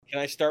Can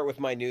I start with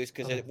my news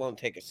because Okay. it won't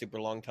take a super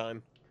long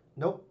time?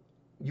 Nope.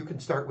 You can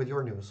start with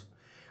your news.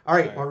 All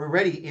right. All Are right. we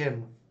ready?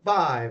 In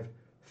 5,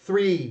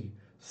 3,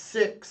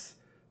 6,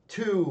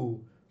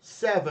 2,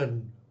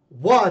 7,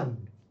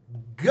 1,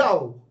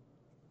 go.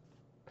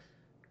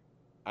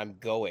 I'm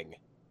going.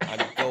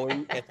 I'm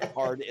going as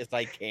hard as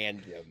I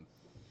can, Jim.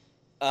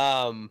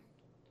 Um,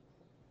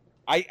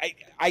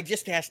 I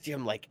just asked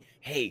Jim like,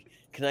 hey,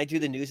 can I do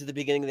the news at the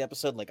beginning of the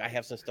episode? Like, I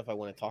have some stuff I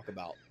want to talk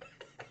about,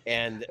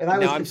 and And I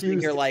was now I'm sitting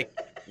here confused.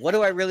 like, what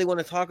do I really want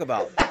to talk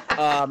about?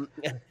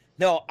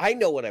 No, I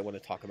know what I want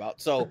to talk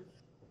about. So,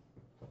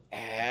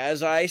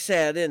 as I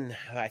said, and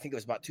I think it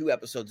was about 2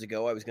 episodes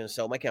ago, I was going to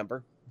sell my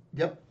camper.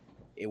 Yep.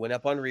 It went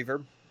up on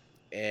Reverb,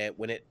 and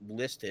when it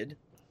listed,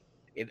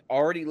 it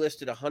already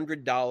listed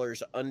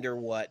 $100 under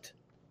what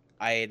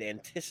I had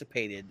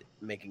anticipated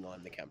making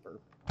on the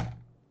Kemper.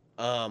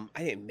 I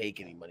didn't make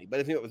any money,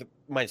 but it was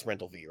minus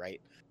rental fee, right?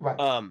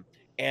 Right.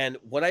 And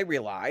what I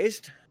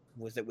realized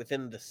was that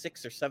within the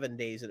 6 or 7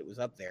 days that it was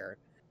up there,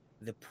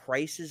 the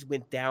prices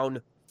went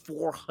down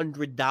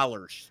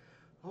 $400.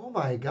 Oh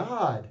my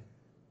God.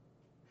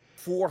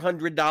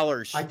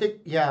 $400. I think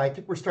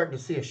we're starting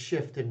to see a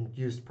shift in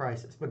used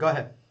prices. But go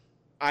ahead.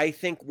 I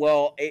think,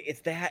 well,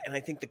 it's that, and I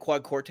think the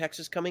Quad Cortex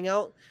is coming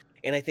out,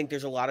 and I think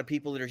there's a lot of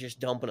people that are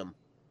just dumping them.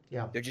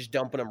 Yeah. They're just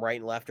dumping them right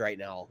and left right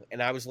now.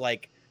 And I was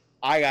like,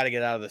 I got to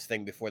get out of this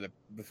thing before the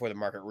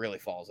market really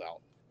falls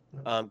out.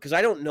 Because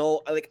I don't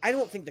know, like, I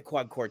don't think the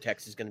Quad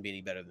Cortex is going to be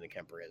any better than the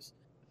Kemper is.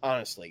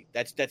 Honestly,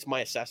 that's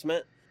my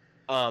assessment.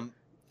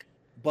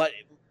 But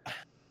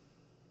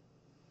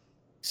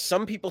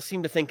some people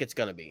seem to think it's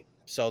going to be,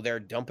 so they're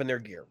dumping their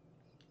gear,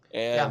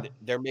 and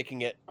they're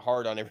making it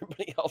hard on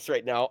everybody else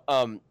right now.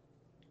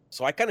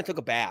 So I kind of took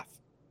a bath.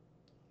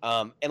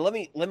 And let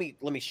me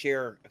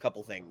share a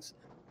couple things.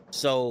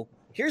 So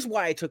here's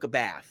why I took a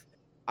bath.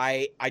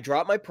 I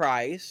dropped my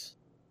price.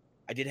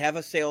 I did have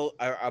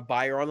a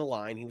buyer on the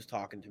line. He was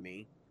talking to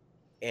me,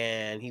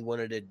 and he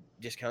wanted a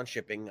discount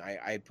shipping.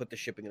 I had put the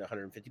shipping at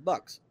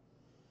 $150.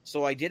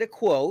 So I did a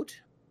quote.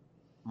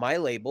 My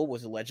label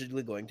was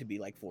allegedly going to be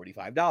like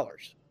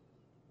 $45.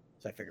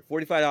 So I figured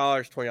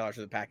 $45, $20 for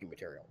the packing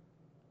material.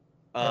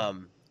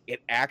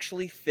 It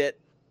actually fit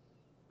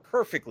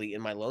perfectly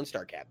in my Lone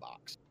Star Cat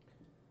box.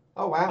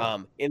 Oh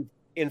wow.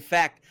 In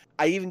fact,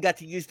 I even got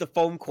to use the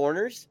foam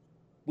corners,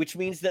 which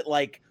means that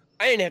like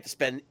I didn't have to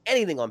spend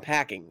anything on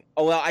packing.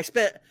 Oh well, I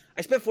spent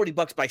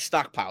 $40 by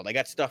stockpiled. I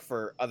got stuff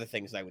for other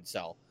things I would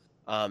sell.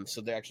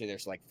 So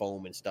there's like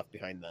foam and stuff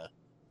behind the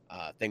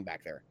thing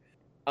back there.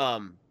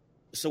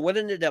 So what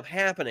ended up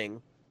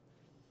happening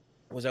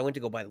was I went to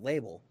go buy the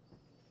label,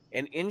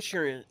 and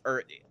insurance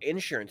for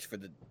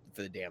the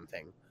damn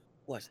thing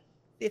was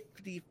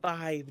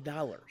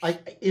 $55.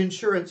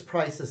 Insurance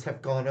prices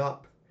have gone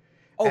up.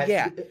 Oh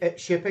yeah. At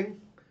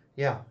shipping.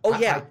 Yeah. Oh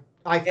yeah.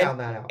 I found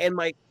that out.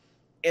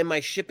 And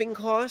my shipping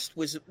cost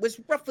was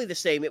roughly the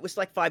same. It was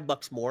like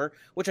 $5 more,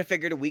 which I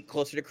figured a week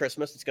closer to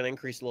Christmas it's going to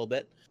increase a little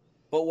bit.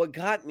 But what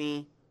got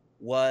me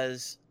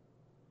was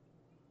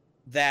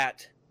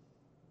that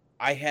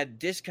I had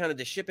discounted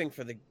the shipping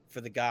for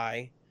the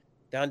guy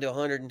down to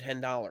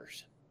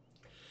 $110.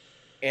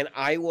 And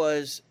I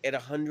was at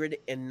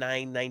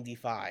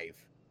 $109.95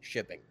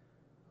 shipping.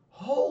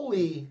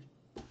 Holy.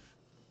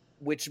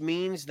 Which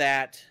means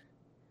that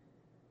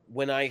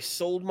when I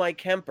sold my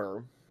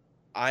Kemper,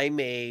 I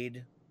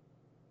made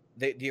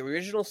the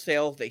original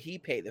sale that he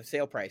paid. The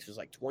sale price was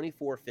like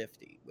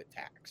 $24.50 with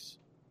tax.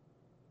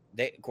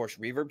 Of course,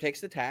 Reverb takes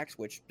the tax,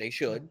 which they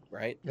should,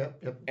 right?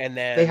 Yep. And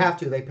then they have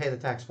to. They pay the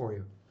tax for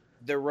you.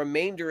 The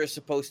remainder is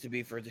supposed to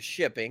be for the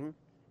shipping.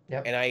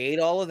 Yep. And I ate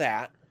all of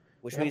that,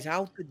 which means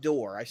out the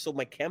door, I sold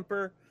my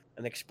Kemper,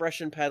 an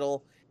Expression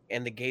pedal,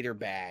 and the Gator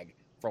bag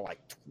for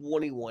like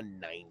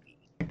 $21.90.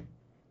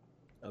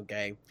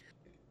 Okay,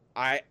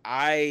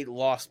 I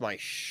lost my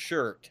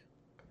shirt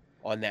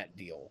on that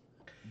deal,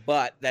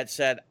 but that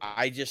said,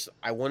 I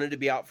wanted to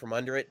be out from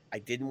under it. I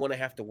didn't want to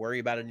have to worry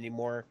about it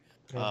anymore.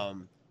 Yeah.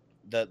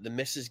 The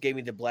missus gave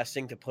me the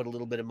blessing to put a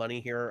little bit of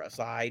money here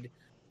aside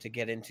to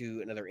get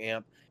into another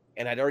amp,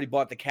 and I'd already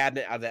bought the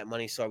cabinet out of that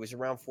money, so I was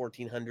around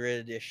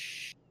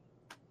 $1,400-ish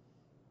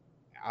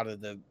out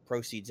of the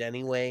proceeds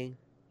anyway.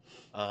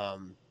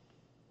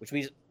 Which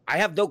means I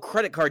have no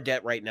credit card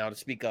debt right now to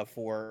speak of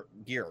for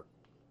gear.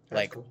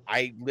 Like cool.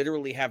 I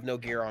literally have no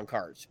gear on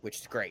cards, which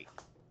is great.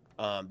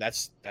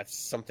 That's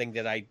something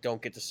that I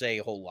don't get to say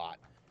a whole lot.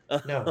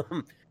 No.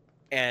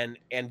 and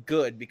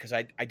good because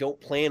I don't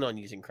plan on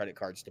using credit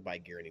cards to buy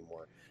gear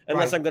anymore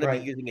unless I'm going to be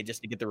using it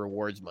just to get the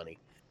rewards money.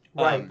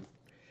 Right.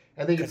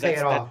 And then you pay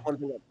it off.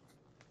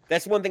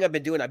 That's one thing I've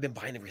been doing. I've been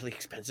buying the really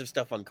expensive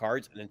stuff on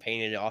cards and then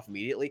paying it off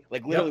immediately.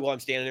 Like literally while I'm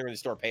standing there in the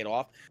store, pay it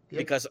off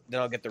because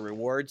then I'll get the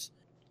rewards.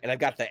 And I've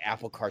got the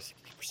Apple Card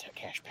 60%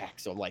 cash back,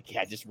 so I'm like,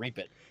 yeah, just reap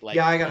it. Like,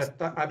 yeah,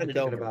 I've been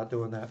thinking about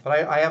doing that,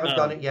 but I haven't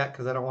done it yet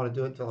because I don't want to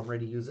do it until I'm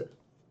ready to use it.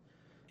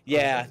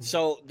 Yeah,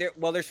 so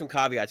there's some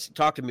caveats.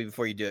 Talk to me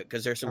before you do it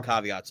because there's some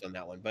caveats on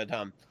that one. But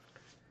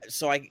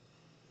so I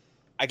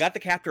got the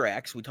Captor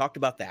X. We talked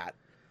about that.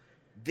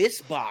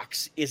 this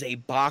box is a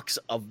box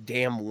of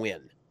damn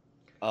win.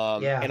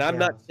 And I'm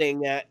not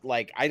saying that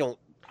like I don't.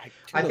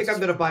 I think I'm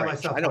going to buy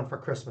myself one for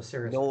Christmas.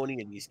 Seriously, know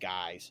any of these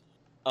guys.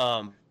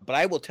 But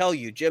I will tell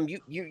you, Jim.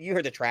 You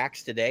heard the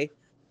tracks today.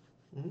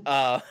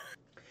 Mm-hmm.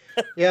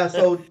 Yeah.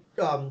 So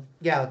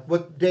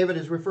what David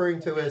is referring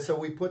to is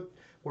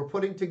we're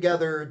putting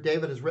together.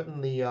 David has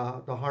written the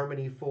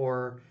harmony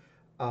for,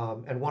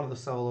 and one of the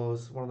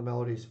solos, one of the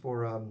melodies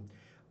for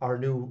our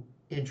new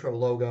intro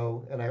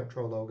logo and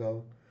outro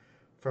logo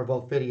for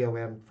both video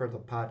and for the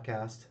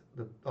podcast.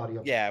 The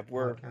audio. Yeah,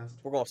 we're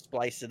gonna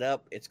splice it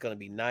up. It's gonna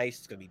be nice.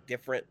 It's gonna be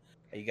different.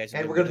 You guys,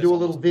 and we're gonna do a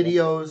little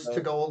videos to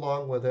go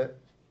along with it.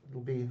 It'll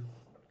be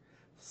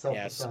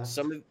self-assessed.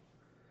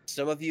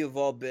 Some of you have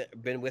all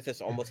been with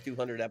us almost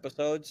 200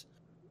 episodes.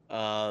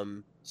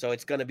 So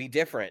it's gonna be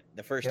different.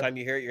 The first time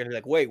you hear it, you're gonna be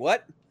like, "Wait,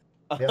 what?"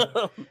 Yeah.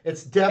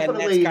 It's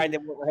definitely and that's kind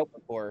of what we're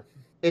hoping for.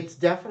 It's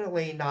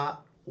definitely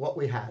not what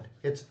we had.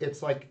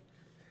 It's like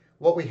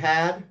what we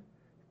had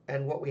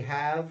and what we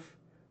have.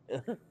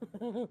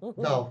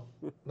 No.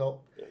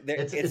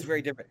 It's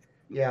very different.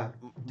 Yeah.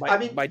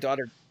 My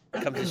daughter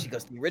comes in, she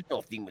goes, "The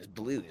original theme was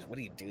blues. What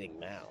are you doing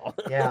now?"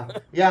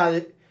 Yeah.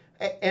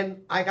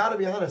 And I got to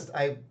be honest,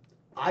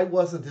 I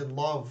wasn't in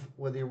love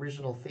with the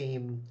original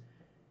theme.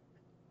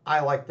 I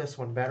like this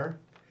one better.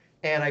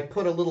 And I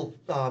put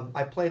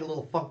I played a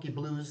little funky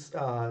blues,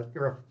 a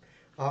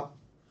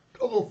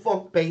little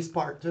funk bass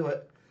part to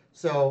it.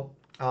 So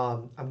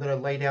I'm going to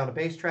lay down a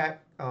bass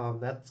track.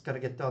 That's going to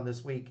get done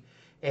this week.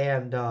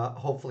 And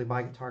hopefully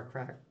my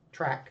guitar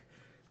track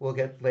will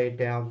get laid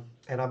down.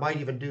 And I might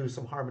even do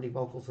some harmony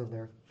vocals in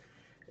there.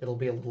 It'll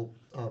be a little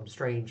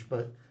strange,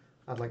 but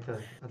I'd like to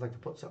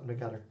put something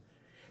together.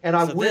 And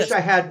I wish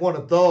I had one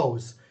of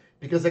those,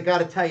 because I got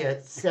to tell you,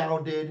 it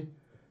sounded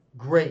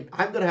great.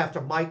 I'm going to have to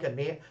mic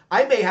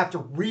I may have to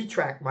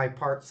retrack my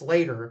parts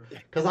later,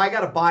 because I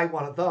got to buy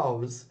one of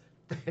those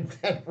and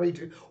then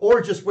redo,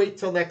 or just wait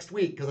till next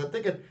week, because I'm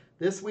thinking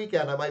this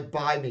weekend I might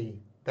buy me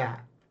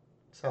that.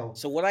 So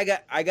what I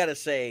got to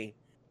say,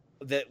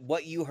 that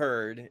what you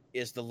heard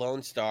is the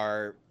Lone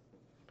Star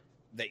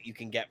that you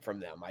can get from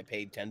them. I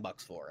paid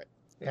 $10 for it.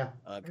 Yeah.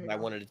 Because I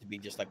wanted it to be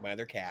just like my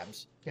other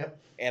cabs. Yep.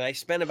 And I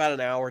spent about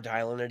an hour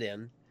dialing it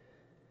in,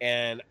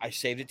 and I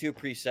saved it to a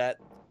preset.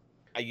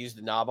 I used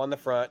the knob on the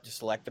front to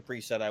select the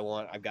preset I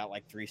want. I've got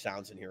like 3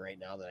 sounds in here right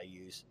now that I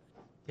use.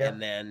 Yep.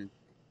 And then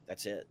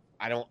that's it.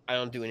 I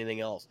don't do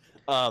anything else.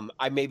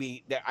 I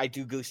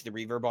do goose the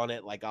reverb on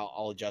it. Like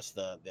I'll adjust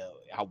the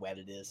how wet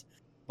it is.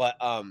 But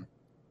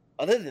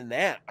other than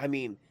that, I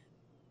mean,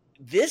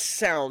 this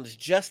sounds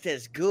just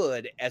as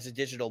good as a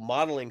digital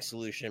modeling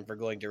solution for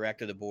going direct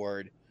to the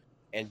board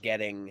and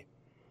getting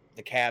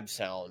the cab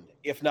sound,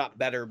 if not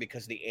better,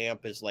 because the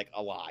amp is like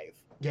alive.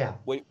 Yeah.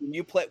 When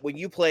you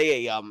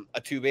play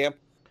a tube amp,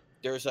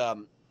 there's a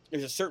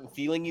certain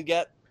feeling you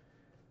get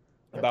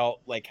about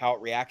like how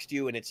it reacts to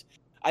you, and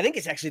I think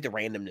it's actually the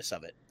randomness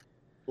of it.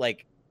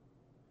 Like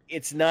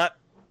it's not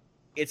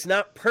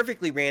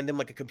perfectly random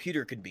like a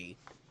computer could be,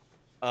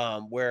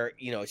 where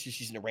it's just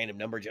using a random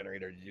number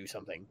generator to do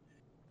something.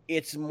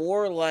 It's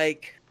more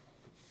like,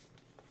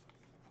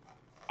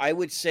 I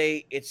would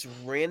say it's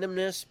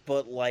randomness,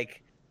 but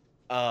like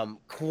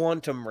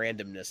quantum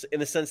randomness, in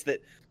the sense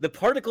that the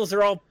particles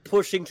are all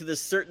pushing to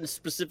this certain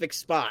specific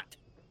spot.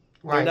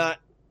 Right. They're not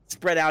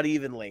spread out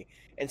evenly.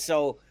 And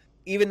so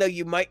even though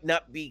you might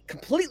not be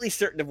completely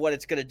certain of what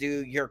it's going to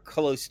do, you're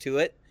close to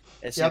it.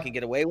 And so you can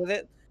get away with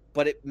it,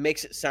 but it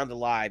makes it sound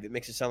alive. It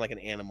makes it sound like an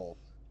animal.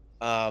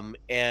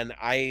 And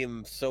I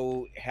am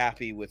so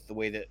happy with the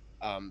way that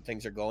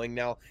things are going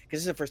now, because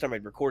this is the first time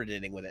I'd recorded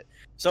anything with it.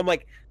 So I'm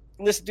like,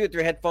 listen to it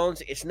through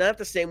headphones. It's not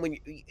the same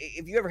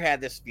if you ever had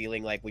this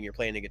feeling like when you're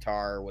playing a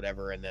guitar or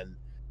whatever, and then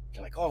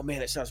you're like, oh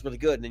man, it sounds really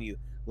good, and then you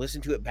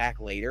listen to it back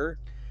later,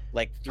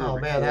 like through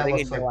recording, that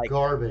looks and you're like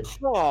garbage.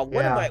 Oh,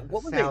 what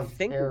was I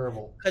thinking?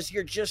 Terrible. Because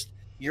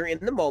you're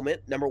in the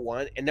moment, number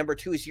one, and number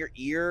two is your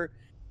ear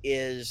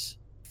is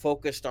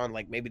focused on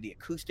like maybe the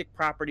acoustic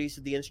properties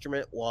of the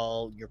instrument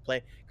while you're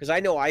playing. Because I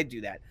know I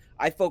do that.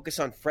 I focus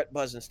on fret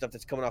buzz and stuff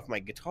that's coming off my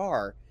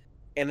guitar,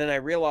 and then I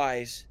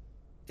realize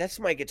that's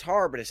my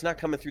guitar, but it's not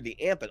coming through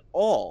the amp at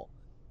all.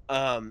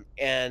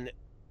 And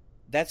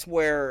that's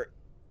where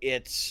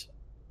that's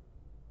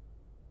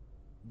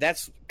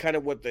kind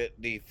of what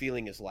the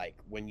feeling is like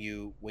when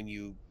you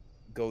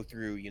go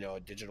through, a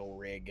digital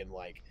rig, and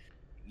like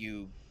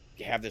you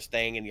have this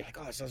thing and you're like,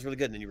 oh, it sounds really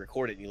good. And then you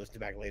record it and you listen to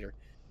it back later.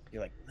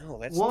 You're like, no,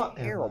 that's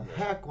terrible. What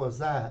the heck was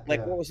that?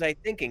 Like, what was I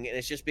thinking? And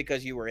it's just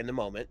because you were in the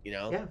moment,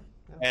 Yeah.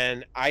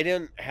 And I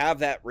didn't have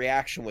that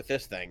reaction with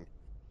this thing.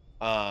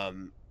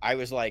 I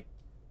was like,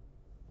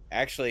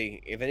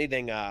 actually, if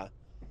anything, I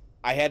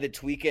had to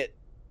tweak it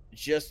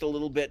just a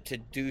little bit to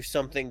do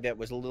something that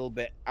was a little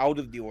bit out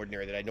of the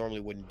ordinary that I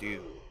normally wouldn't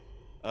do.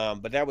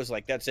 But that was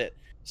like, that's it.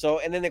 So,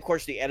 and then of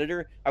course the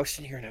editor, I was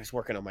sitting here and I was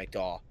working on my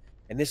DAW.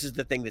 And this is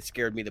the thing that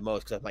scared me the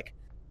most, because I'm like,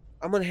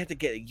 I'm going to have to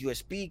get a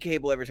USB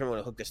cable every time I want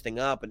to hook this thing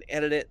up and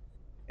edit it.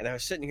 And I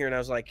was sitting here and I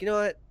was like, you know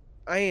what?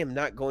 I am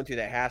not going through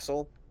that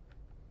hassle.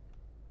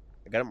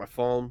 I got it on my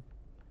phone,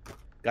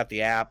 got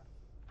the app,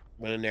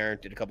 went in there,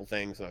 did a couple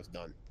things, and I was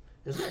done.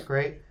 Isn't that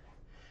great?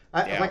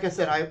 Yeah. Like I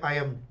said,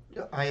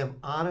 I am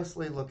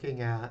honestly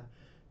looking at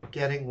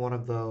getting one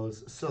of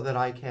those so that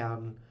I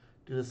can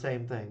do the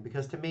same thing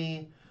because to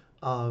me,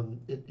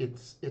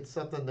 it's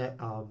something that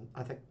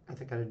I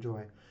think I'd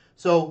enjoy.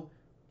 So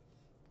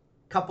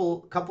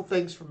couple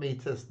things for me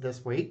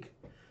this week.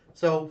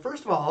 So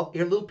first of all,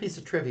 here a little piece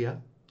of trivia.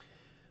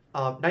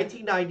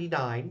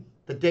 1999,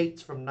 the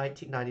dates from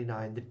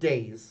 1999, the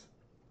days,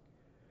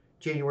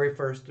 January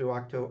 1st through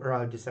October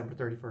or December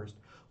 31st,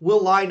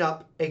 will line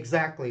up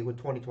exactly with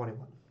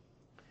 2021.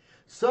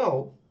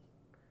 So,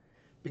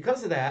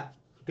 because of that,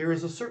 there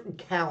is a certain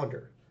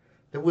calendar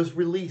that was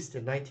released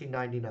in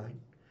 1999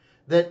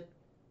 that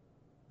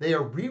they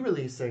are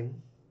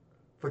re-releasing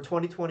for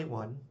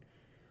 2021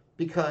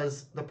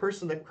 because the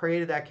person that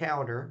created that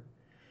calendar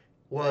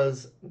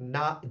does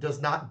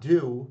not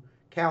do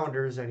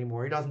calendars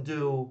anymore. He doesn't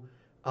do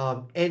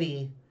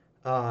any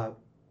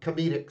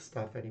comedic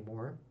stuff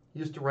anymore. He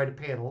used to write a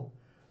panel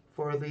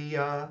for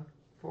the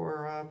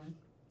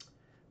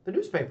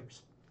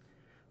newspapers.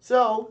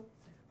 So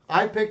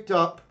I picked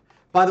up.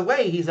 By the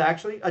way, he's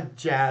actually a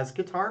jazz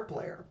guitar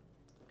player,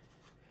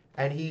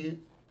 and he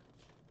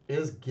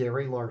is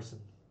Gary Larson.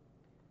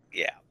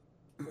 Yeah.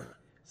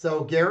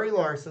 So Gary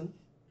Larson,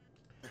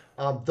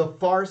 The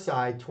Far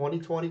Side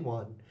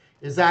 2021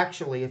 is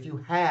actually, if you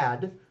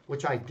had,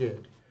 which I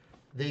did,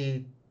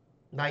 the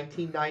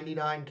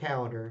 1999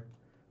 calendar,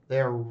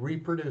 they're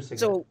reproducing it.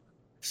 So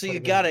you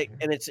got it,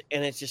 and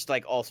it's just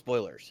like all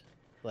spoilers.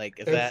 Like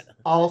is It's that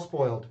all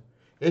spoiled.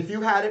 If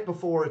you had it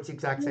before, it's the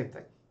exact same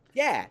thing.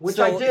 yeah? Which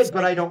so I did,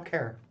 but like, I don't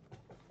care.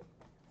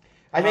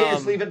 I may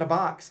just leave it in a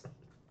box.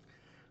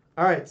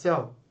 All right,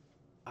 so.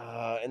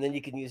 And then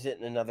you can use it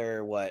in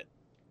another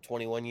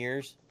 21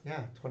 years?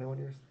 Yeah, 21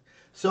 years.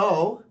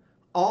 So,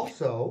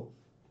 also,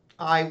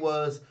 I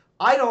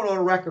don't own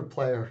a record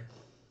player.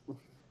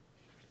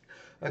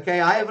 Okay,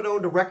 I haven't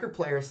owned a record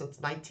player since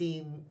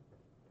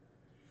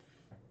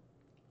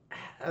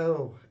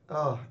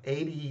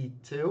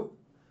 82.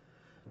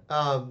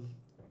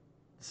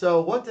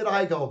 So what did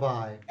I go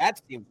by? That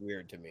seems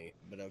weird to me,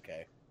 but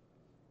okay.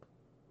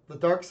 The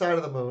Dark Side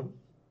of the Moon.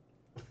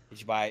 Did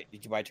you buy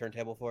a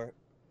turntable for it?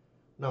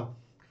 No.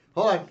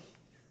 Hold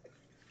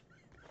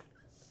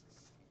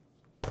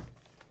on.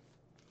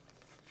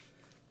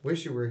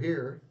 Wish you were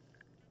here.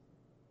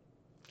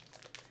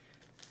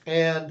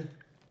 And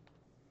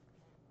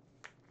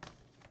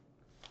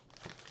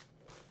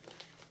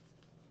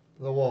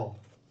the wall.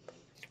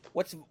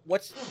 What's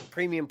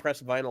premium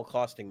press vinyl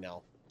costing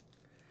now?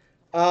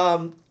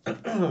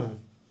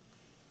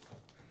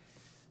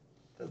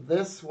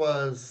 This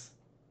was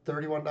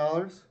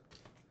 $31.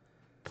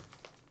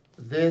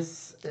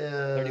 This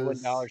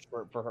is $31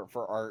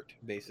 for art,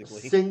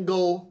 basically.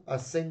 Single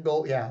disc.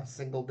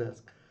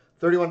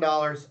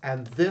 $31,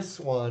 and this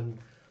one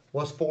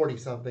was 40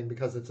 something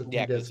because it's a 2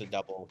 Yeah, disc. it's a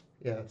double.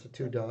 Yeah, it's a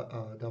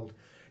double.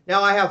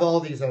 Now I have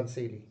all these on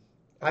CD.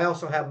 I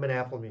also have them in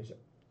Apple Music.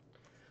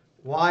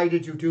 Why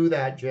did you do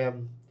that,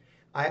 Jim?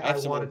 I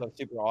have some of those on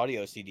Super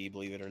Audio CD,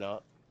 believe it or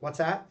not. What's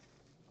that?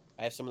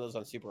 I have some of those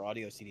on Super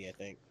Audio CD, I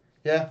think.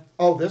 Yeah.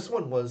 Oh, this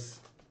one was.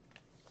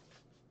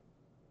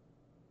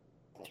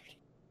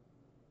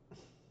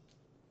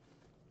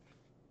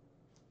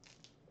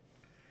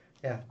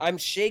 Yeah. I'm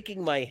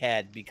shaking my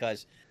head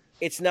because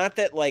it's not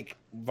that like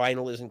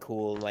vinyl isn't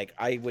cool. Like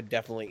I would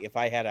definitely, if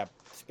I had a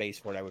space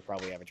for it, I would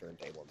probably have a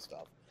turntable and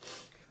stuff.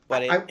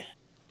 But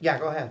yeah,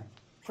 go ahead.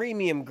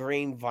 Premium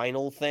grain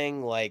vinyl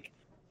thing, like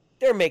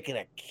they're making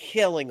a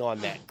killing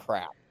on that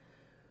crap.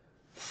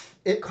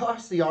 It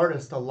costs the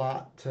artist a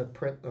lot to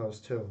print those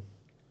too.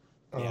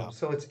 Yeah.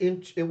 So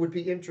it would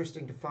be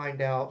interesting to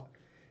find out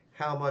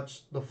how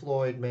much the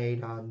Floyd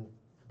made on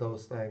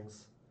those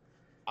things.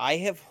 I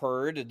have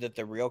heard that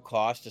the real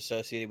cost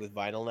associated with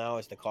vinyl now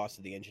is the cost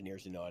of the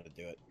engineers who know how to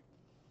do it.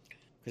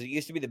 Because it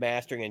used to be the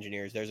mastering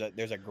engineers. There's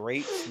a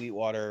great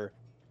Sweetwater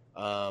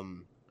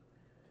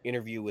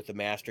interview with the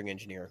mastering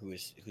engineer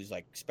who's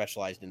like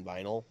specialized in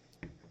vinyl.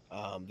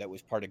 That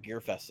was part of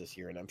GearFest this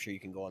year, and I'm sure you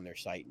can go on their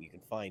site and you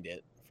can find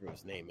it. I forget what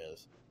his name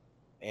is.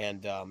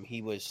 And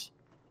he was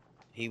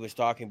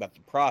talking about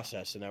the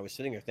process, and I was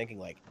sitting there thinking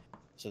like,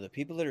 so the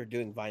people that are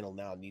doing vinyl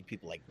now need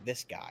people like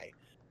this guy,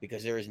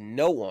 because there is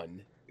no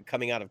one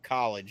coming out of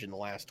college in the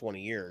last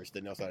 20 years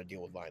that knows how to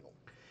deal with vinyl,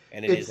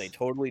 and it is a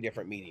totally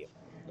different medium.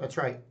 That's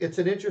right. It's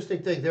an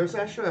interesting thing. There's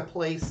actually a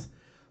place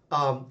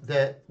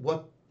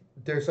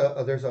there's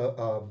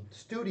a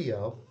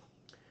studio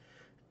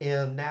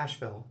in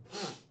Nashville,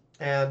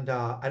 and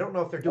I don't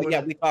know if they're doing. Oh,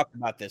 yeah, we talked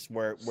about this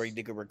where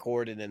they could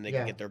record and then they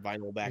can get their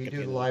vinyl back. You at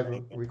do the live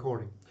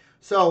recording.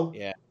 So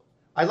yeah,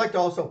 I'd like to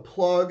also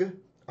plug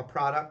a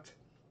product.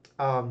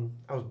 I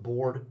was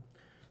bored.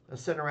 I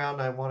was sitting around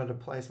and I wanted to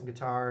play some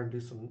guitar and do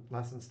some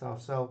lesson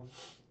stuff. So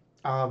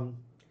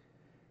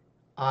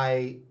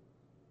I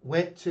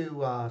went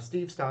to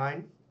Steve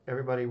Stein.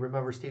 Everybody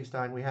remember Steve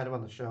Stein? We had him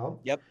on the show.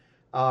 Yep.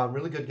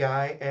 Really good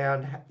guy,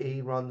 and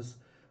he runs.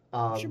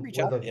 You should reach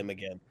out to him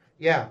again.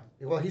 Yeah.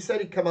 Well, he said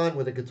he'd come on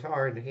with a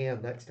guitar in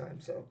hand next time,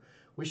 so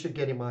we should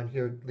get him on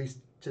here at least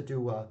to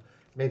do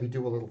maybe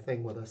do a little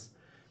thing with us.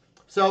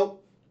 So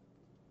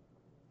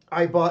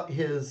I bought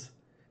his.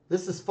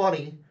 This is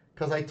funny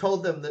because I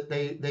told them that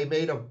they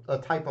made a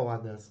typo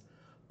on this.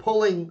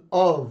 Pulling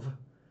of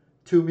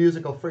to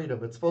musical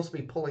freedom. It's supposed to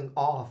be pulling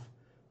off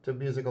to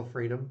musical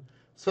freedom.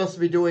 It's supposed to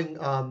be doing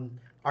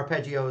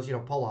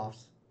arpeggios,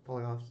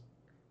 pulling offs.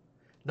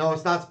 No,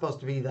 it's not supposed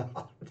to be that.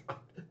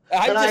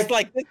 I'm just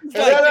like, this is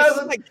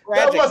like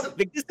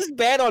tragic. This is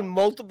bad on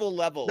multiple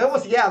levels. That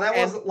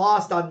wasn't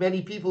lost on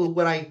many people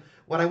when I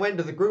went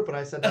into the group and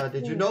I said,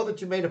 did you know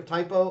that you made a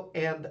typo?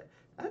 And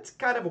that's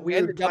kind of a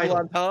weird title.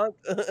 Double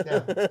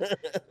entendre.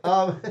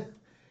 Yeah.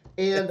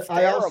 And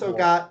I also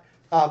got.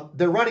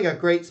 They're running a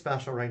great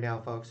special right now,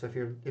 folks. If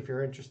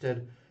you're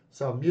interested,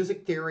 so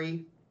Music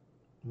Theory,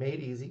 Made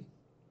Easy.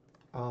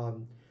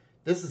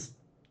 This is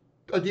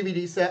a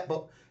DVD set,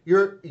 but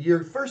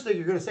your first thing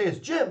you're going to say is,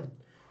 Jim,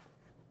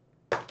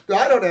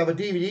 I don't have a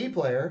DVD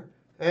player,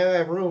 and I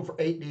have room for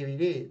 8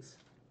 DVDs.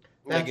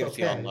 They give it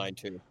to you online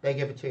too. They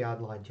give it to you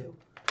online too.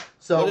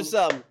 So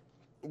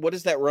what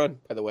does that run,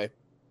 by the way?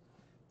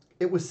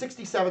 It was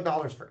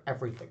 $67 for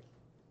everything.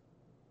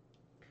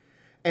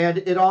 And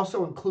it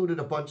also included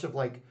a bunch of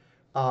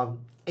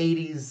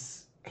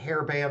 80s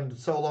hairband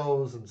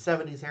solos and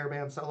 70s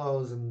hairband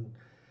solos and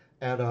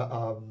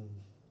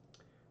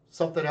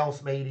something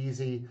else made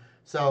easy.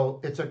 So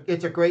it's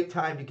a great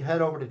time to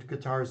head over to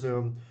Guitar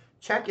Zoom,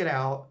 check it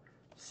out,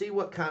 see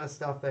what kind of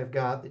stuff they've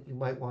got that you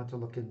might want to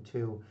look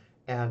into.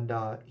 And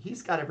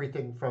he's got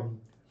everything from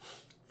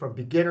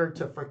beginner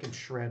to freaking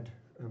shred.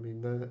 I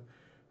mean,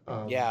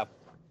 yeah.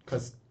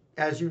 Because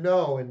as you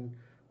know, and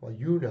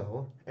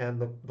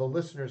the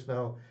listeners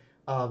know,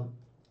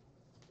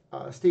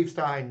 Steve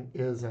Stein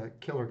is a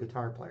killer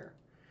guitar player.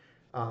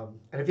 And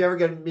if you ever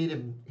get to meet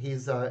him,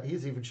 he's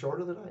even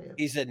shorter than I am.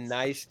 He's a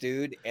nice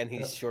dude, and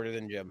he's shorter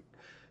than Jim.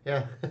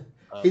 Yeah,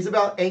 he's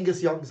about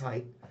Angus Young's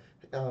height.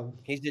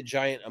 He's a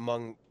giant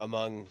among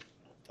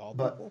tall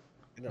people.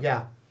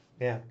 Yeah.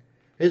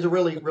 He's a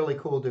really, really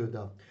cool dude,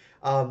 though.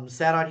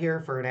 Sat on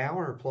here for an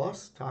hour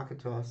plus talking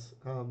to us.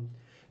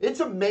 It's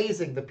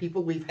amazing the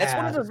people we've had. That's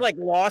one of those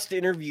lost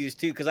interviews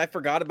too, because I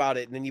forgot about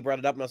it, and then you brought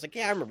it up, and I was like,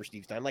 "Yeah, I remember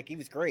Steve Stein. He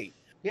was great."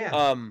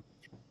 Yeah.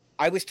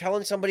 I was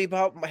telling somebody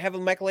about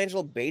having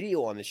Michelangelo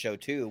Badio on the show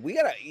too. We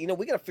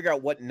gotta figure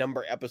out what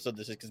number episode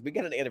this is, because we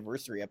got an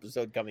anniversary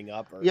episode coming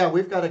up. Yeah,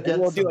 we've got to get.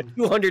 We'll do a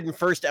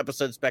 201st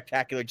episode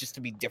spectacular just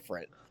to be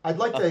different. I'd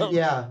like to.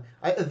 Yeah,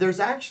 there's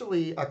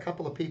actually a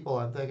couple of people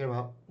I'm thinking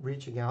about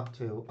reaching out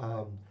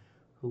to,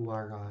 who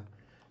are.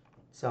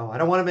 So I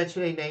don't want to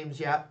mention any names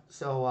yet.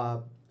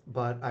 So.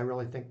 But I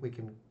really think we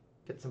can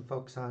get some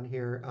folks on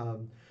here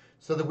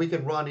so that we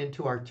can run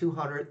into our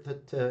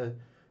 200th to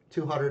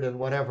 200 and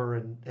whatever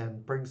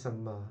and bring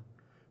some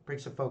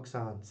folks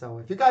on. So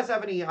if you guys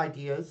have any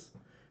ideas,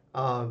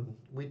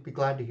 we'd be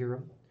glad to hear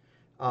them.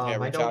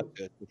 Reach out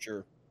to it, for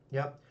sure.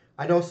 Yep.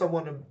 I know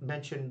someone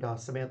mentioned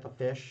Samantha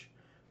Fish,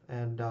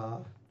 and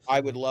I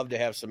would love to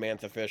have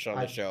Samantha Fish on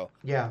the show.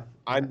 Yeah.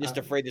 I'm just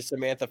afraid that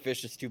Samantha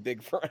Fish is too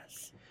big for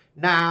us.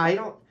 Nah, I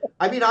don't.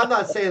 I mean, I'm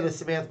not saying that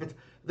Samantha,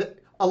 but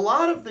a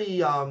lot of the.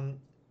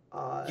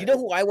 You know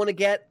who I want to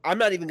get? I'm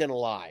not even going to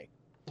lie.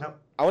 No.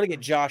 I want to get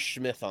Josh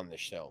Smith on this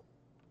show.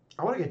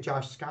 I want to get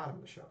Josh Scott on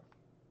the show.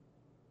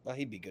 Well,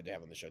 he'd be good to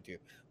have on the show too.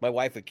 My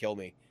wife would kill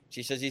me.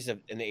 She says he's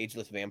an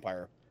ageless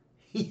vampire.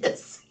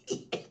 Yes,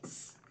 he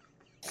is.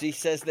 She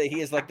says that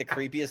he is the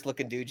creepiest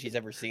looking dude she's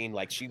ever seen.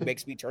 She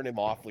makes me turn him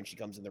off when she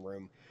comes in the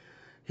room.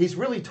 He's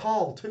really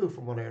tall too,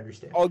 from what I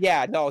understand. Oh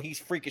yeah, no, he's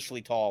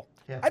freakishly tall.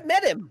 Yeah. I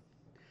met him.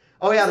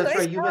 Oh yeah, that's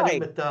right. You met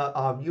him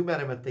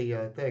at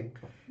the thing.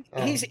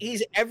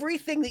 He's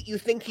everything that you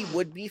think he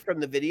would be from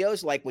the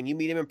videos. When you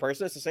meet him in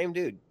person, it's the same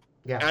dude.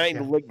 Yeah,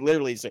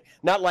 literally,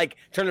 not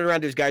turning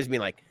around to his guys and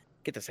being like,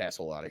 "Get this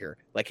asshole out of here."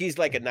 He's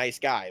a nice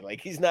guy.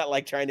 He's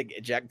not trying to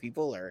eject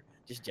people, or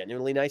just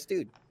genuinely nice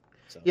dude.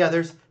 So. Yeah,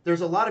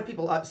 there's a lot of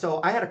people.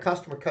 So I had a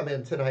customer come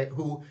in tonight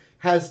who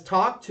has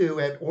talked to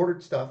and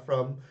ordered stuff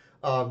from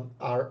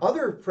our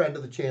other friend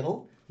of the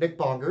channel, Nick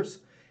Bongers,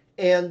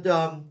 and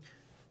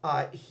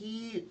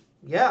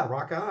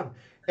rock on.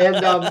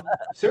 And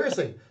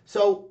seriously,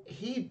 so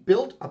he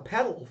built a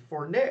pedal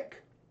for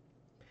Nick,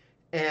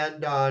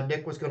 and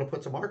Nick was going to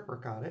put some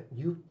artwork on it.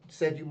 You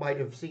said you might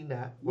have seen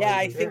that. Yeah,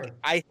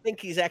 I think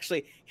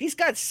he's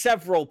got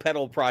several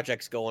pedal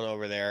projects going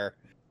over there.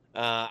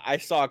 I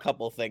saw a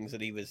couple of things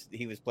that he was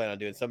planning on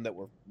doing, some that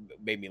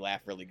made me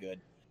laugh really good.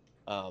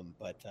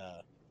 But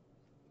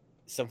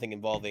something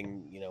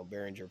involving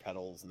Behringer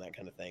pedals and that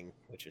kind of thing,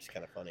 which is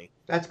kind of funny.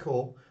 That's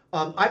cool.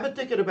 I've been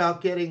thinking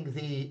about getting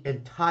the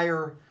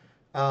entire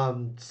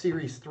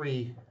Series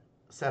 3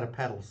 set of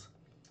pedals.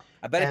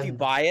 I bet if you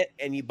buy it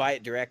and you buy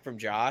it direct from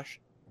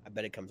Josh, I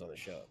bet it comes on the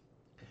show.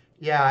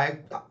 Yeah,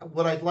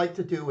 what I'd like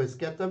to do is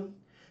get them,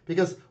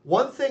 because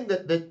one thing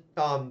that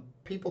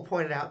people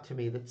pointed out to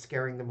me that's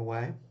scaring them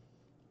away,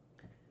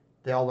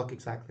 they all look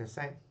exactly the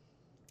same.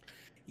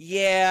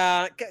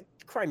 Yeah,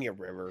 Crimea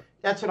River.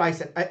 That's what I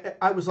said.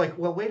 I was like,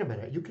 well, wait a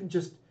minute. You can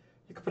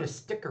put a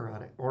sticker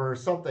on it or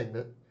something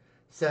that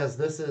says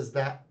this is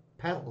that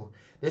pedal.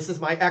 This is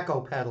my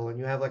Echo pedal, and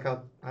you have like I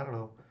don't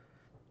know,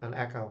 an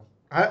Echo.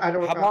 I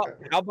don't.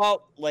 How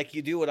about like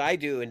you do what I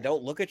do and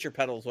don't look at your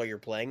pedals while you're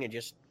playing and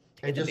just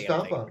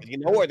stomp them. You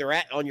know where they're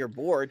at on your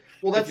board.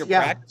 Well, that's if you're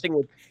practicing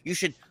with. You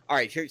should. All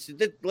right,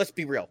 let's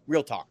be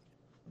real talk.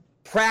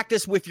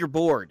 Practice with your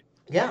board.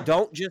 Yeah.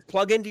 Don't just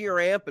plug into your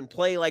amp and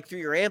play like through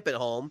your amp at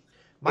home.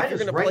 Mine if you're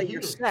going to play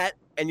your set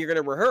and you're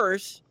going to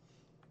rehearse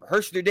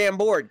with your damn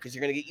board because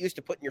you're going to get used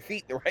to putting your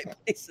feet in the right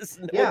places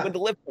and knowing when to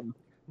lift them.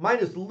 Mine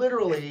is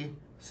literally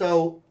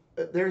so.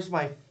 There's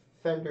my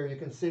Fender. You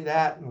can see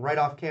that, and right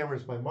off camera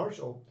is my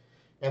Marshall,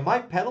 and my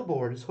pedal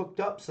board is hooked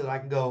up so that I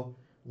can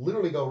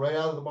literally go right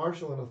out of the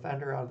Marshall into the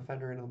Fender, out of the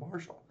Fender into the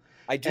Marshall.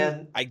 I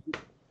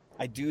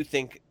do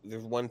think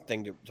there's one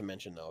thing to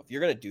mention though. If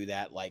you're going to do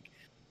that, like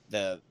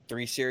the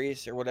 3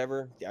 Series or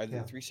whatever,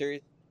 the 3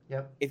 Series.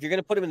 Yep. If you're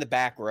going to put them in the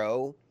back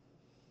row,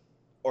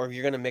 or if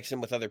you're going to mix them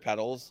with other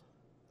pedals,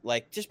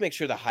 like just make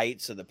sure the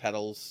heights of the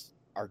pedals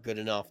are good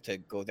enough to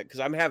go there. Because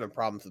I'm having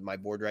problems with my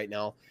board right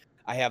now.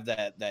 I have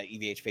the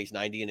EVH Phase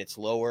 90 and it's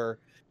lower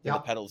than the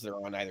pedals that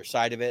are on either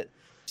side of it.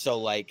 So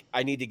like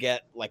I need to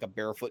get like a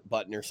barefoot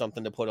button or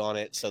something to put on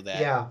it so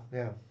that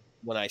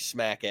when I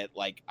smack it,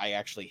 like I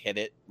actually hit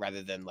it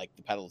rather than like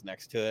the pedals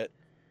next to it.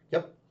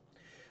 Yep.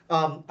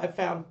 I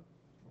found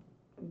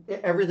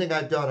everything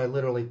I've done, I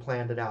literally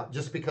planned it out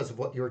just because of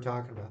what you were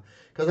talking about.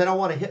 Because I don't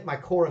want to hit my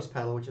chorus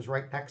pedal, which is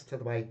right next to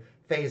my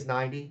Phase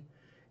 90.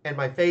 And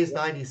my Phase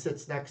 90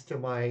 sits next to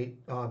my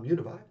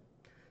Univibe.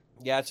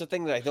 Yeah, it's a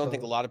thing that I don't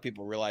think a lot of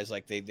people realize.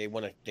 Like they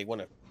want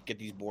to get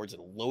these boards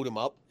and load them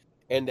up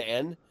end to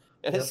end,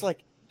 and it's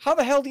like, how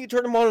the hell do you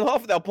turn them on and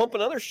off without pumping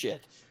other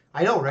shit?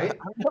 I know, right?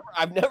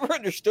 I've never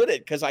understood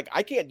it because like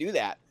I can't do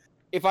that.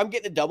 If I'm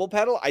getting a double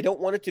pedal, I don't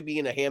want it to be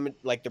in a Hammond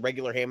like the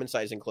regular Hammond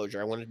size enclosure.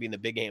 I want it to be in the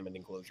big Hammond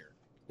enclosure,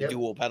 the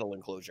dual pedal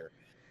enclosure.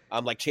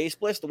 Like Chase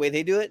Bliss, the way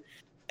they do it,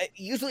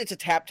 usually it's a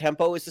tap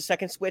tempo is the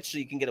second switch, so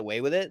you can get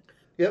away with it.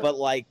 Yep. But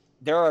like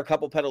there are a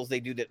couple pedals they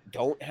do that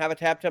don't have a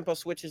tap tempo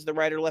switch as the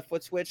right or left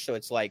foot switch. So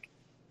it's like,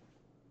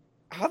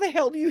 how the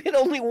hell do you hit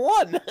only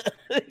one?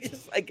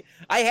 It's like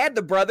I had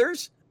the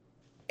Brothers,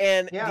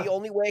 and the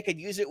only way I could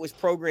use it was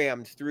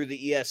programmed through the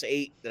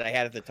ES8 that I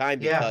had at the time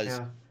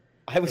because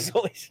I was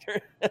always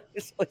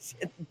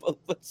hitting both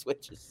foot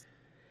switches.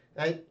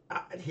 That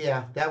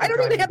would I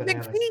don't even have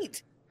big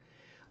feet.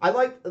 I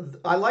like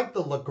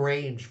the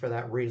Lagrange for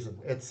that reason.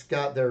 It's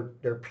got their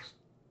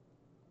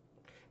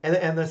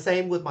and the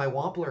same with my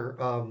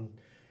Wampler,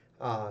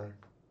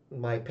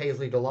 my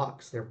Paisley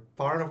Deluxe. They're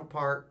far enough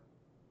apart.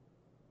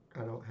 I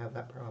don't have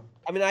that problem.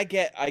 I mean, I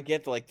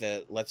get like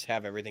the let's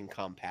have everything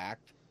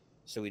compact,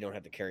 so we don't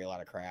have to carry a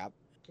lot of crap.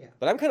 Yeah.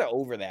 But I'm kind of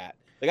over that.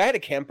 Like I had a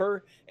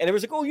Kemper, and it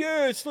was like, oh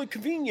yeah, it's like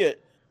convenient.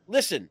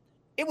 Listen,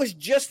 it was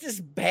just as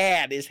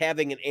bad as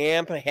having an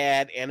amp, a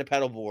head, and a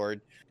pedal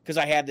board because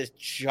I had this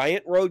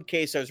giant road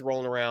case I was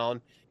rolling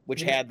around,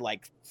 which had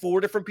like 4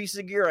 different pieces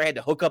of gear I had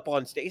to hook up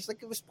on stage.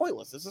 Like it was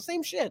pointless. It's the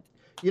same shit.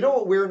 You know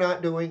what we're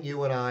not doing,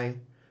 you and I,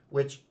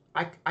 which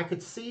I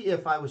could see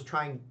if I was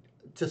trying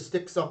to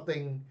stick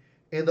something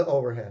in the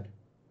overhead,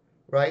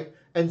 right?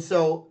 And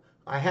so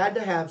I had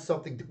to have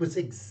something that was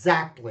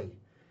exactly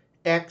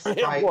X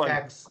by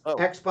X,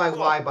 X by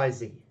Y by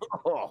Z.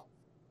 Oh,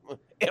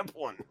 amp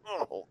 1.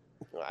 Oh,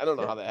 I don't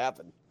know how that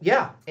happened.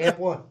 Yeah, amp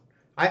 1.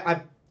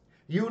 I'm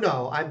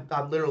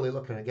literally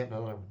looking at getting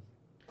another one.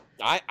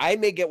 I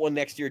may get one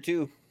next year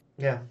too.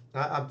 Yeah,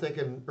 I'm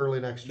thinking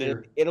early next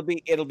year. It'll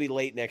be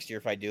late next year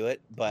if I do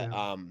it, but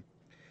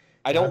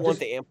I don't want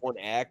the Amp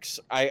 1X.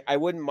 I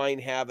wouldn't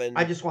mind having.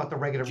 I just want the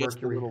regular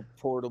Mercury, a little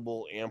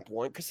portable Amp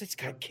 1 because it's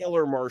got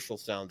killer Marshall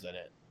sounds in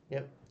it.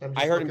 Yep,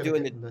 I heard him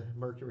doing the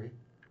Mercury.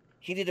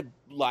 He did a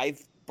live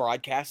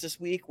broadcast this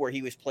week where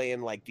he was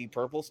playing like Deep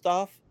Purple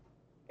stuff,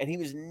 and he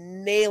was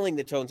nailing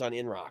the tones on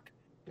In Rock.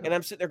 Yep. And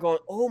I'm sitting there going,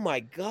 "Oh my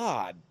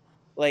god,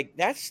 like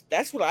that's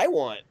what I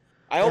want."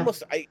 I'm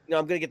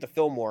gonna get the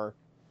Fillmore.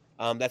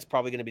 That's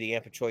probably gonna be the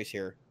amp of choice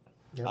here.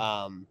 Yep.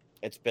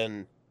 It's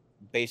been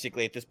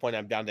basically at this point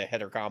I'm down to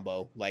header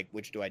combo. Like,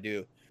 which do I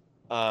do?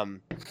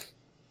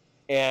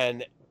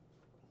 And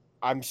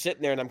I'm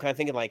sitting there and I'm kind of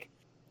thinking like,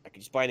 I could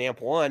just buy an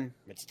amp 1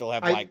 and still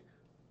have like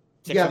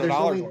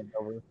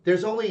 $600.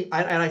 There's only,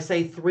 and I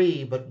say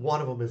 3, but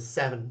one of them is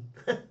 7.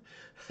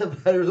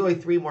 But there's only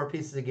 3 more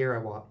pieces of gear I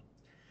want.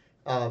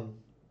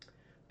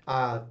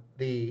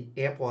 The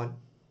amp 1.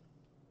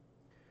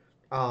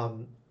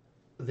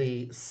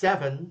 The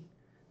 7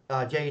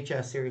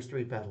 JHS Series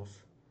 3 pedals.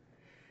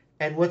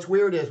 And what's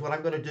weird is what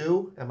I'm going to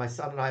do, and my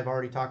son and I have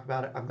already talked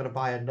about it, I'm going to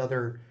buy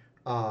another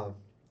pedal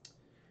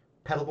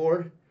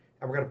board,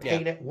 and we're going to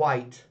paint it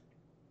white,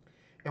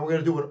 and we're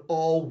going to do an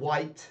all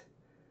white.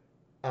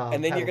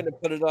 And then you're going to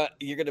put it on.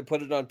 You're going to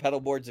put it on Pedal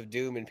Boards of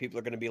Doom, and people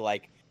are going to be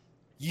like,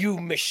 "You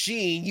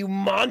machine, you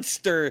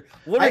monster!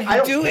 What are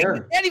you doing?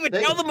 You can't even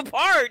tell them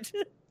apart."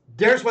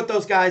 There's what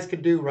those guys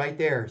can do right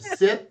there: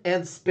 sit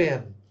and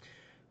spin.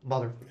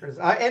 motherfuckers.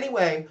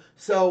 Anyway,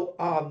 so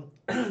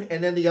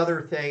and then the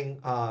other thing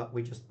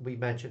we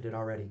mentioned it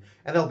already,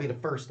 and that'll be the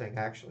first thing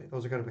actually.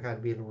 Those are going to kind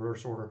of be in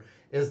reverse order.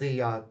 Is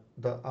the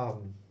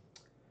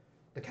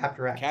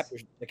Captor X.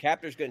 The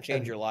Captor's going to change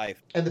And- your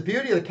life. And the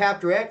beauty of the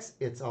Captor X,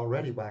 it's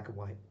already black and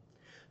white.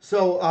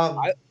 So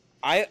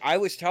I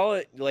was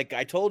telling, like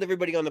I told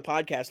everybody on the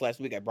podcast last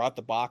week, I brought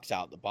the box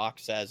out. The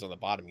box says on the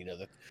bottom,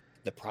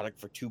 the product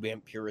for tube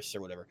amp purists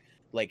or whatever.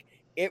 Like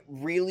it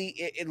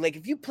really, like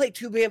if you play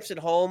tube amps at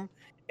home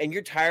and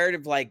you're tired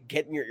of like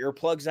getting your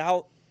earplugs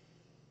out,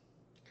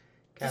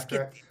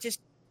 Captor X. just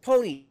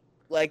pony.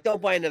 Like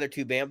don't buy another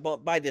tube amp,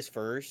 buy this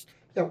first.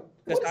 Now,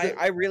 Because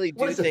I really do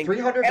what is it, think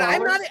 $300? and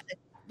I'm not.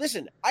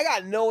 Listen, I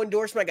got no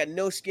endorsement. I got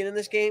no skin in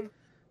this game,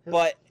 Yep.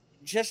 but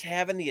just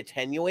having the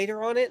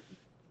attenuator on it,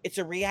 it's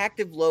a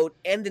reactive load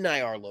and an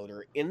IR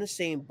loader in the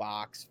same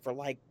box for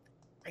like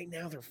right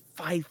now they're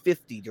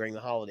 $550 during the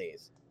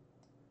holidays.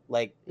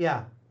 Like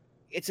Yeah,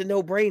 it's a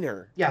no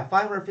brainer. yeah,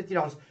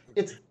 $550.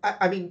 It's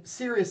I mean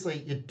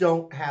seriously, you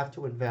don't have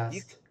to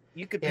invest.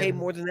 You could pay And-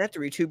 more than that to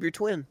retube your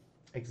twin.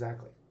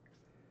 Exactly.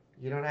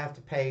 You don't have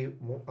to pay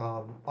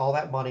all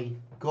that money.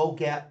 Go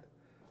get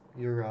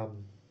your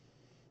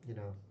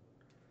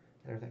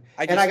everything.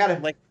 I And I gotta-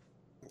 like.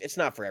 It's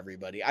not for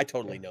everybody. I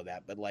totally know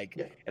that, but like,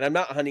 Yeah. and I'm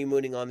not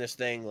honeymooning on this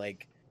thing.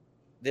 Like,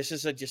 this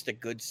is just a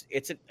good.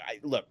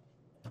 Look.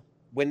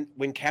 When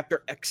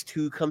Captor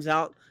X2 comes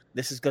out,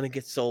 this is gonna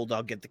get sold.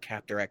 I'll get the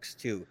Captor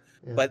X2.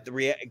 Yeah. But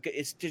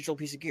it's a digital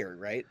piece of gear,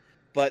 right?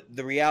 But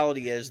the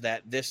reality is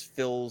that this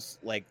fills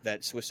like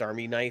that Swiss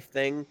Army knife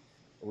thing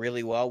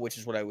really well, which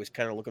is what I was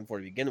kind of looking for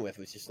to begin with.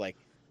 Was just like,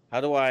 how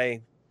do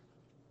I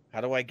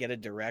get a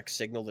direct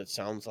signal that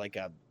sounds like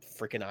a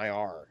freaking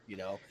IR?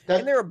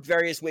 And there are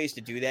various ways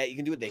to do that. You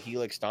can do it with the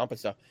Helix Stomp and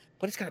stuff,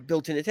 but it's got a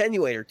built-in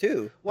attenuator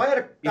too. Well, I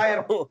had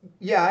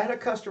You a know?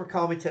 customer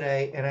call me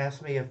today and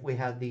asked me if we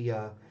had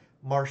the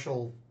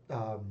Marshall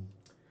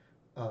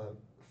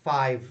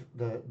 5,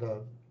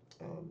 the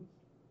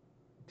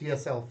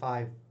DSL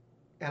 5,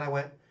 and I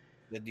went,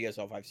 The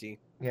DSL5C.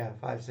 yeah,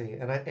 5C,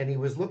 and he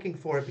was looking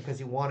for it because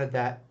he wanted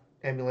that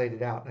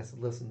emulated out, and I said,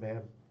 listen,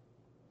 man,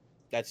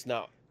 That's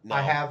not. No.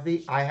 I have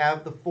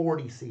the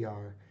 40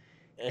 CR,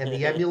 and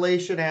the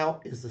emulation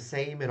out is the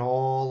same in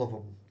all of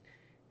them.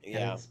 And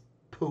Yeah. it's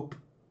poop.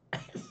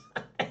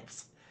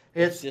 It's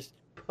it's just.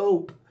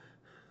 poop.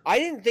 I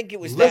didn't think it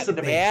was Listen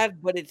that to me.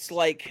 bad, but it's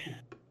like.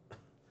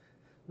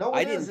 No,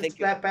 I it didn't is. think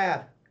It's that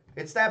bad.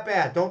 It's that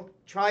bad. Don't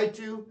try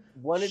to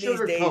One of these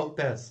days, sugarcoat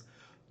this.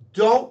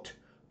 Don't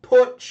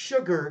put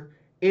sugar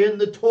in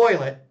the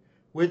toilet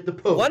with the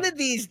poop. one of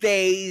these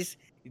days,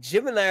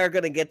 Jim and I are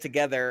going to get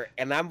together,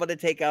 and I'm going to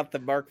take out the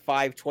Mark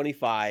V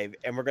 25,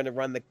 and we're going to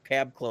run the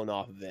cab clone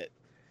off of it,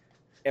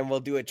 and we'll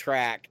do a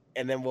track,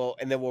 and then we'll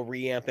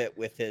reamp it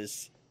with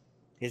his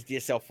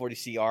DSL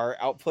 40CR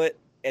output,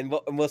 and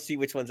we'll see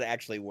which one's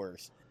actually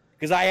worse.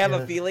 Because I have a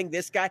Yes. feeling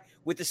this guy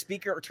with the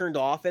speaker turned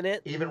off in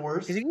it. Even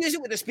worse. Because if you use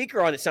it with the speaker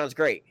on, it sounds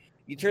great.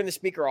 You turn the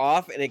speaker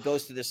off, and it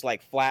goes to this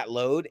like flat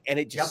load, and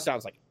it just Yep.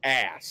 sounds like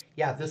ass.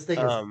 Yeah, this thing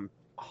is.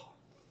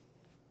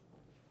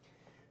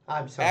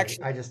 I'm sorry.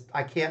 Actually-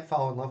 I can't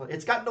fall in love with it.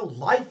 It's got no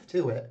life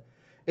to it.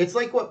 It's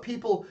like what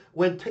people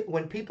when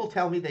people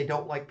tell me they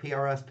don't like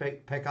PRS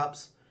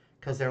pickups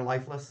because they're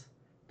lifeless.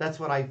 That's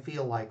what I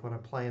feel like when I'm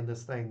playing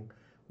this thing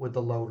with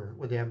the loader,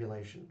 with the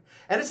emulation.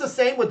 And it's the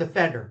same with the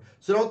Fender.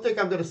 So don't think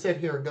I'm going to sit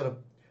here and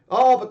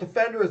but the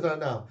Fender is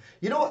no.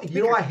 You know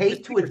what? I hate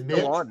to Speaker's admit.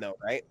 still on though,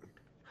 right?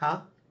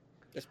 Huh?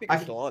 The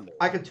speaker's still on though.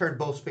 I can turn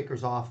both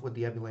speakers off with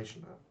the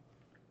emulation on.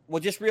 Well,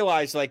 just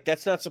realize like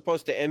that's not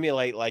supposed to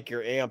emulate like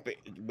your amp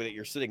that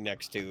you're sitting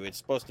next to. It's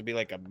supposed to be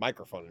like a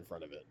microphone in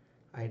front of it.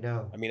 I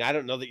know. I mean, I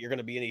don't know that you're going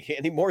to be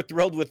any more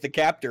thrilled with the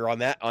Captor in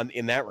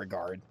that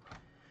regard.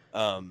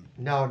 No,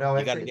 You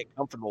got to get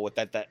comfortable with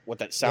what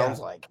that sounds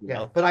like. You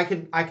know? But I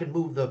can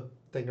move the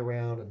thing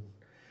around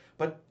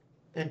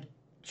and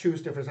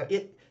choose different.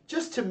 It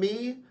just to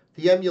me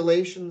the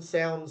emulation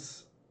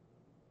sounds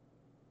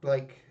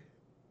like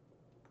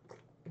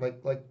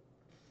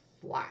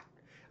flat.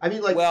 I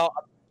mean, like Well,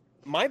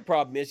 my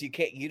problem is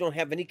you don't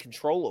have any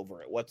control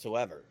over it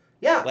whatsoever.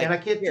 yeah, Like, and I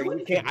can't here, do you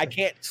anything. I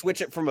can't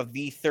switch it from a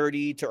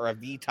V30 or a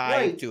V type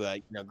Right. to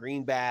a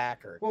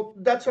greenback or. Well,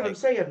 that's what I'm Right.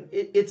 saying.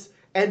 It's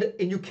and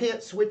you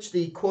can't switch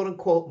the quote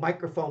unquote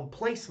microphone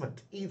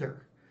placement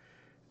either.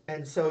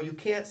 And so you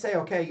can't say,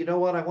 okay, you know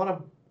what, I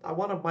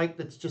want a mic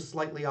that's just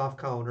slightly off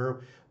cone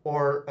or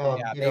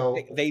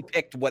They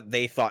picked what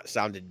they thought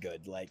sounded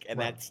good, and Right.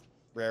 that's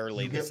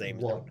rarely You the get same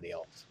as one. everybody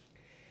else.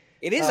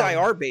 It is Um,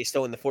 IR based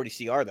though in the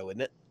 40CR though,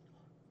 isn't it?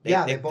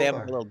 They both have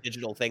are. a little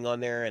digital thing on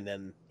there, and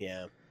then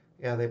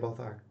Yeah, they both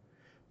are.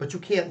 But you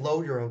can't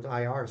load your own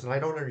IRs, and I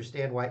don't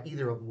understand why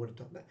either of them would have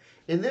done that.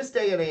 In this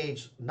day and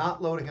age,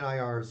 not loading an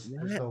IRs.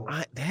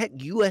 that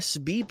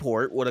USB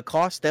port would have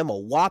cost them a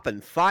whopping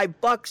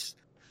 $5.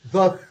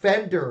 The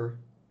Fender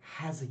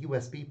has a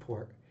USB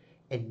port,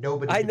 and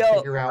nobody I can know,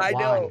 figure out I why.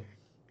 know.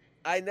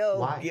 I know.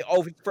 Why? Yeah,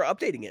 for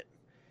updating it,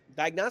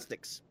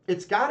 diagnostics.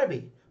 It's got to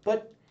be.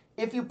 But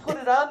if you put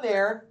it on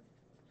there,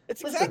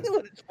 That's Listen, exactly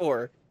what it's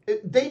for.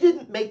 they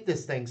didn't make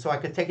this thing so I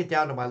could take it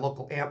down to my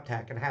local amp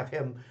tech and have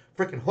him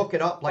freaking hook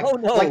it up Oh like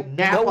no,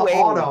 Napa no way.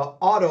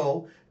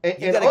 Auto You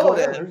and gotta oh go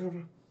yeah.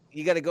 to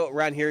you gotta go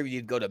around here.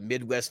 You'd go to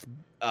Midwest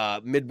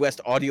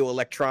Audio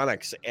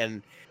Electronics,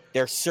 and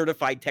their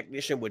certified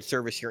technician would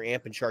service your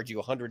amp and charge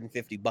you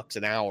 $150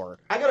 an hour.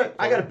 I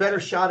got a better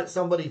shot at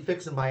somebody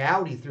fixing my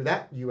Audi through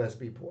that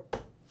USB port.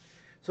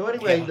 So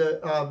anyway,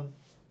 Yeah.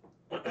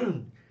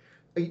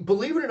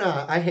 believe it or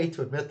not, I hate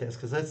to admit this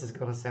because this is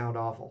going to sound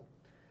awful.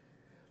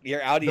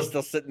 Your Audi's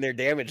still sitting there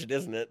damaged,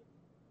 isn't it?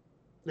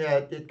 Yeah,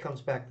 it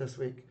comes back this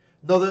week.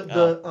 No,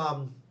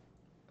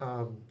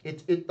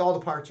 all the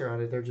parts are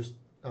on it. They're just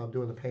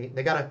doing the paint.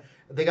 They gotta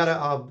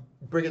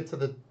bring it to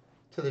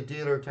the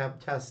dealer to have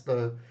test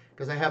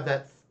because I have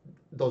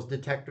those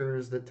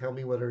detectors that tell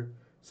me whether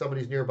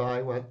somebody's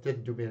nearby. Well, it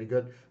didn't do me any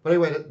good. But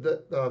anyway,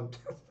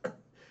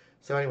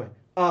 so anyway,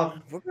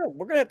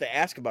 we're gonna have to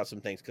ask about some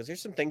things because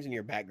there's some things in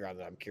your background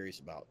that I'm curious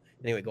about.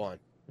 Anyway, go on.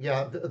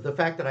 Yeah, the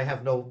fact that I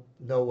have no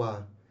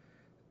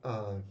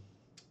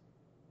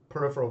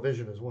peripheral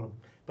vision is one of them.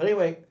 But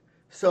anyway,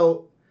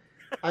 so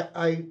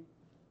I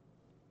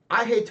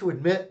hate to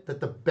admit that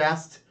the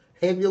best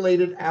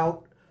emulated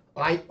out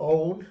I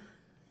own.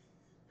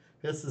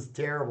 This is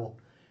terrible.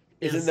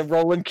 Is it the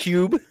Roland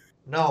Cube?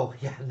 No,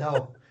 yeah,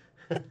 no.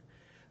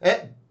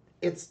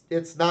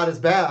 It's not as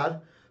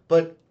bad,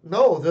 but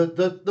no,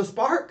 the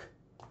Spark.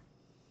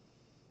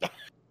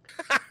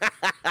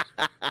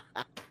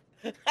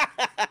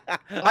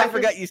 I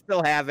forgot you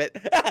still have it.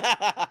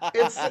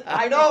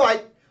 I know.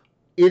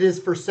 It is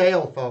for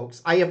sale,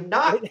 folks. I am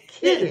not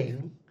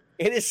kidding.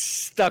 It is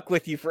stuck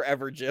with you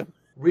forever, Jim.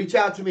 Reach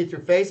out to me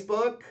through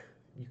Facebook.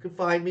 You can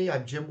find me.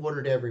 I'm Jim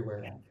Woodard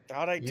everywhere. I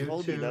thought I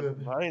told you not to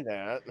buy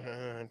that.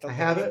 I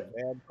have it.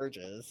 Bad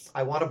purchase.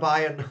 I want to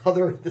buy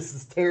another. This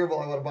is terrible.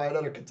 I want to buy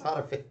another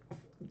Katana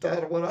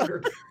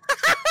 100.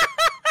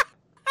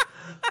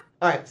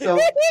 All right, so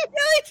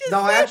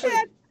no, I actually.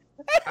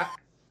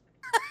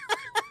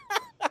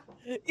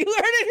 You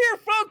heard it here,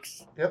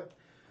 folks. Yep,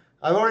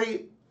 I've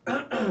already.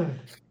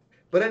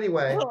 But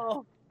anyway,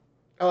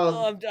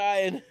 I'm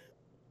dying.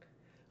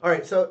 All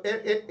right, so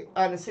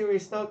on a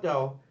serious note,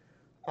 though,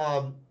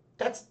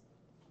 that's,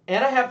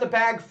 and I have the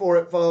bag for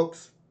it,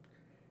 folks.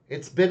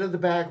 It's been in the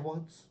bag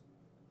once.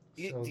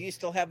 Do you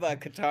still have a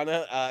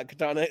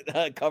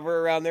katana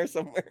cover around there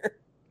somewhere?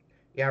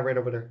 Yeah, right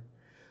over there.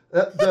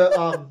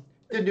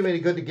 Didn't do me any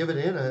good to give it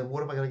in.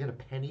 What am I going to get, a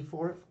penny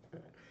for it?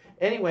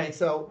 Anyway,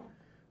 so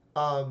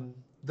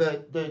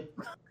the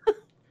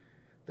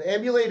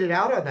emulated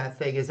out on that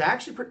thing is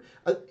actually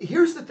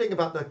here's the thing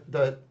about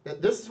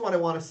this is what I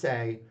want to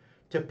say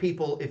to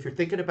people if you're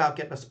thinking about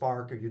getting a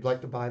Spark or you'd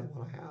like to buy the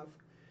one I have,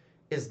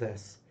 is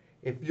this.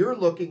 If you're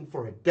looking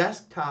for a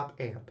desktop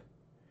amp,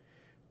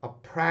 a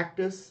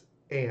practice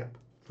amp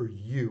for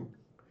you,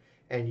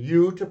 and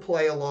you to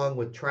play along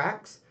with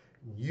tracks,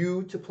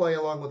 you to play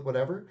along with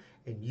whatever,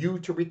 and you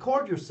to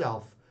record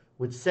yourself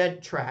with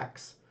said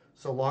tracks,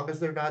 so long as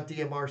they're not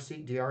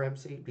DMRC,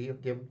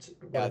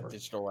 whatever.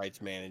 Digital rights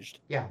managed.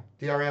 Yeah,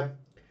 DRM.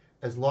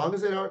 As long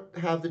as they don't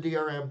have the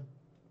DRM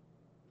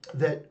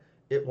that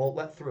it won't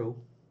let through.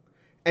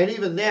 And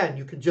even then,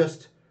 you can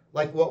just,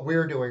 like what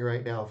we're doing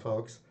right now,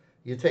 folks,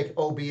 you take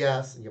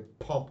OBS and you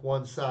pump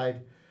one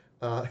side.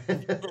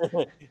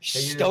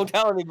 Don't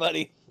tell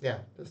anybody. Yeah,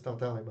 just don't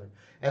tell anybody.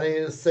 And then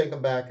you just sync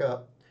them back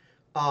up.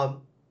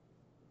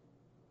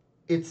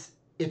 It's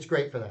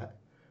great for that.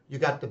 You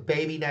got the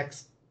baby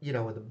next, in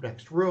the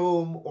next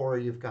room, or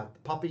you've got the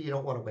puppy you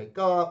don't want to wake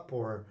up,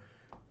 or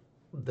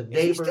the neighbors.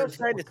 Are you still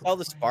trying to sell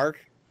the Spark?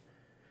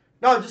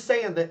 No, I'm just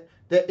saying that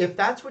if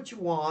that's what you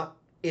want,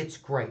 it's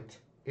great.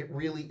 It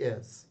really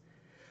is.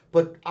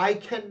 But I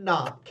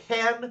cannot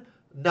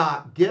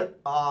get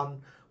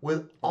on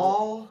with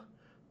all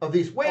of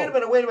these. Wait a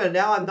minute.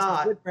 Now I'm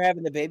not. Good for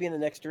having the baby in the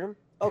next room?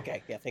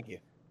 Okay, yeah, thank you.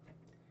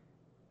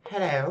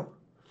 Hello.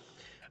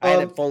 I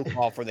had a phone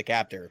call from the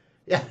captor.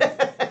 Yeah.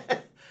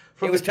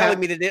 It was telling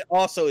me that it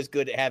also is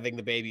good at having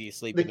the baby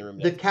sleep in the room.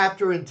 The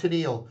captor and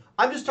Tennille.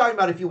 I'm just talking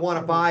about if you want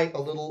to buy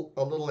a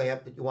little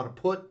amp that you want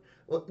to put.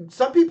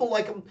 Some people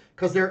like them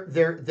because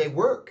they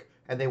work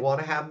and they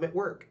want to have them at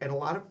work. And a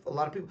lot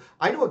of people.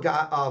 I know a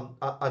guy,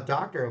 a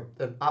doctor,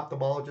 an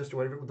ophthalmologist or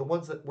whatever, the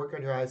ones that work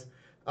on your eyes,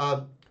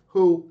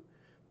 who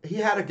he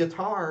had a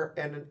guitar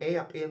and an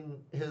amp in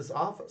his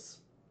office.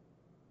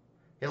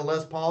 He had a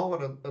Les Paul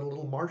and a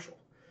little Marshall,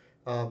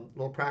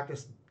 little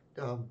practice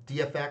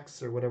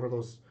DFX or whatever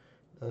those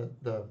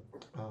the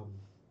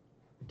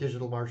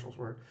digital Marshalls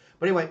were.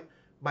 But anyway,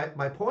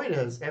 my point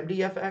is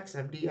MDFX,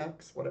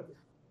 MDX, whatever.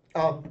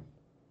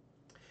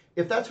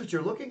 If that's what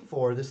you're looking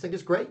for, this thing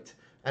is great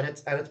and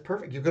it's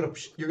perfect. You're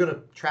gonna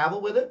travel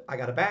with it. I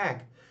got a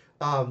bag.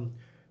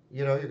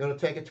 You're gonna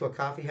take it to a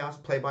coffee house,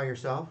 play by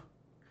yourself.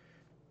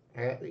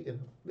 And,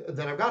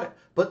 then I've got it.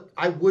 But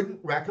I wouldn't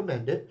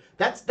recommend it.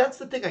 That's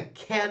the thing I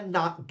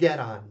cannot get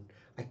on.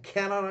 I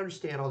cannot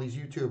understand all these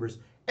YouTubers.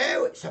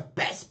 Oh, it's the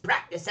best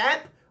practice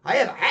amp I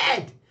ever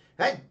had.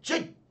 That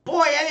should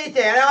buy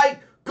anything. I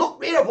got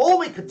rid of all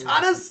my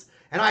katanas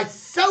and I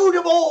sold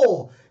them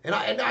all, and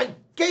I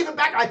gave them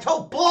back. I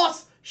told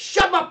boss,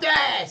 shove them up the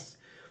ass.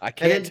 I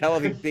can't tell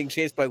if he's being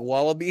chased by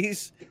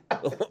wallabies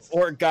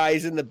or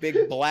guys in the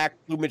big black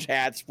plumage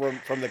hats from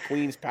the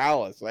Queen's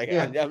Palace. Like,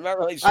 Yeah. I'm not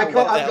really sure.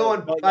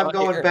 I'm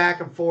going back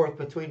and forth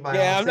between my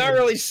I'm not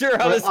really sure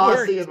how this Aussie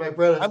works. and my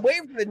brother. I'm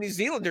waiting for the New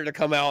Zealander to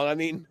come out. I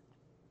mean,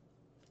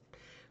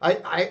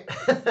 I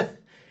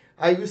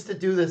I used to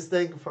do this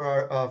thing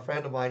for a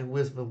friend of mine who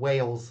lives in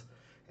Wales,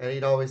 and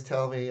he'd always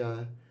tell me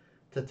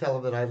to tell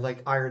him that I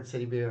like Iron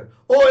City beer.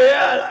 Oh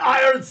yeah,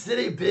 Iron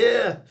City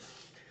beer.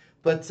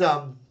 But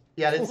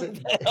yeah, it's what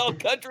the hell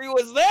country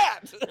was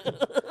that?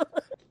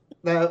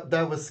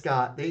 that was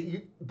Scott.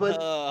 Yeah,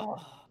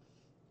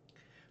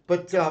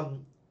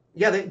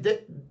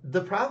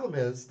 the problem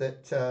is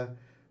that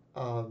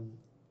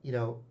you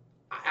know,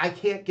 I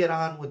can't get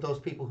on with those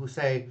people who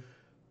say,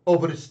 "Oh,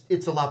 but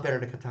it's a lot better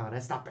than Katana."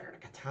 It's not better than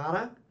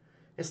Katana.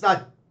 It's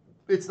not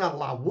a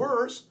lot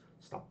worse.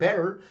 It's not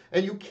better,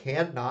 and you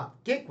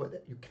cannot gig with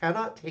it. You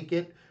cannot take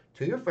it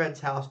to your friend's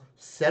house,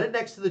 set it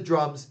next to the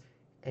drums,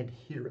 and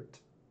hear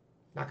it.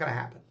 Not gonna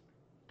happen.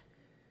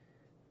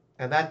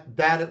 And that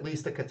at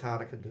least a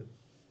Katana can do.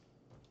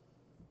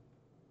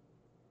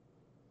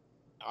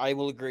 I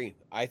will agree.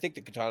 I think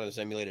the Katana's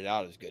emulated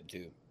out is good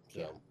too.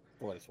 So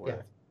for what it's worth.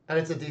 Yeah. And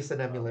it's a decent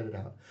emulated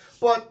out.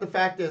 But the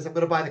fact is, I'm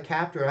going to buy the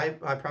Captor. I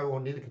probably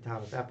won't need a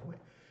Katana at that point.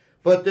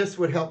 But this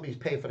would help me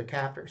pay for the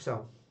Captor,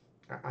 so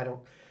I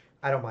don't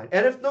mind.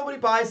 And if nobody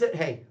buys it,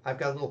 hey, I've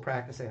got a little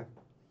practice amp.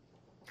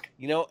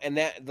 You know, and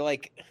that,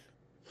 like,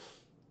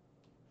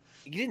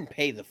 you didn't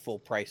pay the full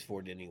price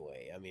for it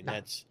anyway. I mean,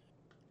 that's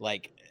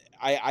like,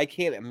 I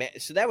can't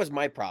imagine. So that was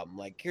my problem.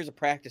 Like, here's a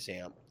practice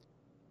amp.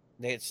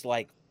 It's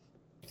like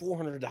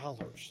 $400.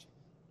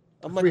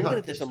 I'm like, looking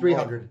at this.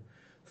 $300.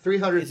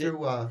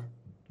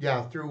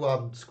 $300 through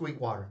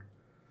Squeakwater.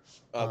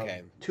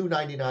 Okay.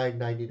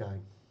 $299.99.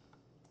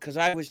 Because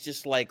I was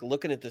just like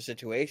looking at the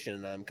situation,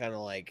 and I'm kind of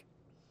like,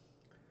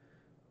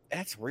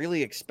 that's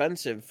really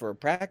expensive for a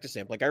practice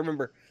amp. Like I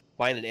remember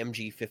buying an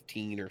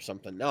MG15 or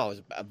something. No, it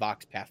was a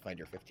Vox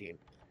Pathfinder 15,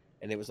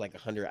 and it was like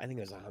 $100. I think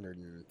it was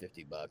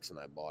 $150, and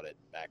I bought it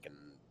back in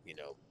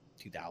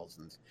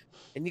 2000s.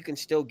 And you can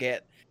still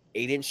get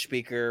 8-inch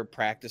speaker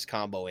practice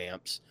combo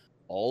amps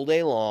all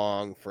day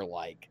long for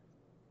like,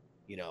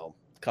 a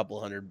couple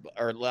hundred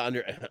or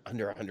under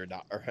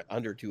 $100 or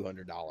under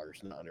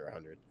 $200, not under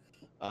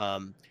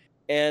 $100.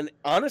 And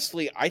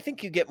honestly, I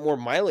think you get more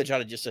mileage out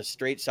of just a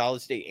straight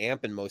solid state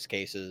amp in most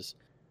cases.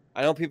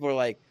 I know people are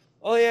like,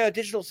 "Oh yeah,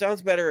 digital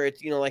sounds better.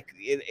 It's like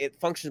it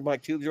functions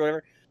like tubes or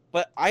whatever."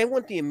 But I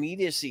want the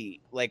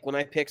immediacy. Like when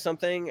I pick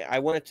something, I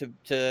want it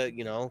to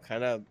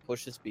kind of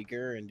push the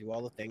speaker and do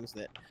all the things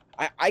that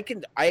I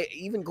can. I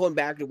even going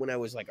back to when I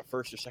was like a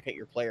first or second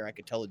year player, I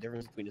could tell the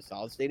difference between a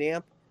solid state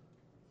amp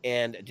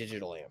and a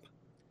digital amp.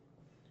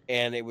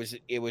 And it was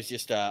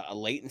just a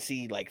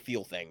latency like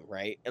feel thing,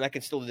 right? And I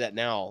can still do that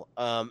now.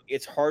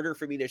 It's harder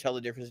for me to tell the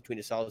difference between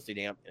a solid state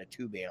amp and a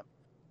tube amp,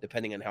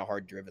 depending on how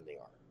hard driven they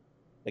are.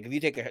 Like if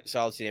you take a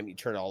solid state amp, you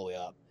turn it all the way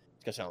up,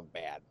 it's gonna sound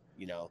bad,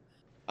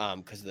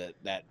 because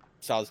that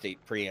solid state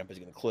preamp is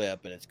gonna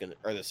clip, and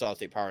or the solid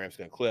state power amp is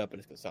gonna clip, and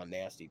it's gonna sound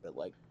nasty. But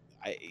like,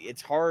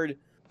 it's harder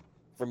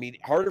for me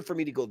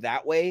to go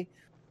that way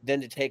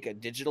than to take a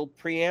digital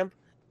preamp,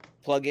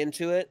 plug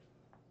into it,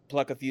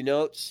 pluck a few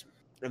notes,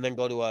 and then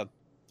go to a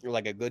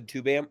good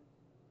tube amp,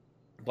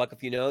 pluck a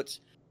few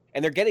notes,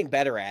 and they're getting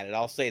better at it.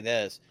 I'll say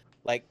this,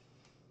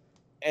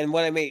 and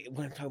when I'm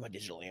talking about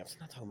digital amps,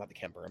 I'm not talking about the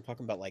Kemper. I'm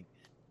talking about like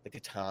the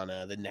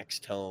Katana, the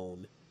Next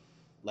Tone,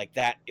 like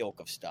that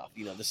ilk of stuff.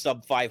 The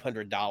sub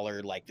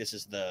 $500, like this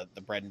is the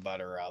bread and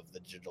butter of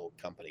the digital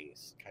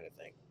companies kind of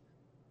thing.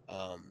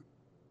 I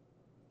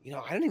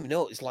don't even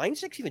know, is Line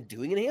 6 even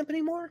doing an amp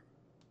anymore?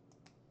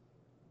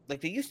 Like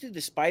they used to do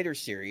the Spider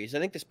series. I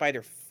think the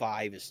Spider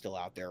 5 is still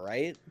out there,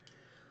 right?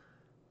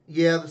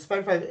 Yeah, the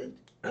Spider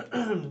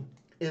 5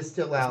 is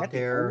still out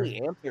there. Is that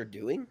the only amp they're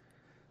doing?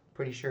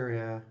 Pretty sure,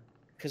 yeah.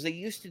 Because they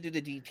used to do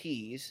the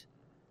DTs,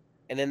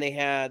 and then they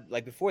had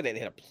before that they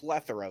had a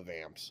plethora of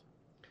amps.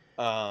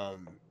 I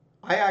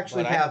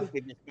think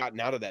they've just gotten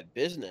out of that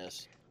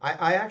business.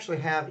 I actually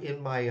have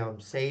in my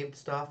saved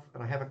stuff,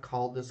 and I haven't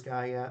called this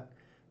guy yet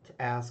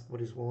to ask what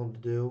he's willing to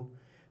do.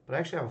 But I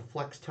actually have a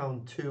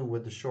Flextone 2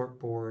 with the short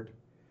board.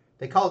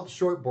 They call it the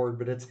short board,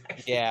 but it's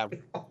actually...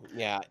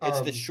 Yeah.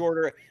 It's the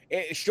shorter,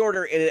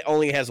 and it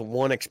only has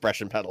one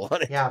expression pedal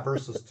on it. Yeah,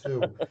 versus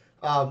 2.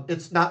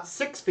 It's not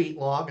 6 feet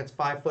long, it's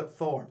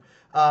 5'4".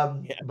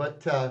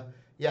 But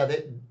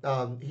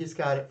he's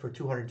got it for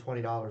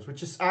 $220,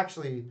 which is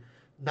actually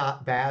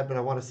not bad, but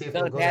I want to see if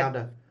it'll go down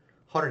to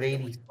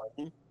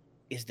 $180.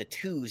 Is the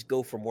 2s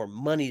go for more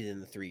money than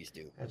the 3s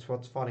do. That's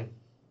what's funny.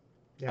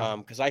 Yeah.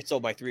 Because I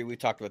sold my 3. We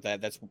talked about that.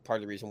 That's part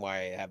of the reason why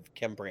I have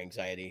Kemper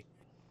anxiety.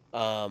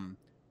 And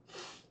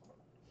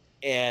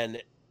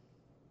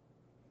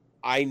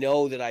I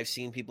know that I've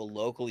seen people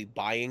locally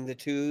buying the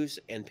 2s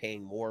and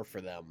paying more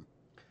for them.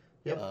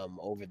 Yep.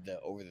 Over the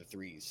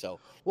 3s. So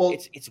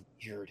it's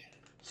weird.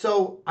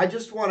 So I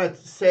just want to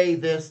say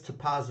this to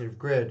Positive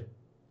Grid.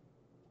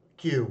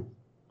 you.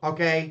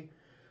 Okay?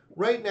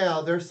 Right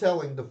now, they're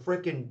selling the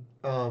freaking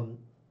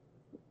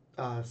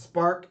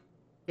Spark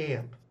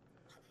amp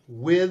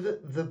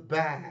with the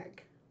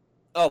bag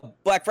Oh,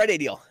 Black Friday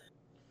deal.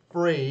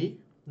 free.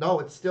 No,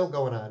 it's still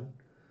going on.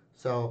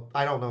 So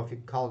I don't know if you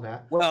can call it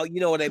that. Well, you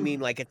know what I Two, mean.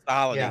 Like it's the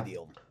holiday yeah,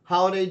 deal,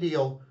 holiday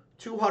deal,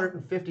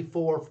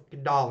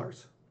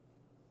 $254.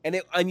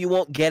 and you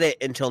won't get it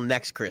until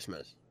next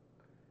Christmas.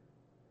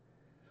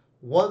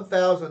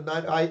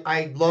 1,009.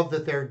 I love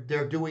that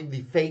they're doing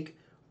the fake.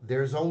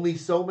 There's only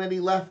so many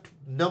left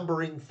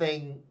numbering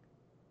thing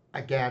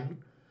again.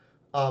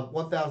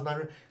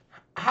 1,900.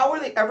 How are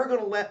they ever going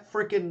to let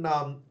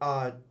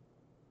freaking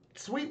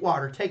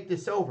Sweetwater take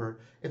this over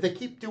if they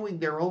keep doing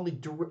their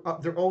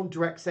own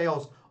direct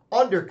sales,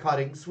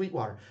 undercutting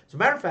Sweetwater? As a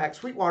matter of fact,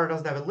 Sweetwater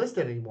doesn't have it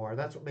listed anymore.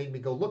 That's what made me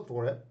go look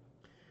for it,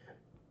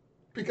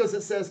 because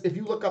it says if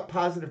you look up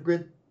Positive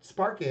Grid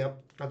Spark Amp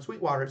on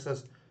Sweetwater, it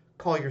says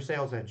call your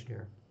sales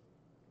engineer.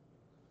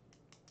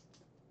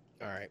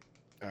 All right.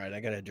 I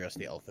gotta address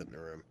the elephant in the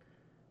room.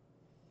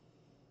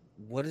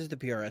 What is the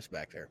PRS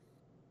back there?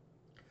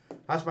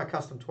 That's my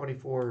custom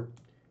 24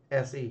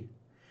 SE.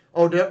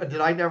 Oh,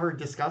 did I never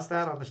discuss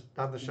that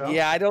on the show?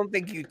 Yeah, I don't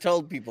think you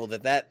told people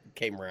that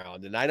came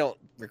around, and I don't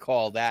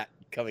recall that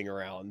coming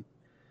around.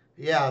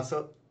 Yeah.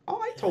 So,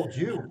 I told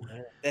you.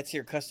 That's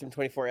your custom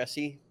 24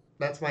 SE.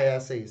 That's my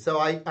SE. So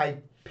I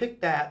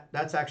picked that.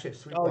 That's actually a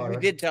Sweetwater. Oh, you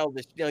did tell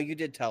this. No, you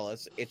did tell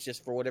us. It's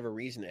just for whatever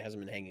reason it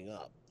hasn't been hanging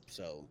up.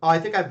 So. Oh, I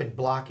think I've been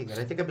blocking it.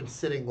 I think I've been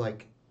sitting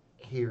like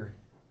here.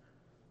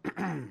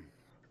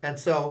 And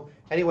so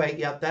anyway,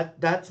 yeah,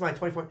 that's my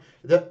 24.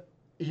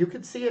 You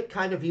can see it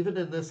kind of even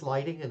in this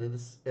lighting and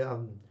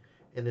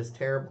in this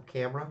terrible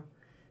camera.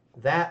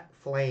 That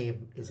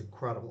flame is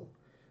incredible.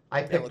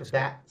 I picked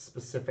that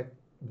specific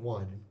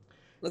one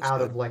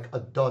out of like a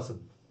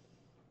dozen,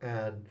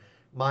 and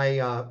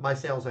my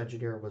sales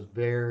engineer was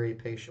very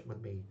patient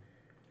with me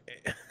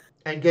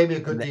and gave me a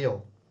good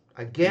deal.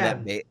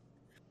 Again,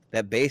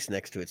 that base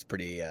next to it's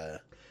pretty.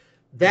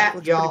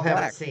 That y'all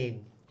haven't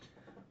seen.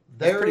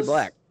 There's pretty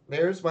black.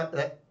 There's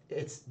what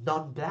it's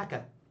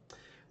non-black,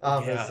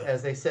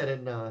 as they said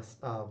in.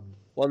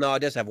 Well, no, it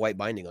does have white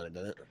binding on it,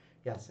 doesn't it?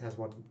 Yes, it has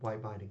one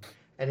white binding,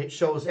 and it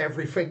shows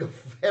every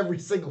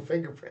single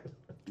fingerprint.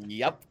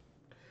 Yep.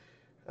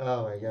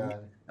 Oh my god!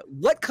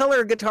 What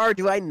color guitar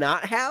do I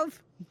not have?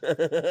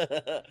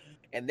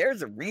 And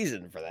there's a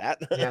reason for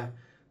that. Yeah,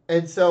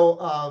 and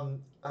so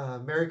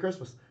Merry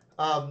Christmas.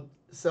 So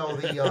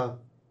the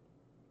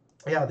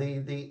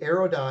the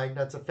Aerodyne,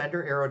 that's a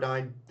Fender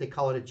Aerodyne. They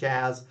call it a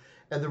Jazz.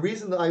 And the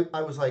reason that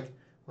I was like,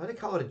 why do they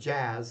call it a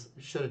Jazz?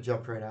 It should have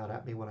jumped right out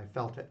at me when I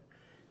felt it.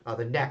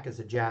 The neck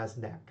is a Jazz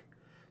neck.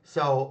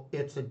 So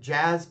it's a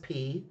Jazz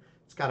P.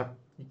 It's got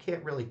you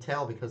can't really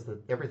tell because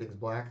everything's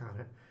black on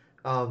it.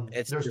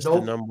 It's just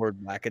the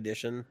numbered black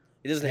edition.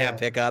 It doesn't have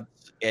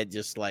pickups. It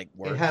just like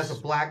works. It has a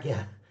black,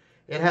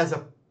 It has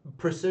a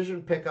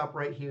precision pickup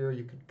right here.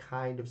 You can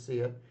kind of see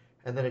it.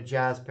 And then a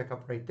Jazz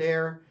pickup right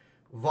there.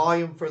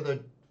 Volume for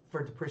the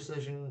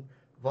precision,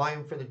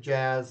 volume for the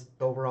Jazz,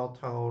 the overall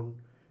tone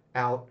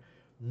out.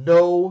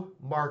 No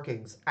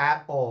markings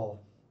at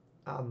all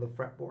on the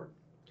fretboard.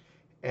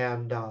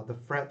 And the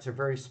frets are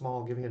very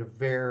small, giving it a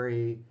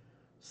very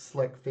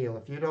slick feel.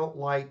 If you don't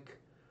like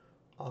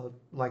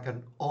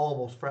an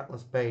almost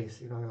fretless bass,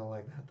 you're not going to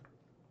like that.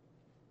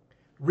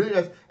 Really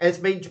nice. And it's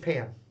made in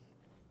Japan.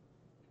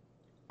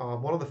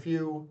 One of the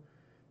few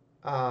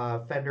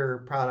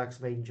Fender products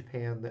made in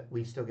Japan that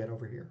we still get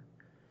over here.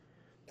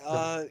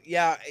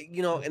 Yeah,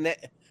 and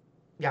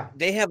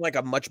they have like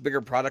a much bigger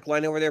product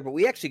line over there, but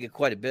we actually get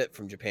quite a bit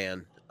from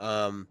Japan.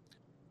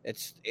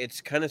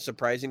 It's kind of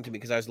surprising to me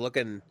because I was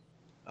looking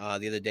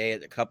the other day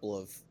at a couple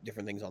of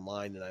different things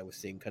online, and I was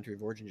seeing country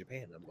of origin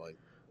Japan. I'm going,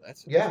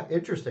 that's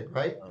interesting,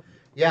 right?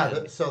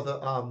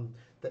 So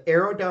the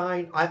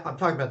Aerodyne, I'm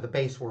talking about the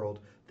bass world.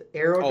 The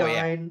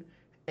Aerodyne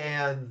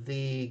and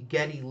the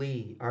Geddy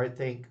Lee,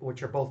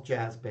 which are both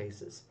Jazz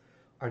basses,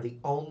 are the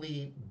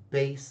only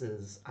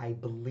basses, I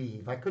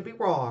believe. I could be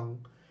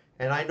wrong,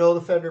 and I know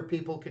the Fender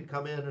people can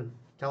come in and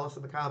tell us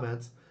in the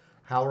comments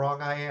how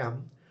wrong I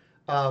am.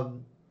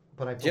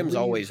 But Jim's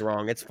always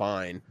wrong. It's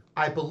fine.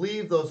 I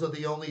believe those are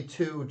the only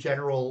two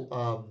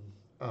general,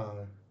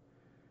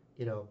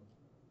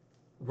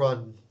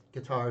 run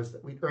guitars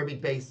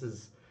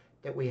basses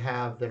that we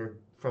have that are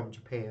from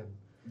Japan.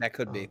 That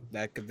could be.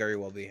 That could very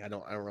well be. I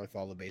don't really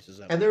follow the basses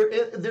up. And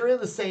they're in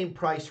the same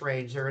price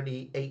range. They're in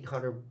the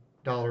 $800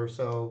 or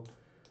so,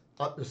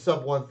 the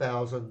sub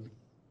 1,000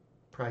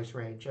 price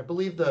range. I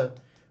believe the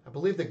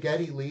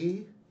Geddy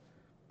Lee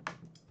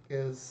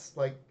is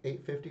like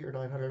 $850 or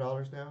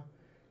 $900 now.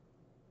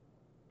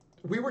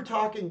 We were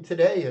talking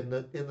today in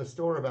the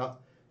store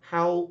about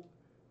how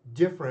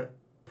different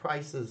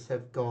prices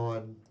have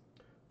gone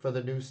for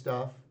the new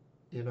stuff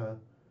in a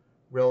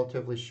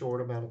relatively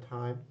short amount of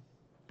time.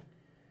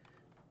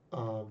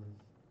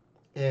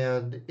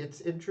 And it's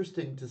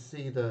interesting to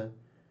see the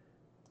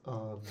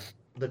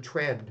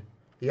trend,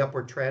 the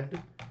upward trend,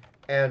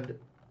 and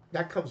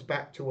that comes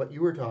back to what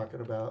you were talking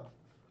about.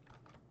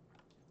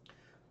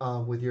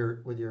 with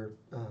your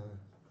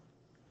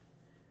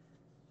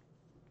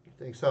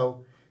thing.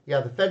 So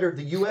yeah, the Fender,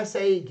 the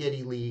USA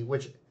Geddy Lee,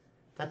 which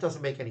that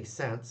doesn't make any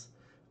sense.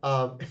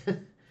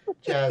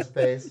 Jazz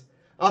bass.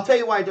 I'll tell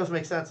you why it doesn't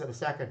make sense in a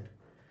second.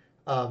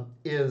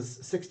 Is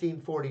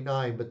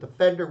 1649, but the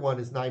Fender one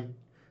is 9.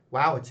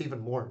 Wow, it's even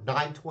more,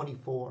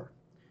 924.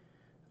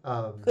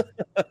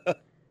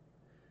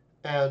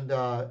 And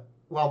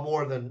well,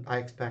 more than I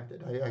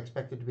expected. I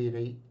expected to be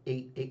an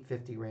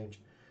 850 range.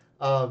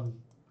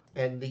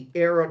 And the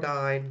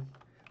Aerodyne,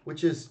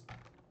 which is,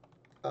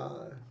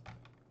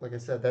 like I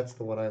said, that's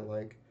the one I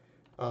like,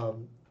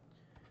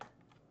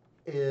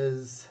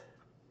 is,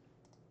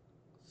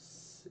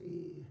 let's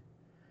see,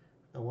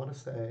 I want to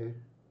say,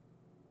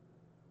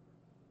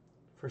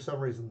 for some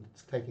reason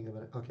it's taking a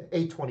minute. Okay,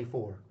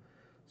 824.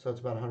 So it's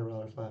about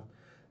 $100 left.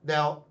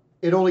 Now,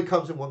 it only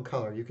comes in one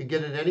color. You can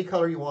get it in any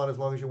color you want as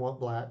long as you want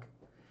black.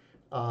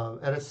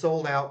 And it's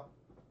sold out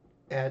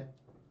at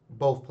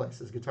both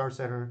places. Guitar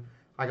Center,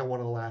 I got one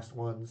of the last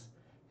ones,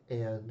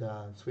 and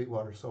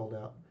Sweetwater sold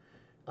out.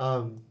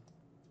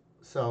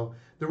 So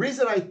the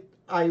reason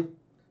I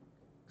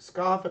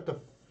scoff at the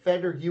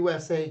Fender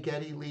USA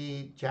Geddy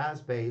Lee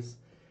jazz bass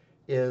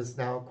is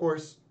now, of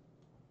course,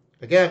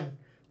 again,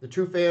 the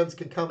true fans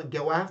can come and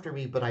go after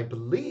me, but I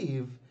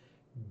believe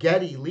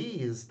Geddy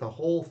Lee's, the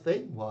whole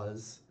thing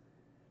was,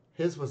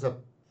 his was a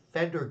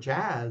Fender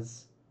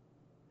Jazz.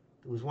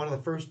 It was one of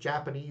the first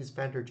Japanese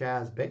Fender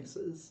Jazz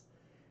basses,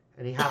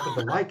 and he happened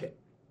to like it,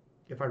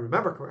 if I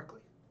remember correctly.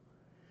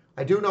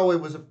 I do know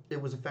it was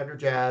a Fender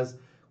Jazz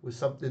with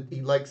something.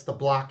 He likes the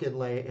block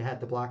inlay. It had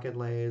the block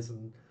inlays,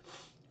 and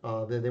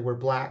they were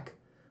black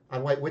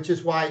on white, which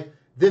is why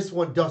this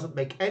one doesn't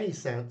make any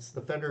sense.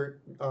 The Fender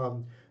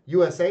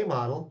USA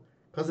model,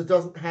 because it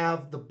doesn't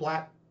have the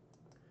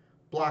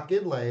block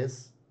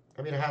inlays.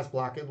 I mean, it has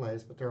block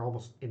inlays, but they're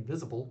almost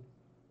invisible.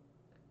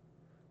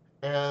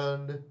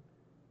 And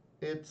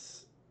it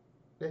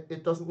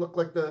doesn't look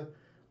like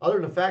other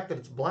than the fact that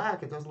it's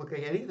black, it doesn't look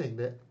like anything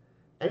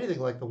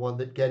like the one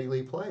that Geddy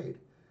Lee played.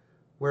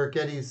 Where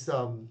Geddy's,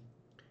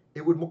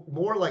 it would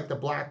more like the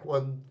black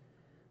one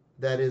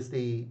that is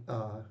the,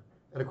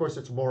 and of course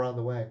it's more on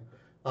the way,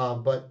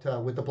 but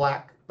with the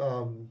black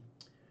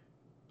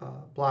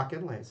block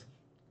inlays.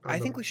 I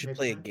think we should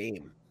play a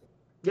game.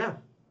 Yeah.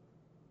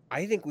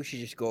 I think we should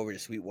just go over to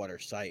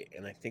Sweetwater's site,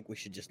 and I think we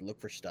should just look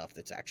for stuff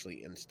that's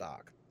actually in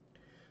stock.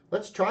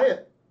 Let's try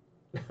it.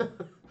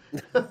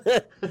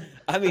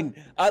 I mean,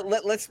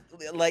 let's do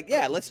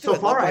it. So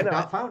far, I have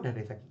not found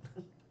anything.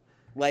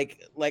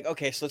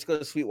 Okay, so let's go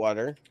to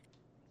Sweetwater.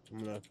 I'm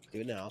gonna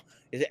do it now.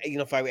 Is it,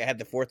 if I had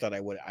the forethought, I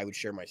would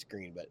share my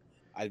screen, but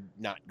I'm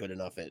not good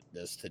enough at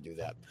this to do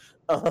that.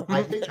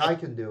 I think I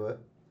can do it.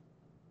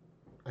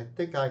 I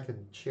think I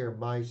can share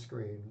my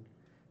screen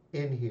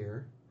in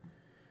here,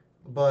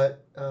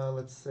 but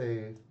let's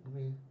see.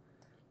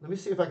 Let me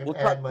see if I can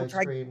add my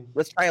screen.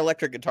 Let's try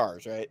electric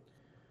guitars, right?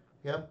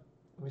 Yep.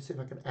 Let me see if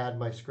I can add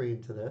my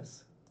screen to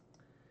this.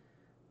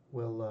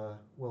 We'll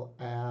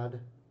add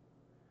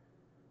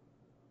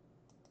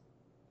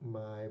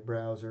my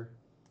browser.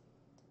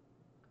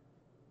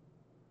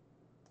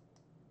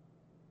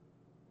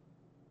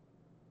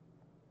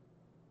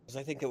 Because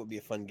I think that would be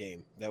a fun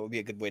game. That would be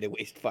a good way to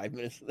waste 5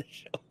 minutes of the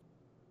show.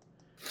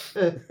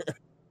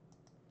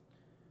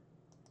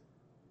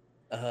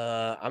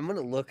 I'm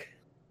gonna look.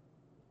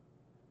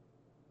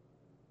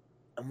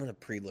 I'm gonna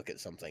pre-look at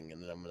something,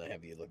 and then I'm gonna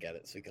have you look at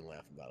it so you can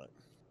laugh about it.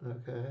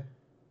 Okay.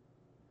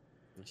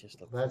 Let's just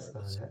look. That's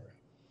not it.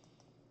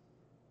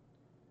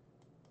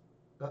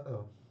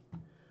 Uh-oh.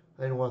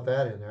 I didn't want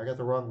that in there. I got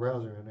the wrong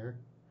browser in there.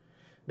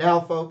 Now,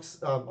 folks,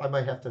 I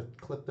might have to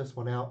clip this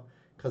one out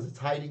because it's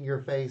hiding your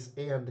face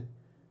and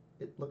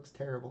it looks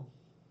terrible.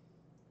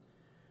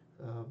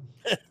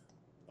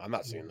 I'm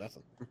not seeing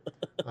nothing.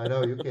 I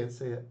know you can't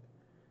see it.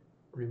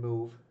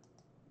 Remove.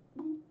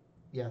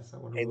 Yes, I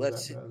want to. Hey,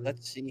 let's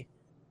see.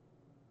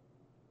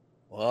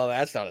 Well,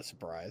 that's not a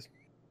surprise.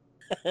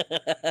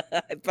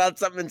 I found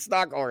something in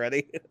stock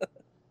already.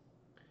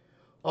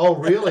 Oh,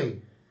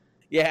 really?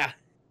 Yeah.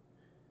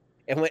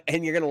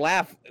 And you're gonna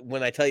laugh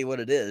when I tell you what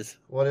it is.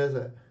 What is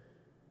it?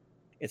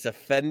 It's a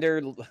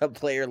Fender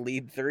Player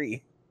Lead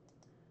 3.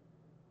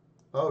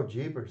 Oh,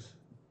 jeepers!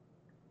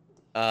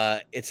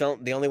 It's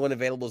the only one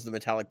available is the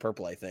metallic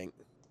purple, I think.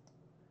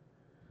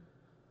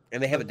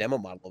 And they have a demo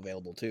model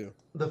available too.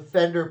 The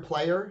Fender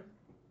Player.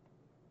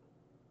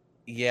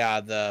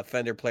 Yeah, the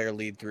Fender Player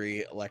Lead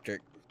 3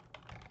 electric.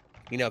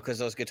 Because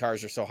those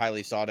guitars are so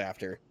highly sought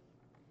after.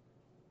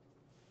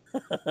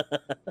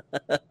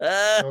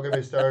 Don't get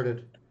me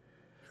started.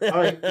 All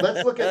right,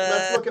 let's look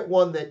at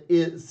one that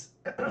is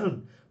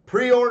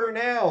pre-order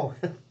now.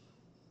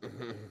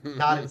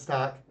 Not in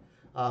stock.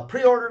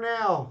 Pre-order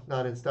now.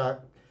 Not in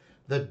stock.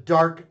 The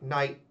Dark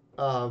Knight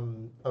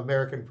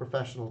American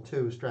Professional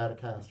 2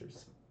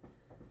 Stratocasters.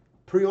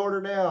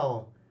 Pre-order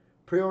now.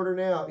 Pre-order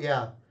now.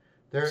 Yeah.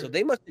 So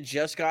they must have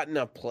just gotten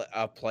a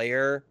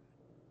player,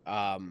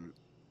 an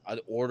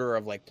order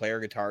of player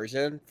guitars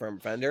in from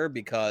Fender,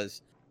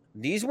 because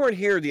these weren't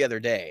here the other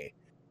day.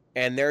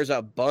 And there's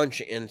a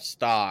bunch in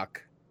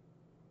stock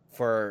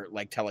for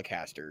like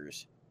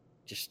Telecasters,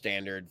 just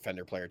standard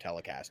Fender player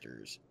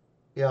Telecasters.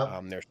 Yeah.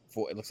 There's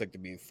 4. It looks like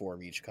there'd be 4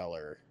 of each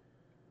color.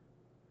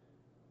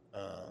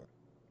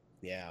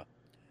 Yeah.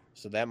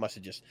 So that must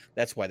have just.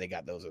 That's why they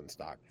got those in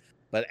stock.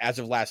 But as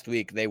of last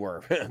week, they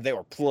were they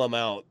were plumb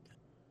out.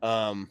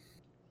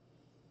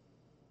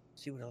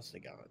 See what else they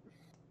got.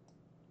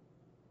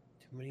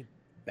 Too many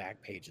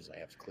back pages I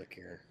have to click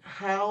here.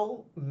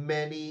 How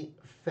many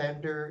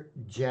Fender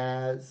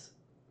Jazz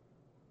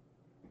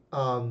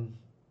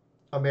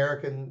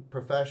American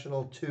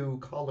Professional 2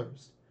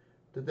 colors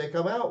did they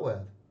come out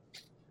with?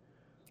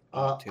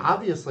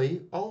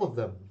 Obviously, all of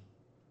them.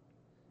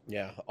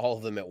 Yeah, all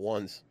of them at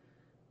once.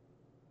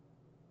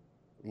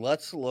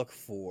 Let's look at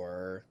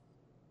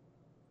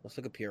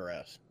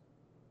PRS.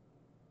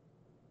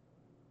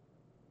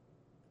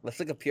 Let's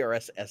look at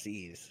PRS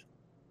SEs.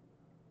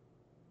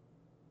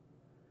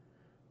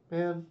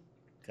 Man,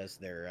 because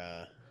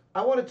they're.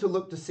 I wanted to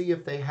look to see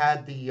if they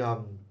had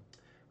the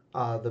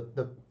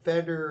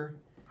Fender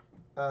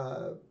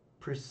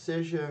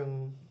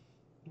Precision.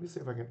 Let me see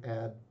if I can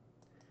add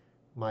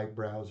my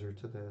browser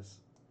to this.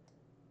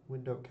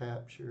 Window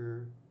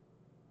capture.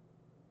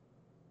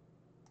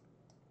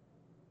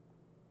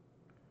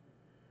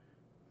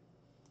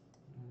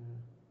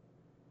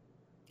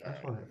 I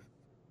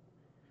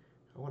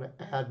want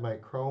to add my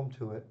Chrome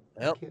to it.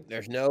 Well,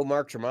 there's no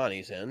Mark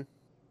Tremonti's in.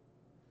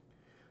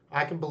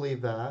 I can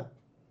believe that.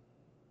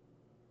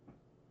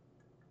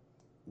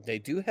 They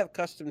do have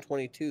custom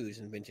 22s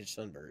and vintage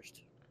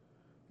Sunburst.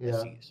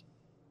 Yeah.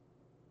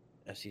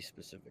 SE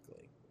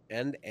specifically.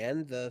 And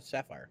the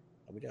Sapphire.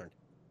 I'll be darned.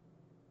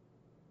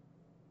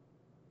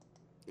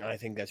 I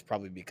think that's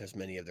probably because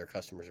many of their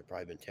customers have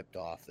probably been tipped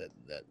off that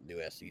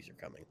new SEs are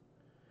coming.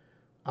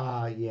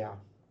 Yeah.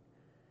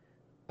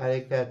 I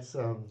think that's...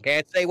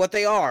 Can't say what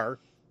they are,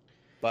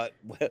 but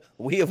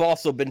we have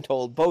also been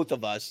told, both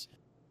of us,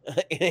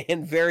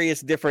 in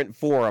various different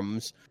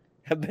forums,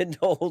 have been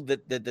told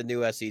that the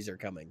new SEs are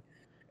coming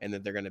and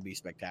that they're going to be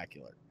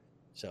spectacular.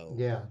 So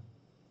yeah,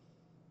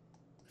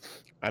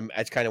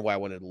 that's kind of why I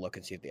wanted to look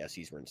and see if the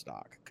SEs were in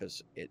stock,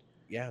 because they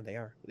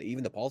are.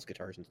 Even the Paul's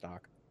guitar's in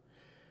stock.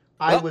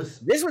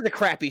 This was a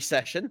crappy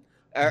session.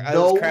 A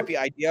crappy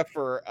idea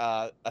for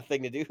a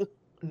thing to do.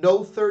 No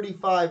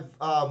 35th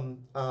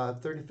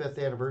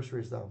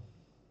anniversaries though.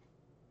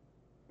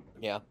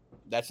 Yeah,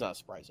 that's not a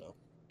surprise though.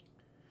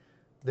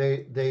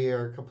 They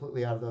are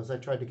completely out of those. I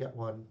tried to get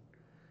one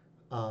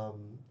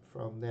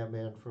from that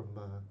man from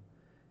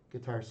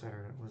Guitar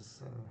Center. It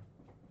was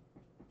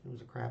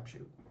a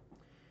crapshoot.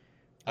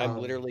 I'm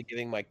literally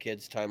giving my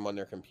kids time on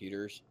their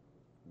computers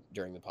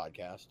during the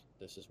podcast.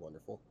 This is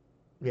wonderful.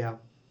 Yeah.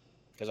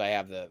 Because I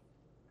have the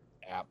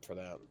app for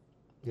that.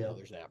 Yeah.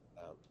 There's an app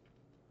for that.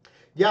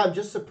 Yeah, I'm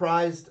just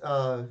surprised.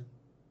 Our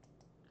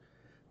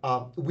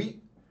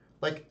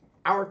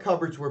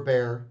cupboards were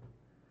bare.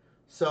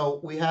 So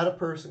we had a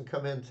person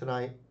come in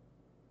tonight,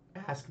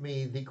 ask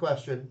me the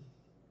question.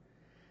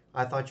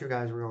 I thought you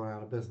guys were going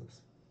out of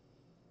business.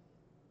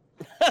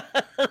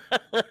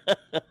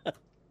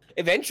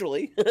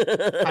 Eventually.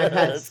 I've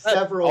had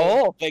several...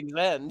 All things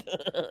end.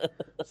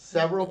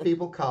 several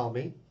people call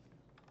me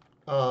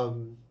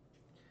and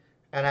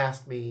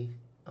ask me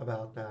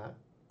about that.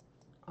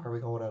 Are we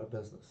going out of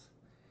business?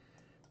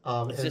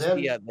 Is this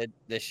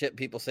the shit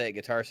people say at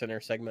Guitar Center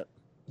segment?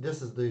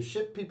 This is the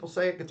shit people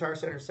say at Guitar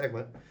Center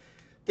segment.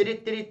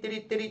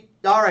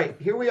 All right,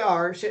 here we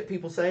are. Shit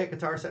people say at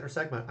Guitar Center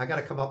segment. I got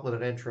to come up with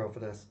an intro for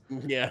this.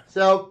 Yeah.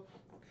 So,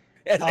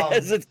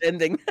 as it's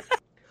ending.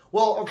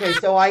 Well, okay.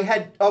 So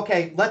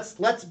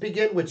let's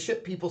begin with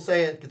shit people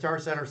say at Guitar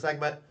Center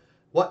segment.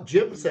 What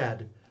Jim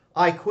said.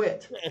 I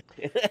quit.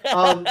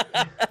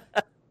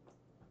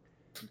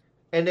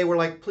 And they were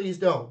like, please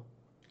don't.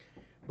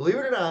 Believe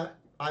it or not,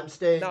 I'm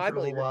staying for a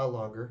little while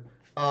longer.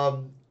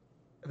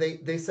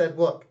 They said,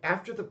 look,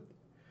 after the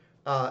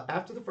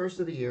first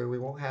of the year, we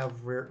won't have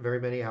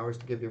very many hours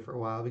to give you for a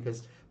while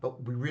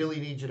but we really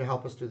need you to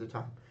help us through the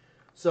time.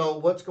 So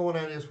what's going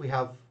on is we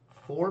have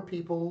 4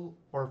 people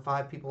or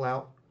 5 people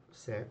out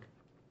sick.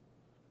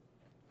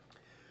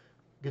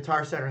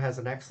 Guitar Center has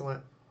an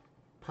excellent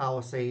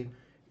policy.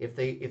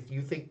 If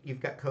you think you've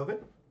got COVID,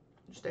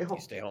 stay home.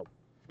 You stay home.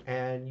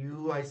 And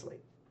you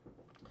isolate.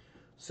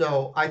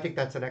 So I think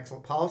that's an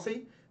excellent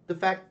policy.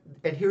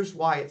 And here's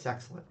why it's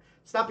excellent.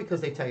 It's not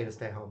because they tell you to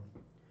stay home.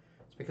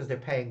 It's because they're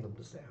paying them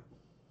to stay home.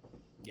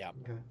 Yeah.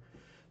 Okay.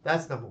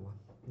 That's number 1.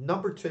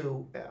 Number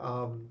 2,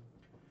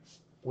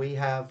 we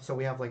have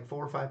like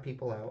 4 or 5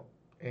 people out,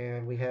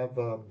 and we have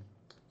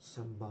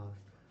some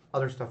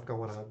other stuff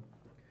going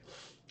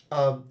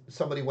on.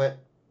 Somebody went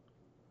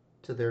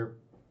to their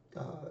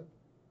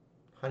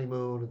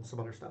honeymoon and some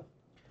other stuff.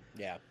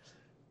 Yeah.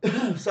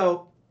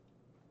 So,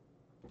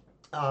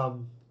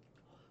 I'm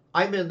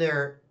in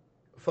there,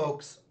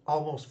 folks,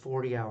 almost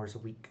 40 hours a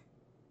week.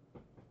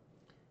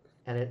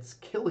 And it's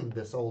killing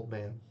this old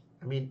man.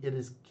 I mean, it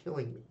is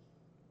killing me.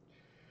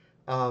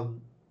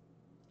 I'm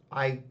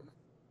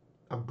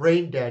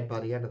brain dead by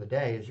the end of the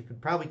day, as you can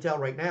probably tell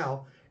right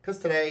now, because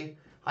today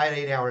I had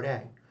an 8-hour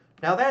day.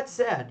 Now that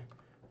said,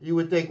 you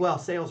would think, well,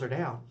 sales are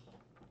down.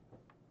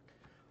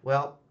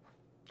 Well,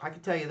 I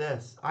can tell you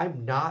this: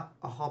 I'm not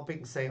a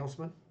humping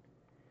salesman,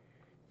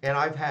 and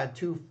I've had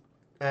two.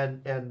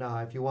 And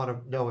if you want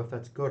to know if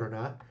that's good or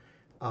not,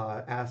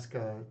 ask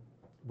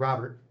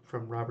Robert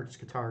from Robert's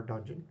Guitar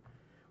Dungeon.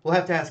 We'll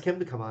have to ask him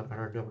to come on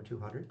our number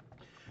 200.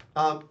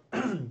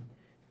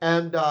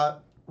 And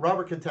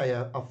Robert can tell you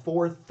a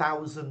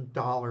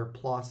 $4,000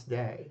 plus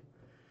day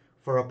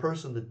for a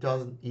person that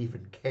doesn't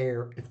even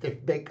care if they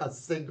make a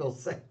single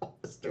sale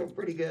is doing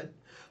pretty good.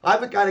 I'm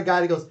the kind of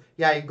guy that goes,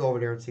 yeah, you can go over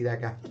there and see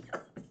that guy.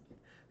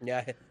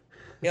 Yeah,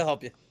 he'll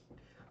help you.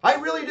 I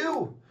really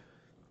do.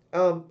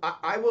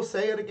 I will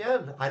say it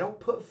again. I don't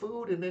put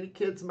food in any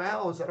kids'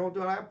 mouths. I don't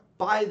do it. I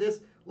buy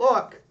this.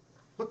 Look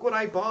what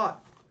I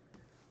bought.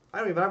 I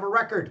don't even have a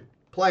record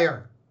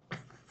player,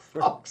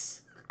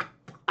 folks.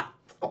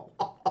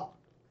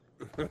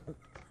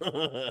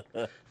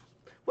 What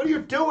are you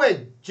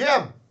doing,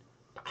 Jim?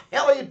 What the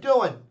hell are you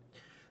doing?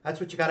 That's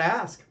what you got to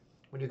ask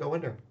when you go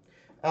in there.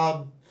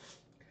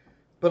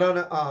 But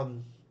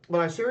on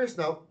a serious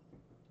note,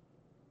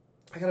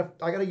 I got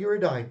a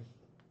Uridine,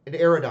 an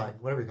Aerodyne,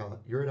 whatever you call it,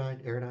 Uridine,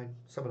 Aerodyne,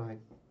 Sumidine.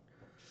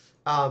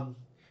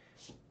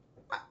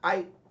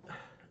 I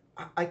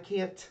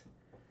can't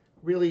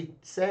really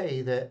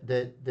say that.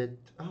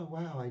 Oh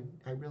wow,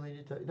 I really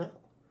need to. No,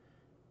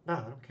 I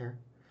don't care.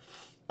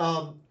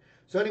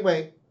 So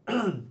anyway,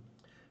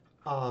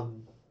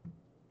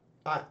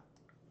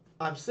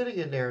 I'm sitting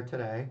in there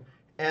today,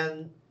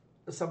 and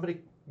somebody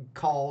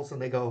calls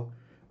and they go,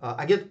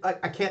 I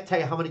can't tell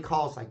you how many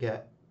calls I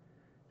get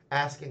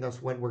asking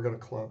us when we're going to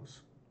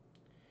close.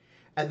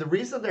 And the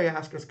reason they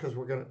ask us if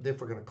we're going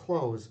to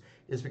close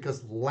is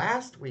because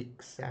last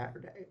week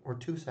Saturday or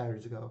 2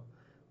 Saturdays ago,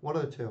 one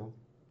of the two,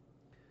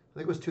 I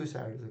think it was 2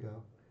 Saturdays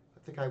ago. I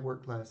think I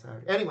worked last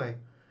Saturday. Anyway,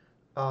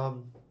 I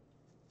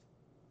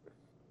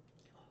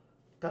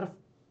got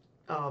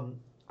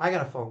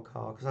a phone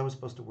call because I was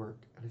supposed to work,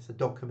 and they said,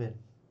 "Don't come in."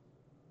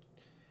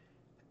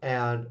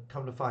 And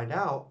come to find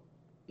out,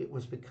 it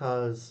was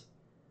because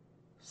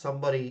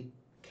somebody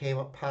came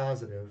up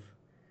positive.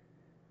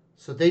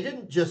 So they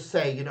didn't just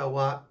say, you know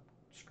what,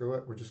 screw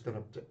it, we're just going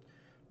to...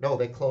 No,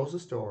 they closed the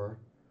store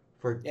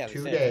for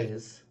 2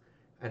 days,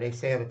 and they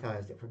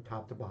sanitized it from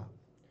top to bottom.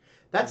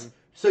 That's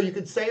So you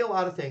can say a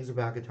lot of things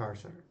about Guitar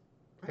Center,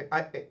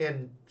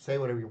 and say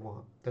whatever you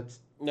want.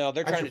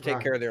 They're trying to take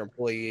care of their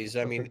employees.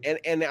 I mean,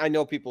 and I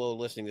know people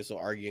listening to this will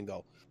argue and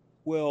go,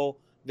 well,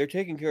 they're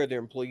taking care of their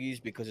employees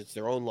because it's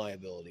their own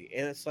liability.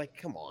 And it's like,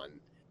 come on.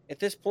 At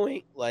this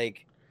point,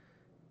 like,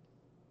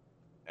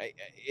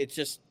 it's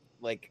just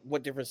like,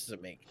 what difference does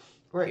it make?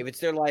 Right. If it's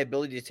their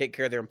liability to take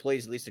care of their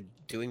employees, at least they're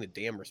doing the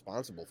damn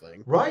responsible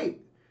thing. Right.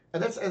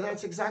 And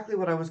that's exactly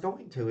what I was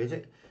going to. Is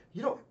it?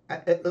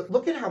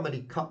 Look at how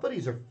many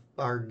companies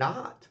are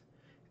not,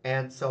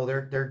 and so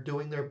they're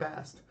doing their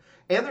best,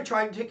 and they're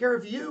trying to take care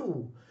of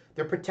you.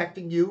 They're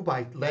protecting you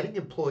by letting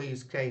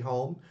employees stay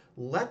home,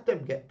 let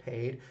them get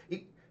paid.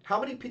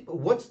 How many people?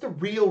 What's the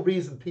real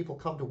reason people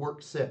come to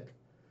work sick?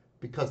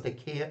 Because they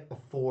can't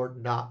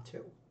afford not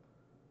to.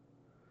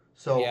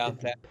 So yeah,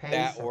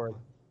 that or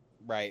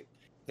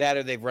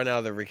they've run out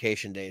of their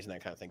vacation days and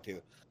that kind of thing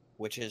too,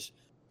 which is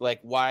like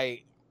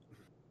why.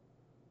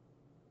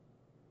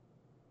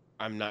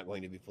 I'm not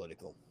going to be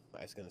political.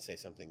 I was going to say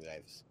something that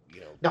I've,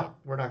 No,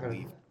 we're not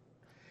going to.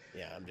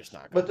 Yeah, I'm just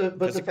not going to.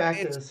 But the fact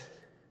is,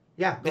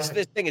 yeah. This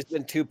thing has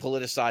been too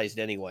politicized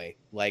anyway.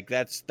 Like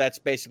that's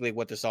basically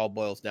what this all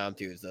boils down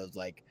to. Is those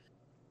like,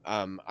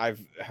 I've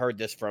heard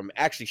this from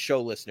actually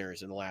show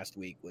listeners in the last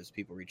week. Was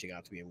people reaching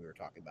out to me and we were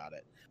talking about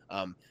it.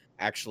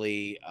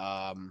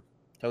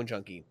 Tone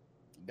Junkie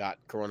got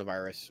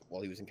coronavirus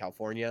while he was in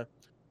California.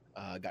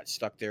 Got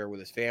stuck there with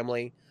his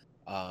family.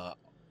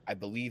 I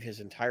believe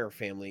his entire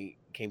family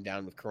came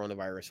down with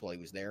coronavirus while he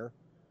was there.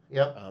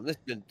 Yep.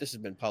 This has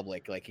been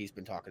public. Like he's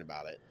been talking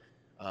about it.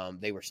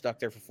 They were stuck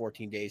there for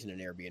 14 days in an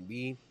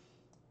Airbnb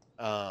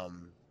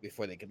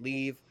before they could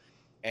leave.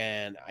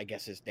 And I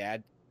guess his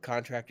dad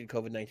contracted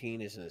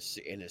COVID-19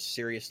 and is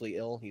seriously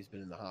ill. He's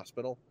been in the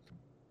hospital.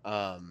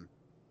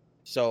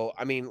 So,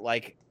 I mean,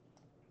 like,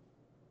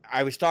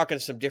 I was talking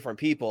to some different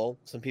people,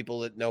 some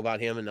people that know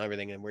about him and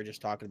everything, and we're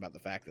just talking about the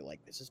fact that,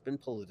 like, this has been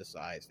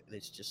politicized, and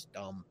it's just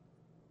dumb.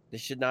 This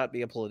should not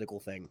be a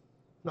political thing.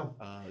 No.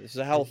 This is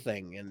a health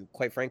thing, and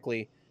quite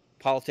frankly,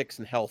 politics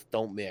and health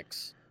don't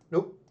mix.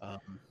 Nope.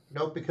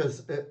 Nope,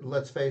 because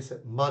let's face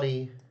it,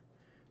 money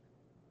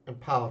and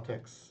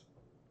politics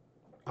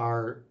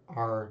are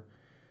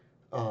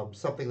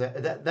something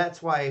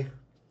that's why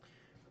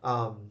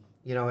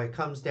it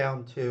comes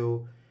down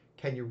to,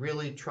 can you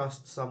really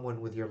trust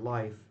someone with your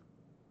life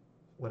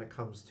when it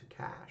comes to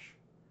cash?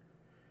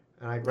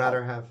 And I'd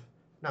rather have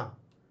no.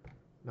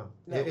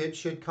 It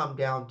should come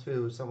down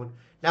to someone.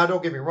 Now,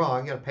 don't get me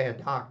wrong, you got to pay a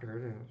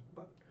doctor.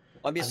 But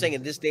I'm just saying,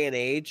 in this day and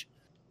age,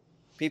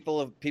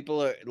 people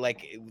are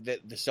like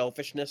the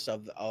selfishness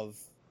of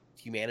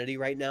humanity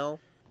right now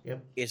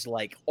Yep. is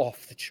like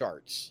off the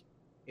charts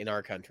in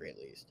our country, at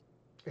least.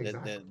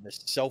 Exactly. The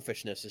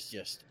selfishness is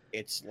just,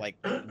 it's like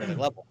another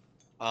level.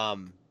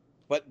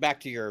 But back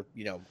to your,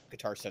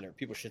 Guitar Center.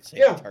 People should say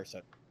Yeah, Guitar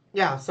Center.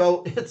 yeah.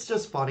 So it's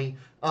just funny.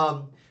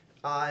 Uh,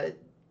 I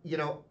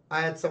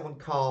had someone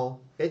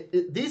call.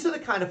 These are the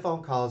kind of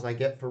phone calls I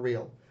get for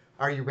real.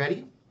 Are you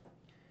ready?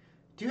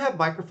 Do you have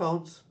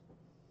microphones?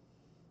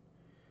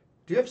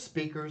 Do you have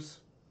speakers?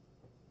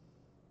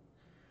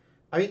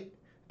 I mean,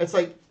 it's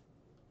like,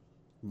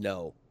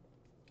 No.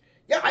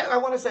 yeah, I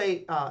want to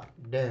say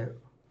no.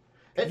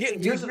 And You,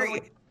 here's dude, another one.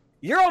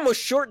 you're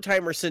almost short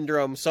timer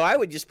syndrome, so I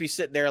would just be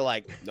sitting there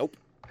like, nope,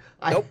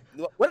 I,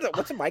 nope.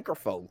 What's a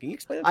microphone? Can you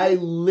explain it to I me?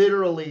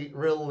 literally,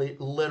 really,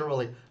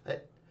 literally.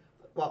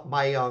 Well,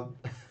 my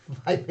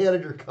my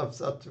manager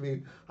comes up to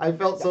me. I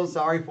felt so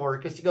sorry for her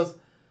because she goes,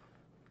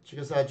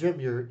 Jim,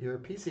 your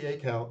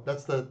PCA count.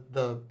 That's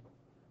the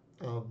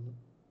um,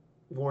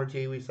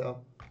 warranty we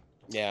sell.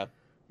 Yeah.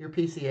 Your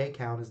PCA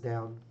count is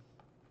down,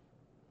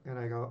 and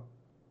I go,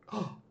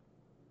 oh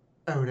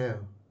no.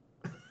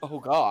 Oh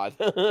God,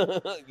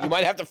 you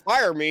might have to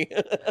fire me.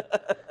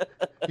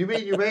 You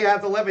mean you may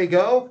have to let me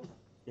go?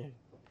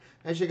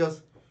 And she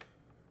goes,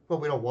 well,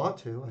 we don't want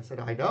to. I said,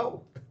 I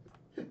know.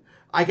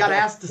 I got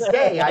asked to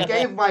stay.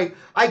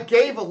 I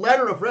gave a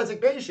letter of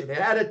resignation. It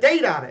had a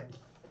date on it.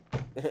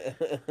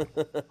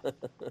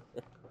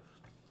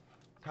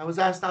 I was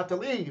asked not to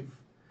leave.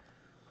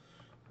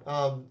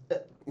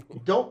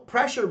 Don't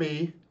pressure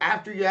me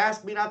after you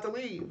ask me not to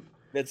leave.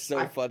 That's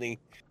so funny.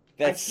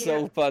 I That's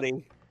so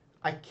funny.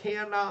 I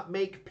cannot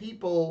make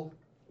people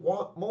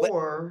want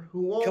more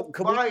who won't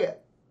can buy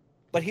it.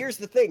 But here's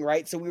the thing,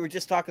 right? So we were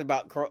just talking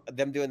about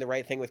them doing the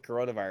right thing with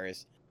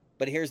coronavirus.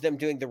 But here's them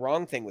doing the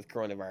wrong thing with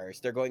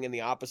coronavirus. They're going in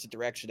the opposite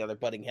direction. Now they're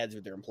butting heads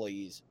with their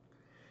employees.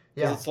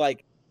 Yeah. It's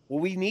like, well,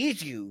 we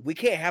need you. We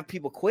can't have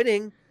people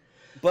quitting.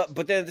 But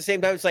then at the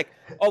same time, it's like,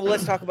 oh, well,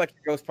 let's talk about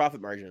your gross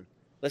profit margin.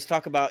 Let's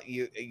talk about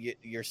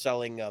your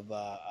selling of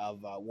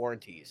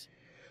warranties.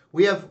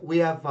 We have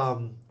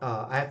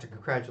I have to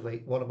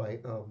congratulate one of my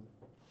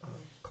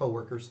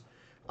coworkers.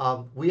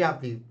 We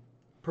have the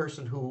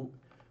person who,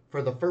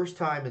 for the first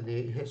time in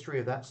the history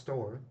of that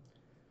store,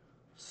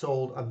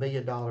 sold $1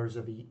 million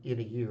in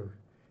a year,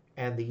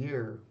 and the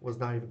year was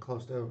not even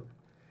close to over.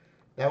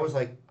 That was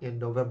like in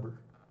November.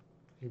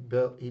 He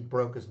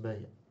broke his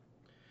million.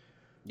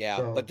 Yeah,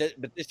 So, but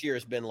this year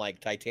has been like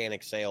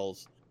Titanic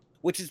sales,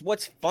 which is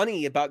what's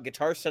funny about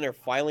Guitar Center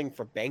filing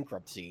for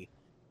bankruptcy,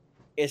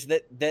 is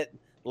that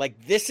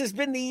like this has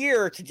been the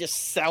year to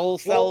just sell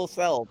for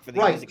the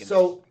music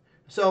industry.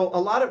 So a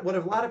lot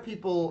of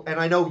people, and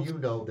I know you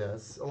know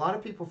this, a lot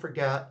of people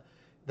forget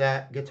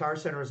that Guitar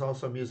Center is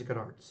also music and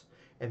arts.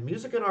 And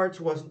music and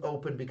arts wasn't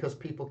open because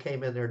people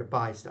came in there to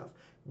buy stuff.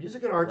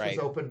 Music and arts was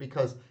open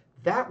because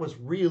that was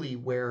really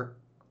where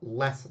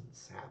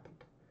lessons happened.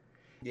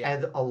 Yeah.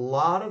 And a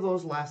lot of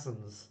those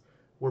lessons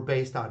were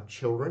based on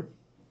children,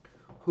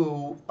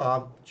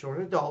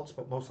 children, adults,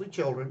 but mostly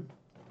children,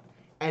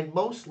 and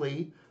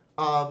mostly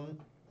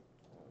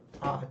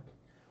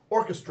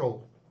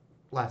orchestral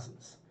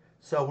lessons.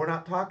 So we're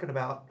not talking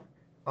about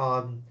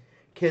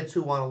kids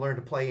who want to learn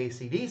to play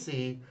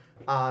AC/DC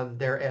on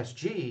their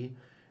SG.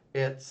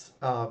 It's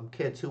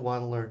kids who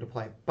want to learn to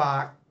play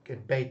Bach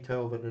and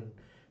Beethoven and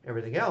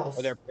everything else.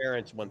 Or their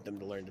parents want them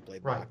to learn to play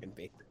Bach and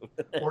Beethoven.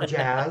 Or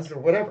jazz or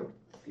whatever.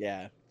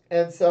 Yeah.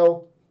 And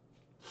so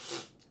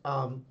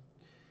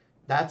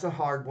that's a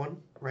hard one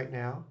right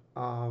now.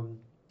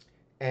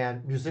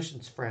 And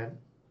Musician's Friend.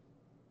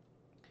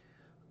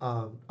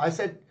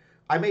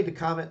 I made the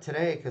comment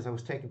today because I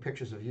was taking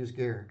pictures of used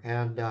gear,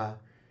 and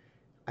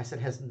I said,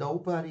 has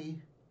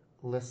nobody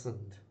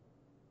listened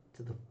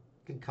to the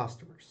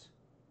customers?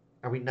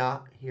 Are we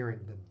not hearing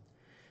them?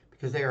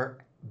 Because they are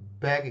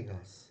begging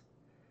us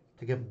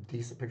to give them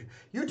decent pictures.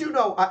 You do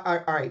know,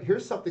 all right,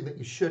 here's something that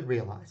you should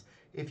realize.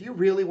 If you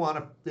really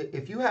want to,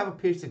 if you have a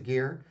piece of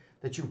gear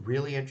that you're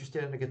really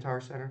interested in a Guitar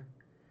Center,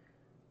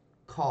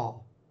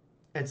 call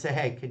and say,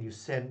 hey, can you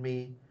send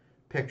me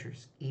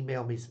pictures?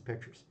 Email me some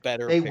pictures.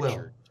 They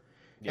will.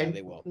 Yeah, and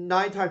they will.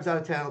 9 times out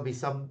of 10, it'll be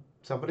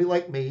somebody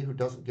like me who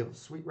doesn't give a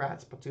sweet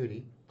rat's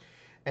patootie,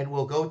 and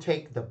will go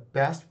take the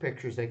best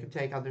pictures they can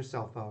take on their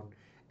cell phone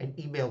and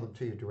email them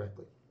to you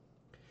directly.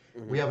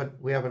 Mm-hmm.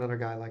 We have another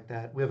guy like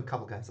that. We have a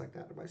couple guys like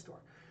that in my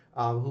store,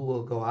 who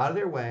will go out of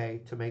their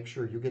way to make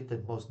sure you get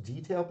the most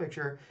detailed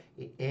picture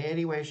in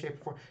any way, shape,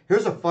 or form.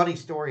 Here's a funny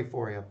story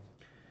for you.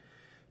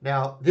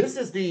 Now, this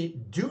is the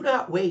do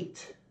not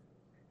wait,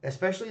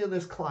 especially in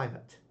this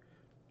climate.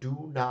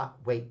 Do not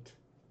wait.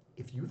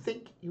 If you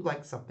think you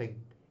like something,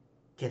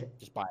 get it.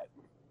 Just buy it.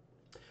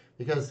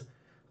 Because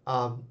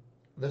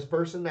this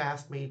person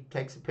asked me to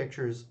take some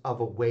pictures of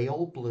a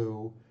whale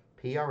blue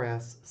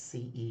PRS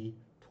CE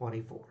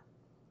 24.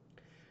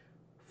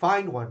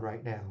 Find one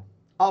right now.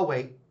 I'll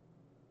wait.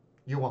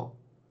 You won't.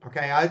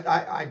 Okay,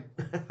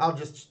 I'll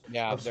just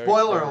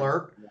spoiler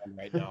alert.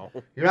 Right now,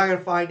 you're not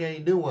gonna find any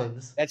new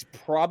ones. That's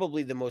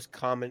probably the most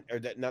common, or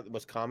not the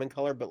most common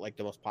color, but like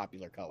the most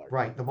popular color.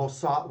 Right, the most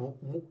sought,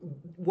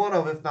 one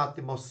of, if not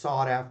the most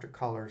sought after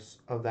colors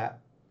of that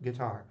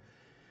guitar.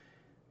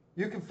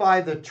 You can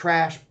find the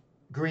trash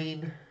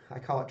green. I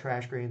call it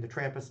trash green. The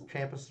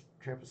Trampus,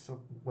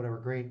 whatever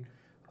green.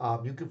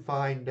 You can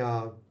find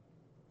the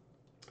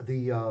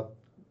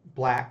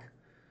black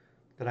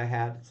that I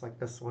had. It's like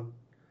this one.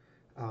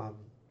 Um,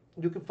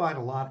 you can find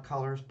a lot of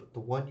colors, but the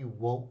one you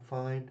won't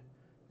find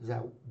is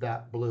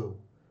that blue,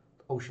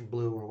 ocean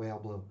blue or whale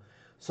blue.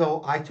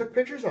 So I took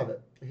pictures of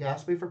it. He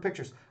asked me for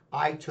pictures.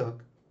 I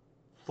took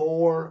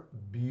 4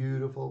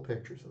 beautiful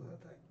pictures of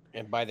that thing.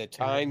 And by the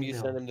time you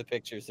sent him the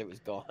pictures, it was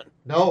gone.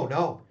 No,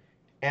 no.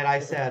 And I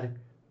said,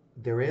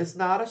 there is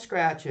not a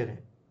scratch in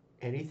it.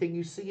 Anything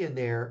you see in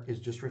there is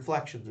just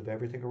reflections of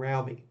everything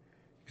around me.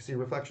 You see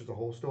reflections of the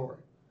whole story.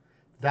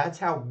 That's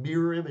how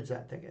mirror image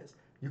that thing is.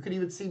 You can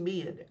even see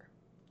me in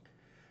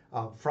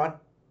there.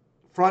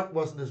 Front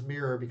wasn't as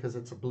mirror because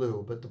it's a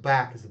blue, but the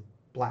back is a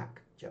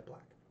black, jet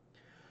black.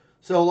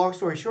 So long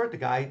story short, the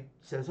guy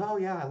says, "Oh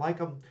yeah, I like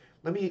them.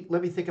 Let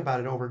me think about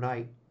it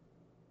overnight."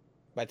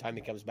 By the time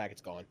he comes back,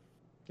 it's gone.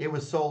 It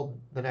was sold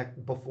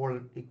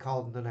before he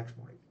called the next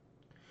morning,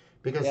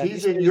 because Yeah,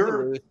 he's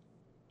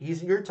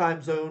in your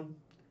time zone.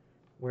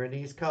 We're in the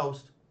East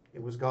Coast.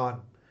 It was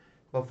gone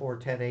before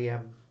 10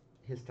 a.m.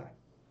 his time.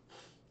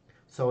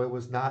 So it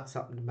was not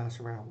something to mess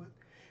around with.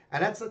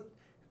 And that's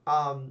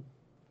I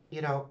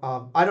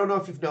don't know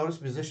if you've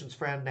noticed, Musician's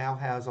Friend now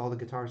has all the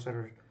Guitar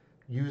Center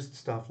used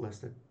stuff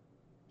listed.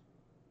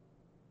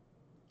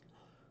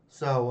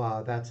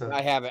 So that's a.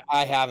 I have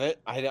it.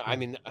 I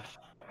mean,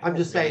 I'm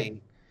just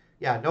saying.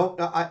 Yeah, no,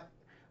 I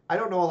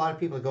don't know a lot of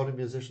people that go to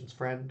Musician's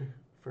Friend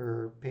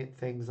for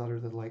things other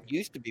than like.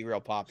 Used to be real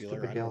popular.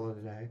 Stupid Deal of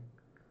the Day.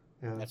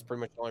 Yeah. That's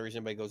pretty much the only reason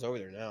anybody goes over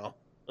there now.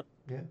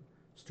 Yeah,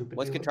 Stupid.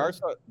 Once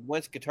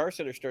Guitar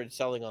Center started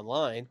selling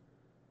online,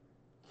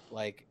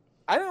 like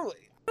I don't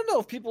know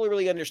if people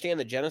really understand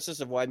the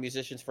genesis of why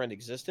Musician's Friend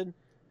existed,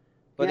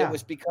 but it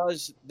was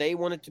because they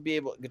wanted to be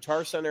able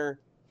Guitar Center.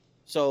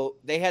 So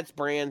they had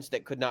brands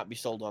that could not be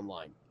sold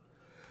online,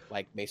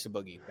 like Mesa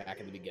Boogie back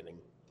in the beginning,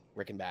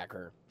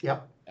 Rickenbacker.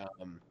 Yep.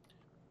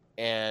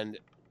 And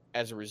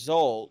as a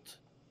result,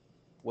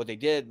 what they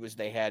did was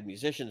they had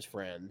Musician's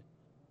Friend,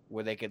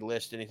 where they could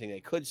list anything they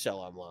could sell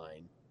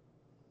online,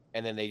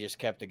 and then they just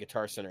kept the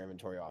Guitar Center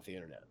inventory off the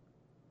internet.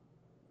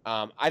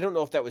 I don't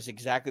know if that was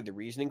exactly the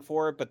reasoning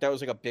for it, but that was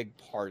like a big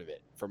part of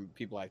it from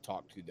people I've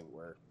talked to that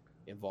were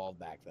involved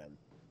back then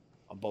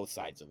on both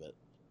sides of it.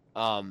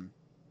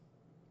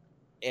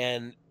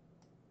 And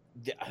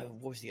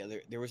what was the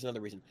other? There was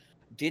another reason.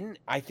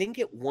 I think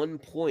at one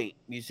point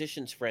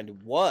Musician's Friend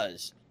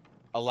was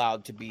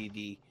allowed to be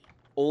the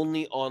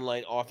only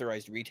online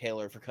authorized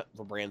retailer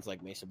for brands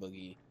like Mesa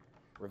Boogie,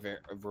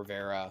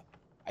 Rivera,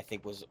 I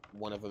think was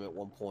one of them at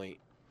one point.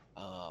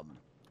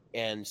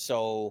 And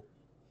so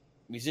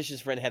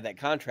Musician's Friend had that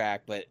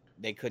contract, but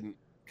they couldn't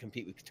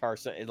compete with Guitar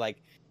Center. Like,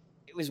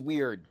 it was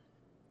weird.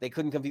 They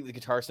couldn't compete with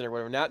Guitar Center or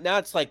whatever. Now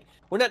it's like,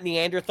 we're not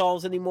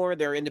Neanderthals anymore.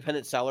 They're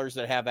independent sellers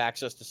that have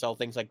access to sell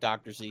things like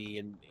Dr. Z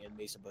and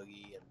Mesa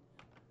Boogie.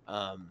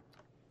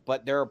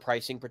 But there are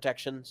pricing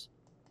protections.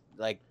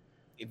 Like,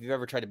 if you've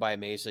ever tried to buy a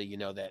Mesa, you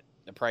know that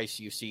the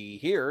price you see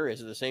here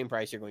is the same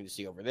price you're going to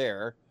see over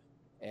there.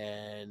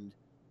 And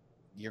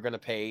you're going to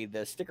pay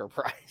the sticker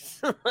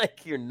price.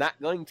 Like, you're not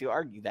going to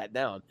argue that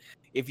down.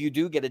 If you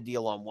do get a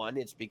deal on one,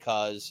 it's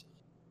because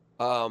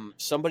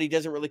somebody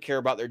doesn't really care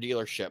about their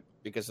dealership,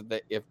 because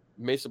if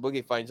Mesa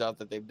Boogie finds out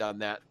that they've done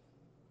that,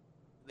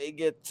 they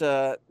get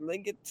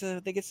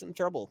some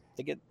trouble.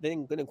 They get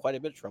in quite a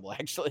bit of trouble,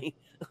 actually.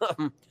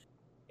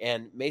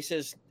 And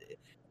Mesa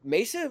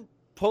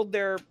pulled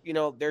their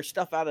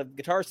stuff out of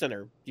Guitar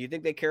Center. Do you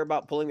think they care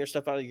about pulling their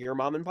stuff out of your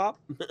mom and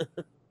pop?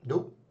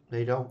 Nope,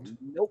 they don't.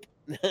 Nope.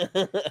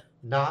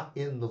 Not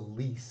in the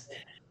least.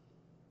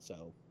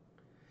 So,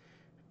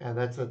 and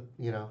that's a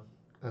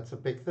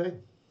big thing.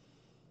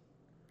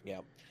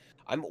 Yeah,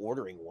 I'm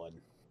ordering one.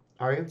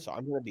 Are you? So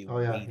I'm going to be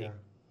waiting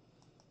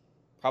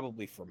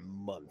probably for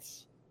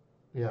months.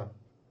 Yeah.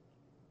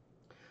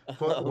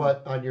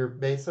 What, on your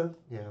Mesa?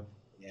 Yeah.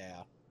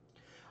 Yeah.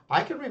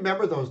 I can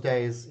remember those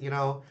days.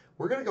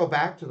 We're going to go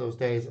back to those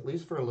days at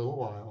least for a little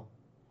while.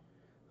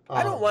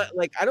 I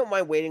don't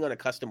mind waiting on a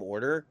custom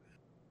order,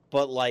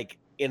 but like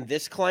in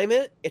this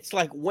climate, it's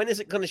like, when is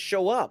it going to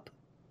show up?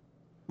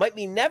 Might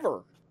be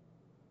never.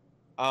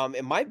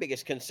 And my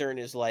biggest concern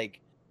is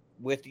like,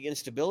 with the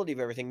instability of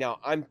everything. Now,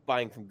 I'm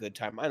buying from Good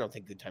Time. I don't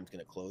think Good Time's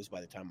going to close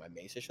by the time my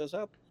Mesa shows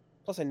up.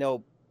 Plus, I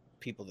know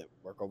people that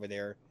work over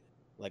there.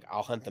 Like,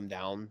 I'll hunt them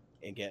down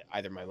and get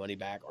either my money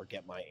back or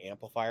get my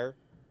amplifier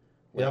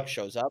when it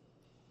shows up.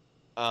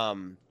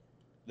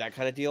 That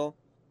kind of deal.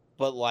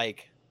 But,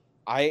 like,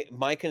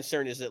 my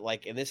concern is that,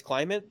 like, in this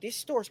climate, these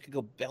stores could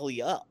go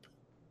belly up.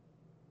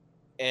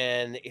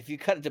 And if you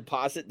cut a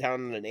deposit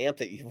down on an amp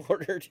that you've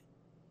ordered,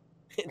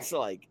 it's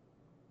like,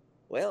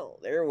 well,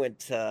 there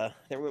went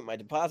my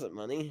deposit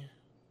money.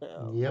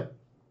 Yep.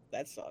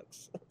 That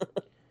sucks.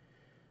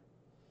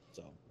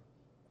 So,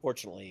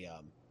 fortunately, I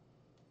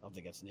don't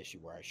think that's an issue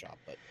where I shop,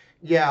 but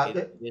yeah,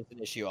 it is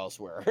an issue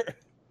elsewhere.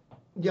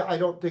 Yeah, I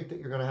don't think that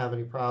you're going to have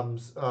any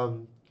problems.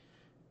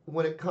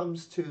 When it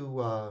comes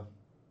to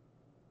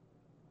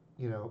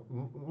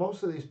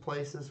most of these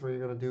places where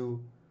you're going to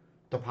do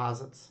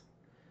deposits,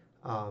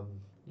 um,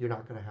 you're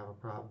not going to have a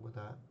problem with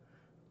that.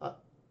 Uh,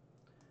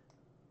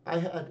 I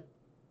had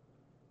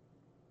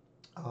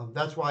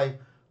that's why,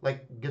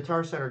 like,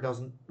 Guitar Center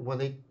doesn't, when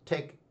they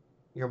take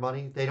your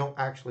money, they don't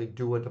actually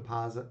do a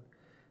deposit.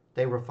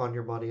 They refund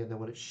your money, and then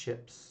when it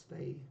ships,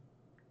 they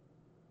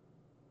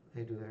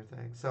do their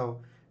thing.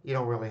 So you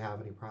don't really have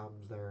any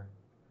problems there.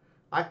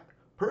 I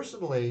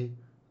personally,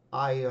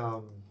 I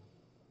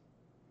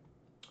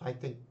I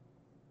think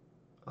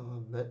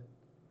that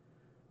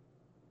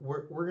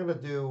we're gonna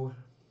do.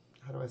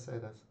 How do I say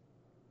this?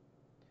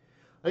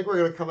 I think we're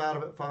gonna come out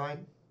of it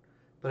fine,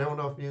 but I don't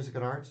know if Music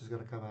and Arts is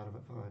gonna come out of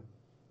it fine.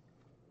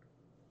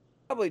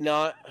 Probably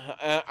not.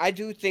 I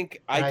do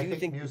think And I I do think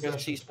think you're going to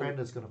see Musician's some. Friend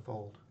is gonna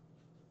fold.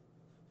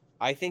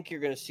 I think you're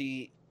going to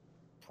see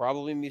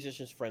probably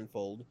Musician's Friend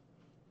fold.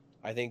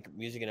 I think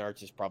Music and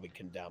Arts is probably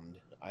condemned.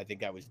 I think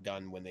that was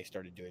done when they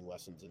started doing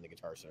lessons in the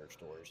Guitar Center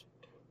stores.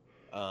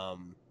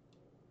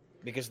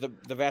 Because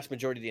the vast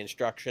majority of the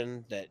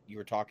instruction that you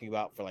were talking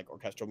about for like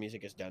orchestral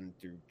music is done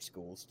through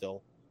schools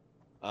still.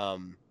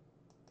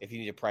 If you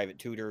need a private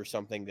tutor or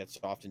something, that's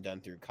often done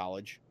through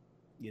college,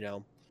 you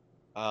know.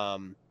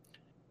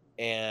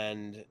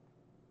 And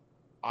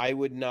I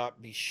would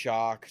not be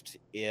shocked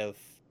if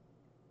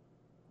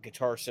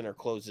Guitar Center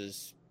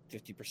closes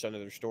 50% of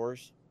their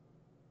stores.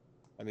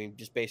 I mean,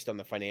 just based on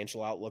the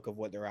financial outlook of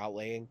what they're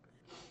outlaying,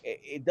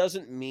 it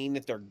doesn't mean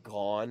that they're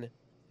gone.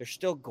 They're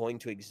still going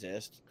to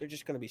exist. They're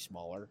just going to be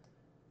smaller.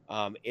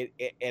 And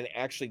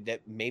actually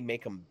that may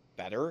make them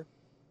better.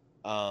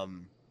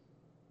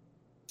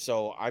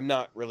 So I'm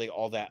not really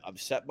all that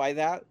upset by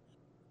that.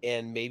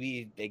 And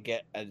maybe they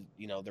get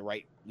the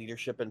right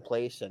leadership in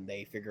place, and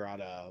they figure out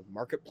a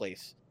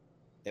marketplace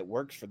that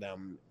works for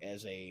them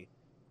as a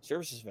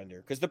services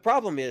vendor. Because the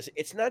problem is,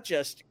 it's not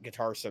just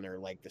Guitar Center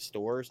like the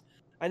stores.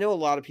 I know a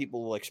lot of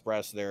people will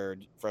express their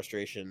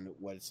frustration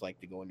what it's like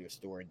to go into a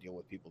store and deal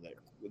with people that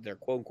they're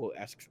quote unquote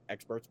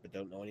experts but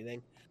don't know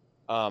anything.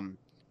 And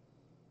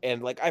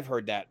like I've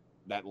heard that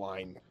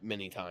line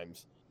many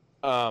times.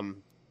 I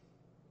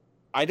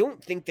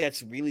don't think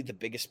that's really the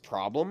biggest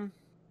problem.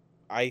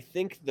 I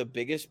think the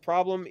biggest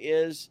problem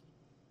is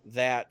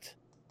that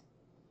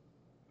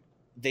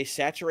they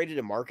saturated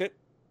a market,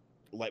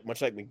 like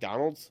much like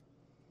McDonald's,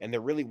 and there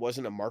really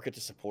wasn't a market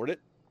to support it.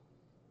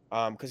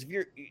 Because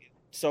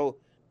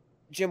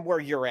Jim, where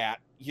you're at,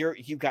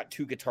 you've got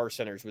 2 Guitar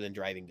Centers within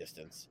driving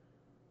distance.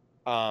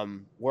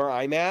 Where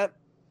I'm at,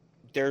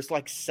 there's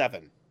like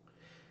 7.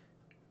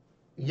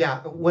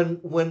 Yeah,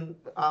 when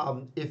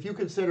if you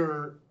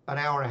consider an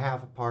hour and a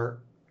half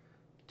apart,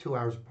 2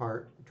 hours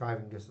apart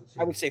driving distance.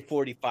 I would say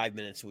 45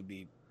 minutes would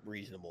be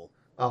reasonable.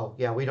 Oh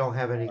yeah, we don't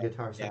have any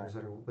Guitar Yeah. Centers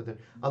that are within,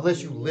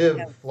 unless you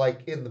live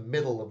like in the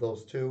middle of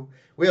those two.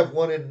 We have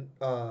one in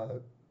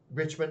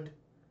Richmond,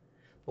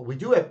 but we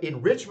do have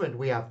in Richmond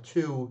we have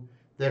 2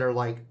 that are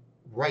like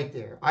right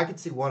there. I could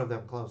see one of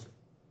them closing.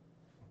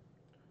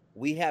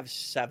 We have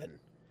 7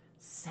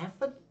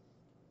 7?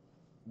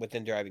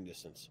 within driving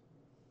distance.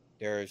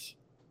 There's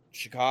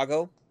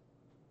Chicago,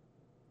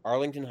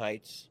 Arlington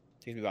Heights.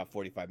 Takes me about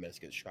 45 minutes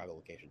to get to the Chicago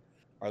location.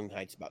 Arlington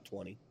Heights about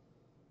 20.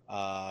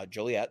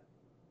 Joliet,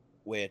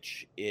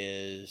 which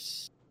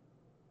is,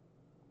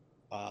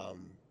 I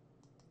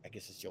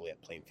guess it's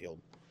Joliet Plainfield.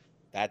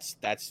 That's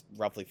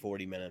roughly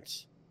 40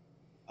 minutes.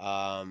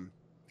 Trying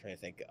to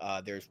think.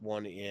 There's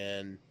one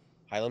in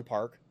Highland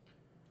Park.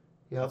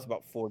 Yep. That's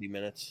about 40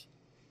 minutes.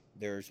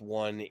 There's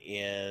one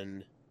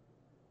in,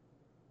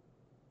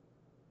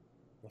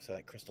 what's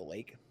that, Crystal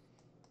Lake?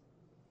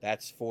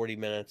 That's 40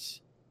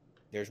 minutes.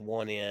 There's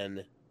one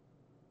in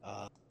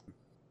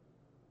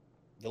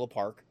Villa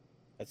Park.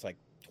 That's like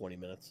 20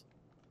 minutes.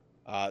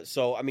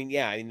 So I mean,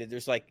 yeah, I mean,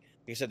 there's like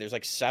I said, there's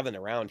like 7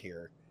 around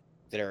here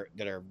that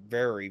are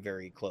very,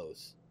 very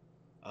close.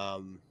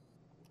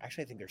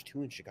 Actually, I think there's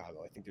 2 in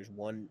Chicago. I think there's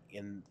one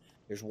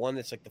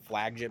that's like the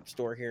flagship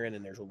store here, and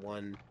then there's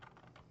one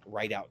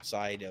right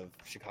outside of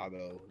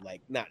Chicago,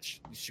 like not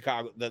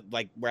Chicago,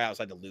 like right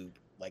outside the Loop,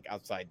 like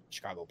outside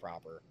Chicago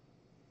proper.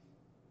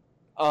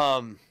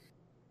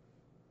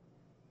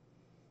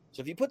 So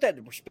if you put that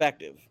into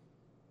perspective,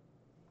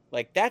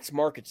 like that's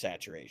market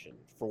saturation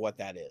for what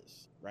that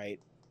is, right?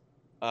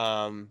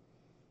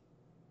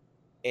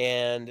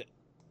 And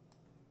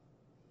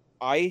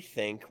I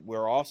think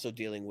we're also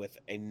dealing with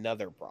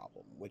another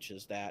problem, which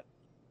is that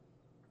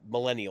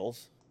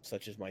millennials,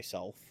 such as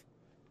myself,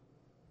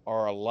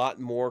 are a lot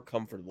more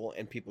comfortable,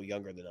 and people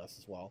younger than us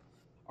as well,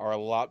 are a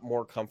lot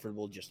more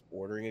comfortable just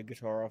ordering a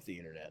guitar off the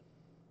internet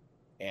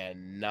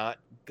and not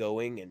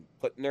going and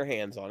putting their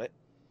hands on it.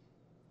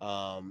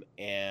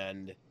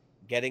 And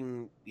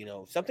getting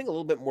something a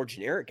little bit more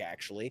generic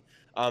actually,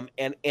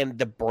 and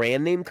the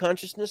brand name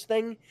consciousness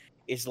thing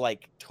is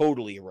like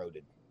totally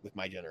eroded with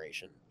my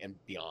generation and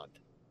beyond.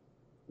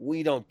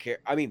 We don't care.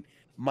 I mean,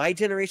 my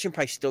generation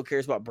probably still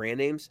cares about brand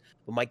names,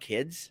 but my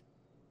kids,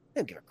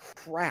 they don't give a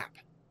crap.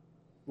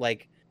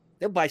 Like,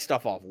 they'll buy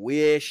stuff off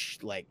Wish,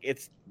 like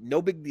it's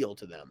no big deal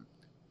to them.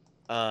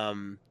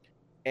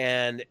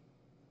 And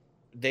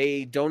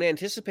they don't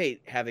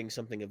anticipate having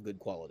something of good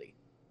quality.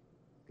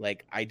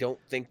 Like, I don't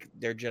think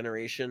their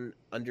generation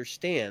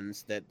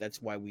understands that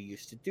that's why we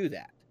used to do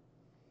that.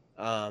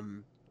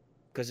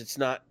 Because it's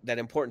not that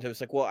important to them.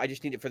 It's like, well, I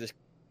just need it for this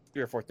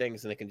 3 or 4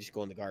 things, and they can just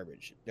go in the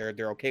garbage.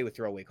 They're okay with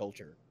throwaway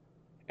culture,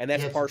 and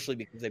that's Yes. partially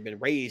because they've been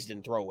raised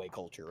in throwaway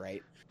culture,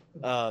 right?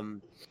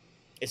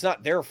 It's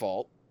not their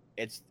fault.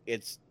 It's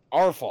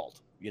our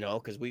fault,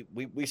 because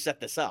we set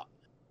this up.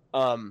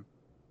 But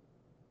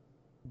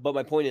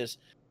my point is,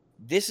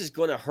 this is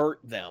going to hurt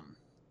them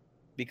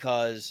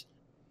because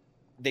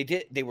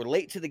they were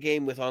late to the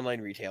game with online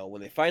retail.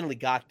 When they finally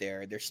got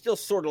there, they're still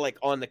sort of like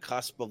on the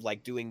cusp of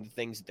like doing the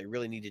things that they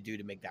really need to do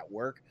to make that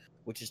work,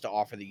 which is to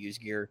offer the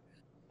used gear.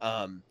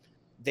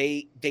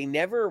 They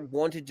never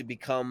wanted to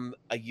become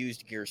a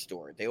used gear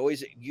store.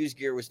 Used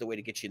gear was the way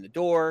to get you in the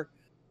door,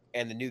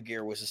 and the new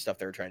gear was the stuff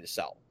they were trying to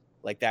sell.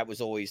 Like, that was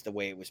always the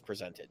way it was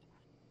presented.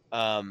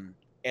 And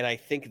I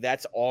think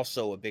that's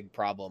also a big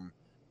problem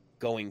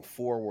going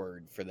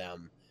forward for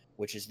them,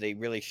 which is they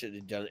really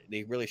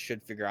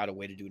should figure out a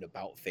way to do an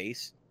about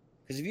face.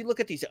 Because if you look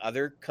at these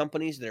other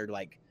companies that are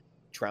like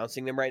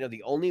trouncing them right now,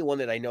 the only one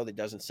that I know that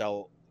doesn't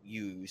sell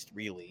used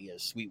really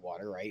is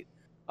Sweetwater, right?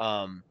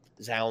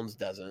 Zounds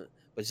doesn't,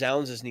 but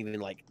Zounds isn't even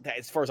like that,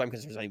 as far as I'm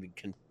concerned, it's not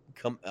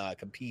even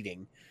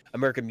competing.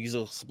 American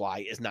Musical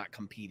Supply is not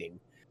competing.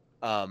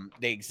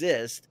 They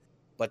exist,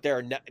 but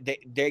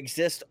they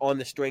exist on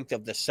the strength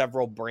of the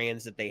several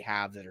brands that they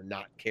have that are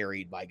not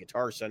carried by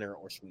Guitar Center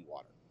or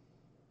Sweetwater.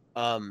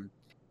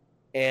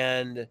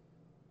 And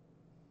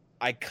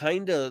I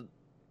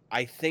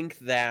think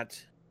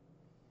that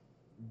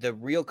the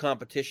real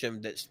competition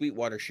that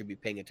Sweetwater should be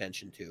paying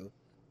attention to,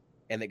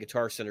 and that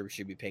Guitar Center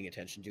should be paying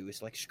attention to,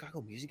 is like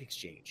Chicago Music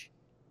Exchange.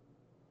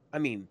 I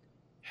mean,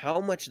 how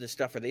much of the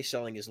stuff are they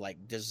selling is like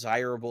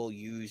desirable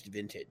used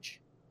vintage?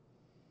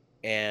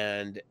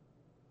 And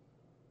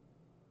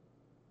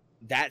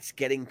that's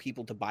getting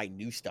people to buy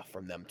new stuff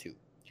from them too.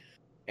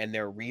 And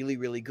they're really,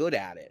 really good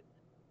at it.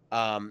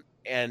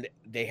 And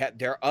they have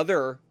their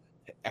other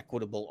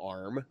equitable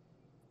arm,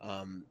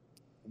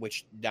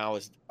 which now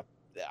is,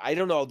 I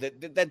don't know,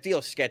 that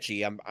deal's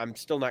sketchy. I'm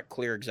still not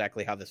clear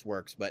exactly how this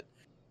works, but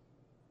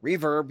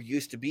Reverb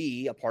used to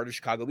be a part of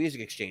Chicago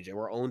Music Exchange. They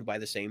were owned by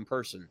the same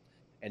person,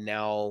 and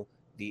now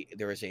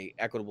there is a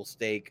equitable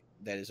stake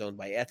that is owned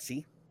by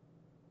Etsy,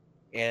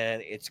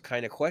 and it's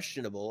kind of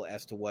questionable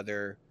as to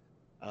whether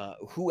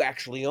who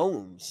actually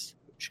owns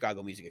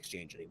Chicago Music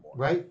Exchange anymore.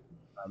 Right.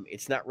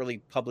 It's not really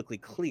publicly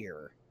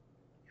clear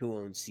who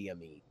owns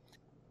CME.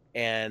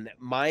 And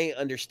my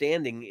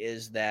understanding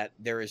is that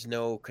there is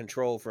no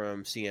control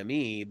from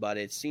CME, but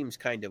it seems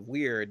kind of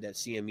weird that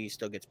CME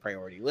still gets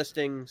priority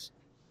listings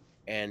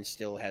and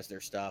still has their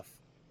stuff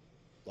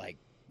like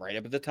right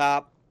up at the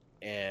top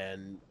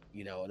and,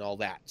 and all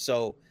that.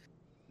 So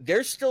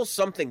there's still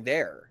something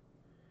there.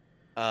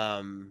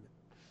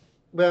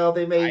 Well,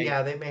 they may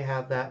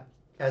have that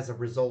as a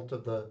result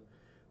of the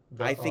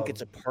I think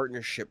it's a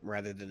partnership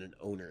rather than an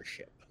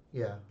ownership.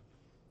 Yeah.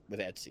 With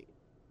Etsy.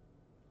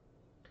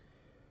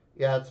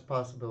 Yeah, it's a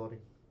possibility.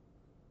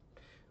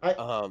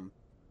 Who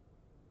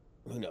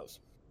knows?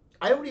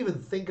 I don't even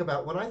think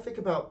about, when I think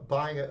about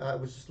buying it, I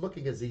was just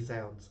looking at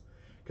Z-Sounds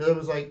because it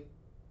was like,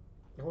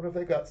 I wonder if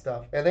they got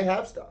stuff, and they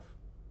have stuff,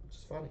 which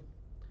is funny.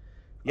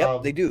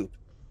 Yep, they do.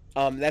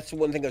 That's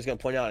one thing I was going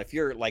to point out. If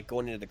you're like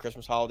going into the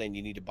Christmas holiday and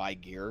you need to buy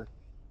gear,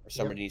 or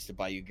somebody needs to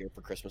buy you gear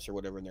for Christmas or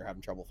whatever, and they're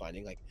having trouble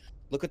finding, like,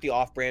 look at the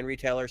off-brand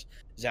retailers.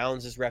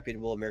 Zounds is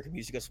reputable. American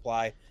Musical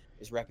Supply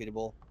is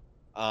reputable.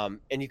 And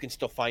you can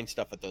still find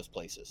stuff at those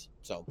places.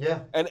 So yeah.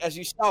 And as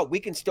you saw, we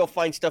can still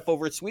find stuff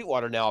over at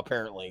Sweetwater now,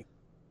 apparently.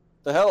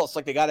 The hell, it's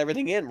like they got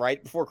everything in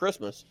right before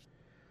Christmas.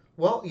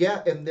 Well,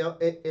 yeah,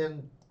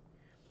 and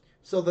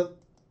so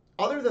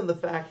other than the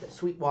fact that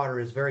Sweetwater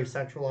is very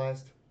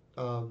centralized,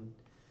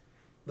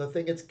 the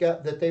thing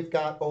they've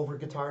got over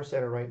Guitar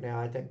Center right now,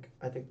 I think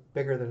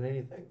bigger than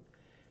anything,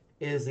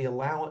 is the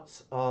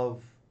allowance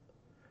of,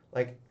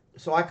 like,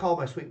 so I call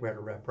my Sweetwater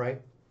rep,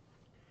 right?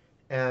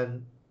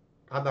 And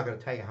I'm not going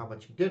to tell you how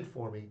much he did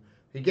for me.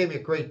 He gave me a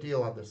great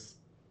deal on this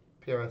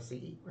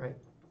PRS-CE, right?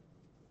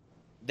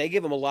 They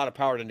give them a lot of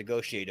power to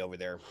negotiate over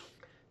there.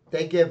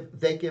 They give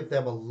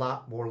them a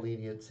lot more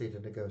leniency to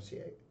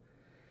negotiate.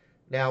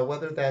 Now,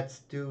 whether that's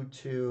due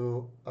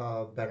to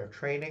better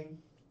training,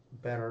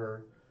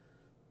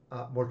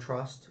 more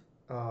trust.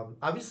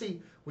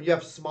 Obviously, when you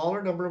have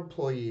smaller number of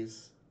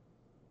employees,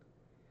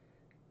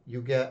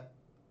 you get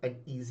an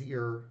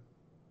easier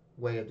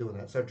way of doing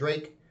that. So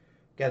Drake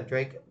at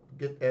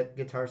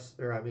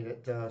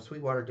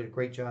Sweetwater did a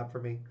great job for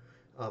me.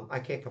 I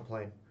can't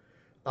complain.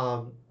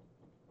 And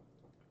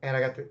I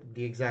got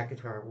the exact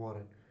guitar I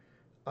wanted.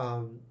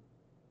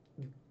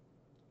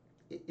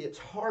 It's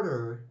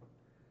harder.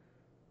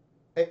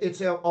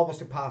 It's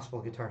almost impossible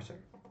at Guitar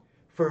Center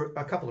for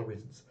a couple of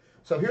reasons.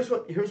 So here's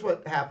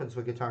what happens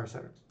with Guitar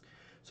Center.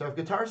 So if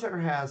Guitar Center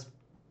has,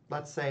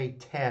 let's say,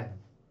 10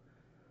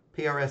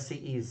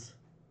 PRS-CEs,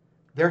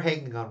 they're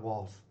hanging on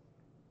walls.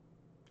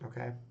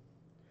 Okay?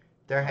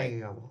 They're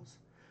hanging on walls.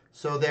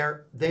 So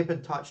they've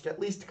been touched at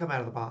least to come out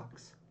of the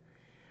box.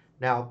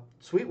 Now,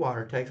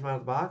 Sweetwater takes them out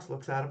of the box,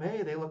 looks at them.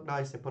 Hey, they look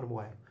nice. They put them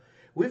away.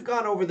 We've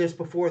gone over this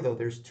before, though.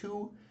 There's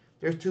two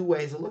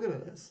ways of looking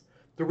at this.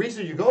 The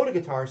reason you go to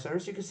Guitar Center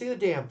is you can see the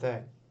damn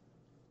thing.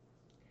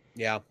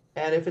 Yeah.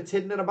 And if it's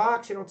hidden in a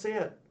box, you don't see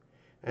it.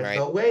 There's Right.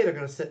 no way they're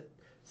going to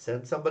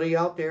send somebody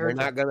out there. They're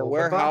not going to open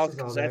warehouse boxes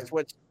all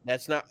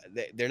because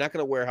day. they're not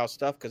going to warehouse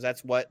stuff because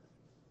that's what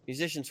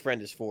Musician's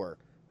Friend is for.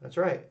 That's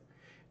right.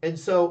 And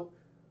so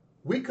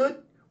we could,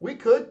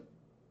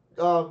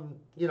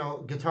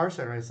 Guitar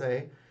Center, I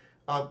say,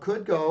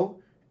 could go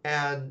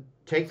and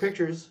take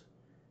pictures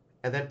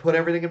and then put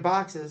everything in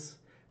boxes.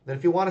 Then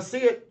if you want to see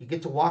it, you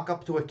get to walk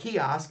up to a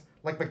kiosk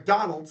like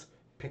McDonald's,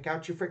 pick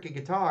out your freaking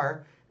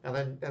guitar, and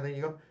then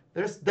you go.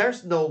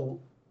 There's no.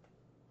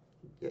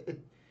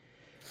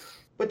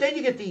 But then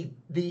you get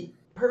the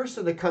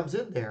person that comes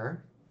in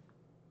there,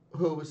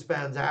 who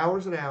spends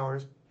hours and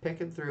hours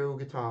picking through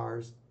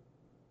guitars,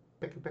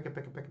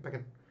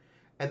 picking,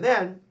 and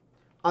then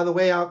on the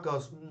way out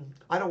goes,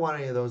 I don't want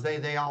any of those.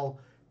 They all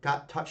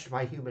got touched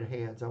by human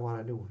hands. I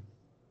want a new one.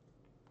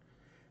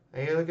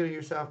 And you're looking at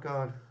yourself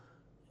going,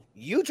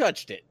 You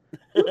touched it.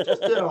 you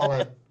just did all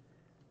that.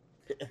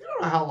 You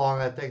don't know how long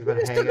that thing's been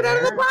just hanging took it out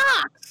there. of the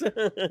box.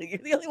 You're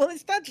the only one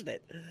that's touched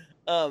it.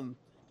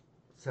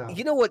 So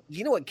You know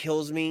what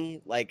kills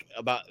me? Like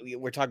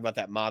we're talking about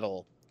that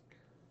model.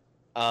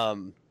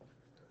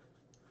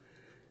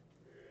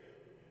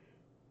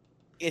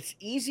 It's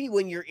easy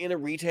when you're in a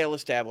retail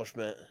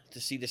establishment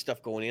to see this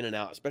stuff going in and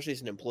out, especially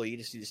as an employee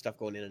to see this stuff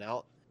going in and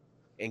out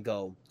and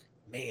go,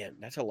 man,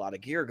 that's a lot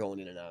of gear going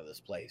in and out of this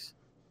place.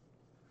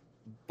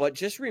 But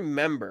just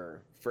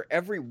remember, for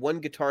every one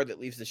guitar that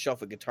leaves the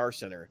shelf at Guitar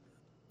Center,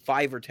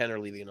 5 or 10 are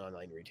leaving an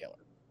online retailer.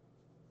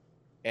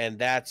 And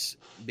that's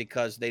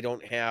because they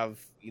don't have,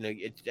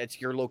 that's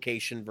your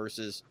location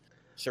versus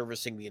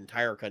servicing the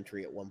entire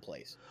country at one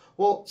place.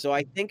 Well, so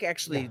I think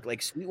actually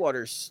like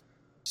Sweetwater's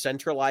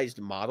centralized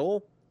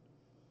model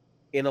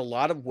in a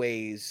lot of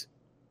ways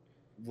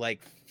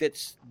like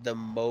fits the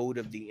mode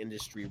of the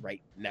industry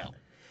right now.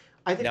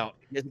 I think Now,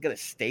 is it going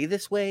to stay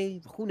this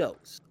way? Who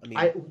knows? I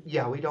mean,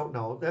 we don't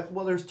know.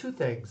 Well, there's two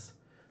things.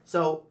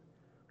 So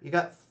you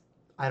got,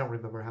 I don't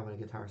remember how many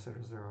Guitar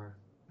Centers there are.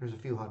 There's a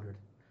few hundred.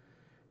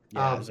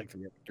 Yeah, it's like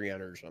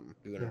 300 or something,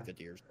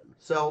 250 or something.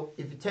 So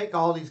if you take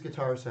all these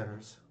Guitar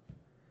Centers,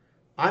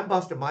 I'm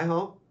busting my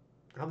hump.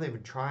 I'm not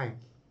even trying.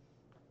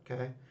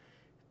 Okay?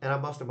 And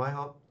I'm busting my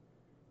hump.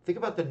 Think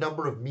about the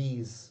number of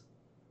me's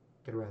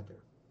that are out there.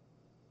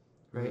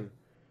 Right?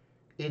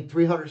 Mm-hmm. In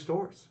 300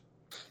 stores.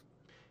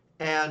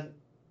 And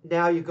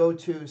now you go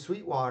to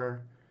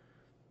Sweetwater.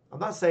 I'm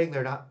not saying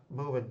they're not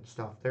moving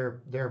stuff.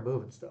 They're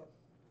moving stuff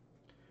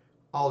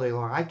all day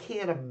long. I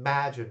can't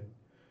imagine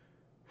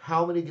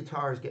how many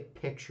guitars get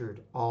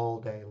pictured all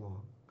day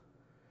long.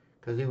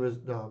 Because he was,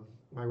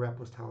 my rep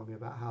was telling me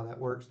about how that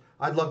works.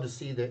 I'd love to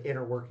see the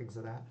inner workings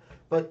of that.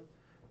 But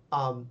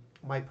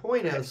my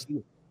point is,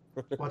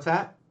 what's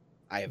that?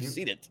 I have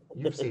seen it.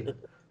 You've seen it.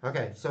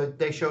 Okay, so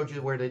they showed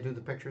you where they do the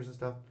pictures and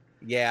stuff?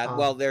 Yeah,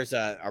 well, there's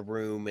a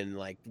room, and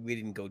like we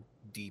didn't go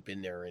deep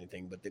in there or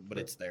anything, but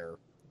it's there.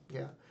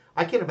 Yeah,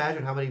 I can't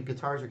imagine how many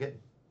guitars are getting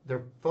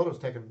their photos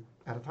taken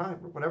at a time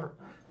or whatever.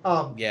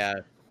 Yeah,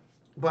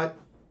 but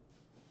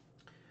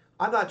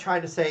I'm not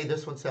trying to say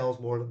this one sells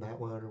more than that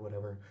one or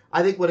whatever.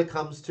 I think when it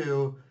comes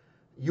to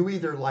you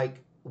either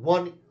like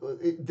one,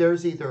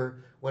 there's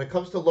either when it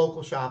comes to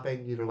local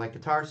shopping, you either like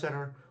Guitar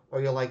Center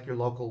or you like your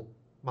local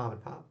mom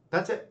and pop.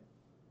 That's it.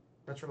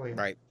 That's really it.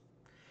 Right.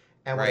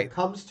 And when it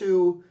comes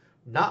to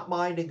not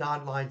minding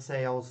online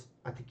sales,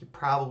 I think you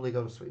probably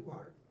go to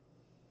Sweetwater.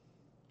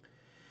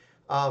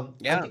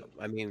 Yeah,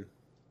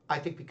 I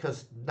think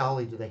because not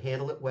only do they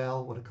handle it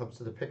well when it comes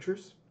to the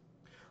pictures,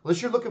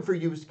 unless you're looking for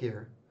used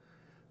gear,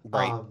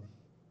 right?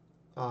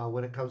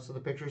 When it comes to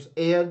the pictures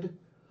and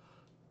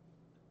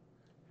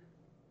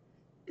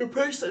your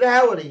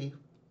personality,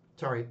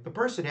 the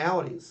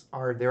personalities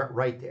are there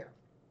right there.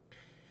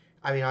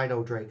 I mean, I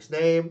know Drake's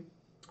name.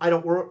 I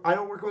don't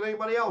work with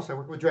anybody else. I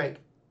work with Drake.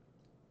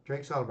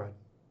 Drake Celebrate.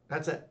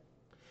 That's it.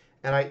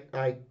 And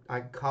I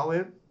call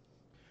in.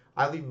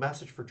 I leave a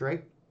message for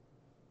Drake.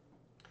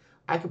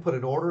 I can put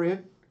an order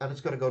in, and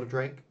it's going to go to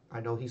Drake. I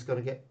know he's going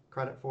to get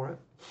credit for it.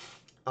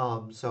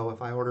 So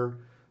if I order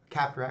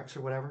Captrax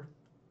or whatever,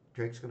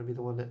 Drake's going to be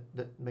the one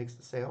that makes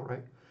the sale,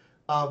 right?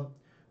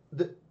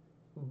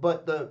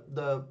 But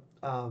the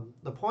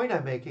point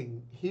I'm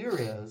making here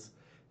is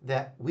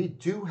that we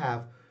do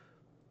have.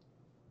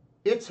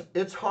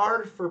 It's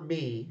hard for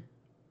me,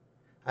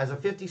 as a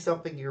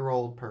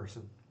 50-something-year-old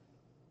person,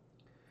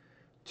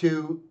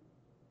 to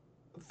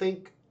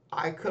think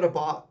I could have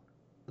bought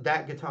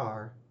that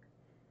guitar.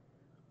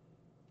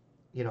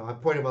 I'm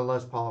pointing my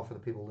Les Paul for the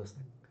people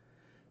listening.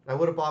 I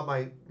would have bought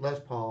my Les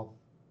Paul,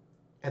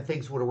 and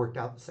things would have worked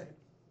out the same.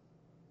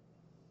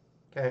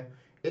 Okay?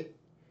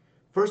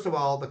 First of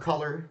all, the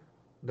color,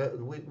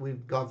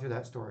 we've gone through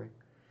that story.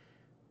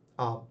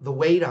 The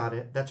weight on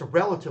it, that's a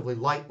relatively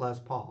light Les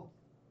Paul.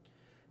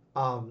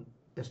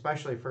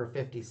 Especially for a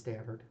 50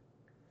 standard.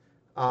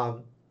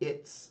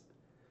 It's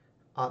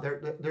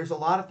there's a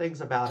lot of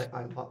things about it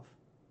I love.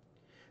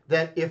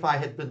 That if I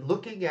had been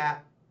looking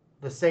at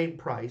the same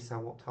price, I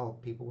won't tell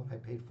people what I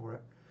paid for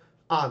it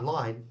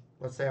online.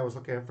 Let's say I was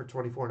looking at it for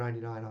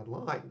 $24.99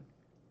 online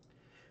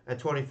and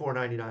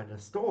 $24.99 in a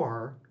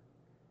store.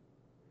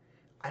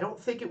 I don't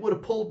think it would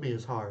have pulled me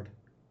as hard.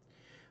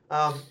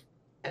 Um,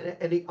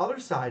 and the other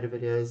side of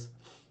it is,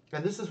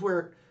 and this is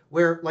where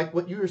like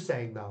what you were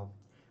saying though,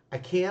 I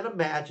can't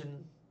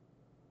imagine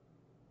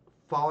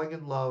falling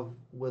in love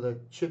with a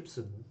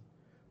Chipson,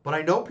 but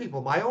I know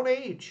people my own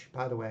age,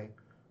 by the way,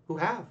 who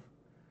have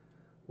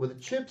with a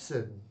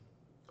Chipson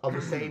of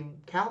the same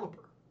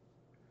caliber.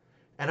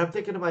 And I'm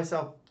thinking to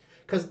myself,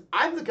 because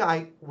I'm the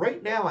guy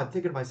right now, I'm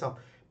thinking to myself,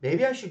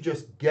 maybe I should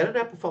just get an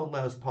Epiphone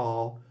Les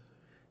Paul,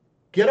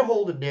 get a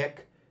hold of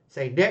Nick,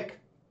 say, Nick,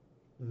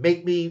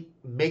 make me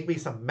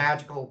some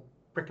magical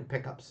freaking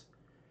pickups,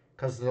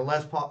 because the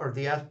Les Paul or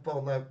the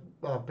Epiphone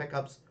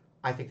pickups,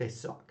 I think they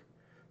suck.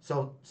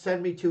 So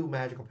send me 2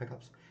 magical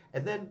pickups,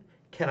 and then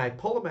can I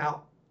pull them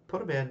out, put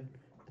them in, and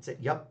say,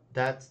 yep,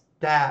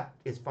 that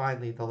is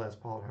finally the Les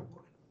Paul I wanted.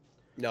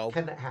 No.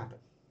 Can that happen?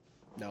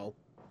 No.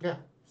 Yeah.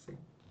 See.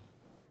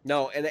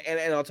 No, and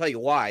I'll tell you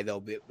why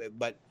though.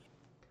 But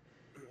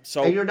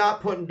so And you're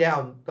not putting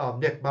down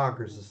Nick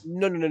Monger's.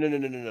 no,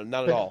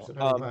 not at all.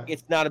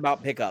 It's not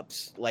about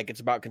pickups. Like it's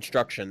about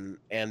construction,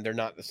 and they're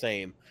not the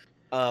same.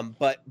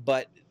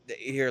 But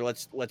here,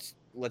 let's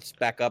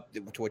back up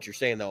to what you're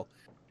saying though.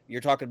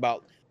 You're talking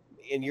about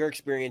in your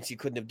experience, you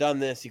couldn't have done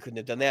this, you couldn't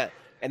have done that,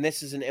 and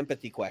this is an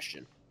empathy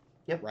question.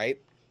 Yep.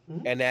 Right.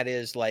 Mm-hmm. And that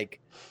is like,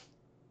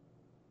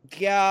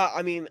 yeah,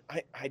 I mean,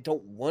 I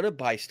don't want to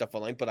buy stuff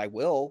online, but I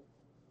will.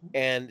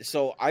 And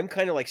so I'm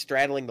kind of like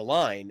straddling the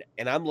line,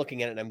 and I'm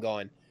looking at it and I'm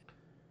going,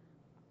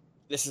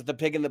 this is the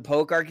pig in the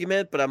poke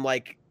argument, but I'm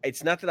like,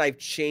 it's not that I've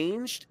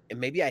changed, and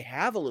maybe I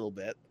have a little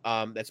bit.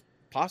 That's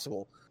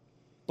possible.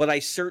 But I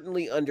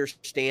certainly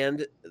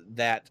understand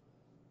that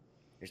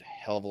there's a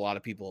hell of a lot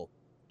of people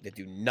that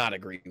do not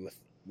agree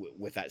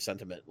with that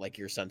sentiment, like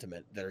your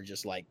sentiment, that are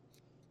just like,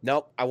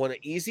 nope, I want it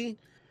easy.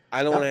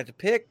 I don't want to have to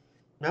pick.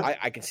 Yep.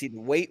 I can see the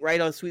weight right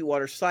on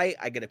Sweetwater's site.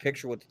 I get a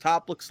picture what the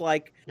top looks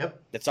like.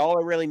 Yep. That's all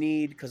I really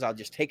need, because I'll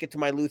just take it to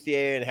my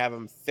luthier and have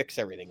him fix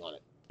everything on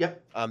it.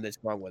 Yep. That's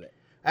wrong with it.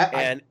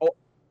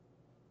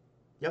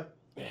 Yep.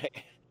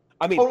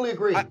 I mean, totally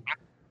agree.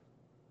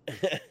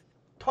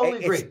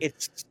 Totally agree.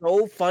 It's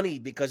so funny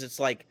because it's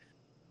like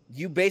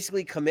you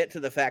basically commit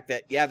to the fact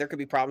that there could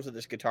be problems with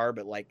this guitar,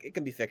 but like it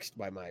can be fixed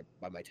by my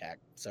tech,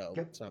 so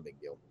It's not a big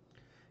deal.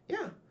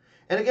 Yeah,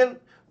 and again,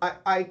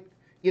 I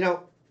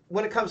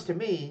when it comes to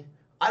me,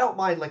 I don't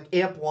mind like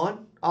amp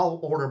 1. I'll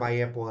order my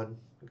amp 1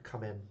 and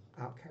come in.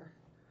 I don't care.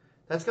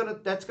 That's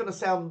gonna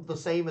sound the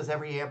same as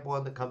every amp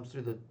 1 that comes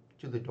through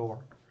the door.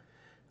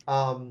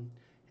 When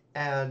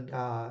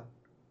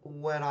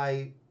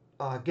I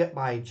get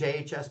my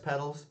JHS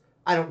pedals,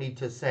 I don't need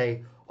to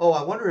say, oh,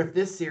 I wonder if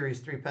this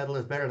Series 3 pedal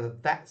is better than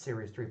that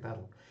Series 3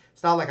 pedal.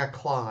 It's not like a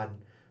Klon.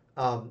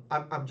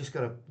 I'm just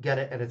gonna get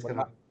it, and it's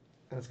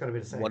gonna be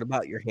the same. What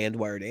about your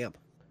hand-wired amp?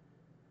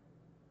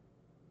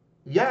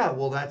 Yeah,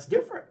 well, that's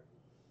different.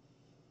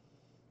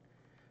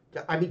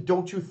 I mean,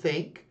 don't you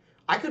think?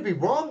 I could be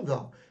wrong,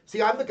 though.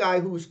 See, I'm the guy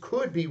who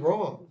could be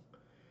wrong.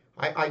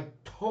 I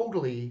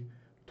totally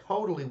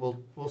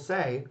will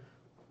say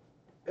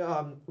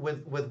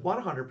with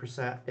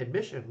 100%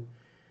 admission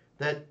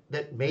that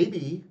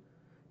maybe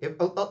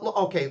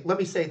okay, let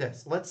me say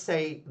this. Let's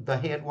say the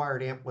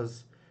hand-wired amp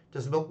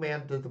does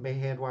Milkman do the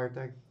hand-wired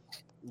thing?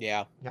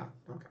 Yeah. Yeah.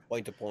 Okay.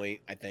 Point to point,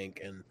 I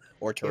think,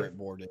 or turret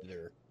boarded,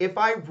 or if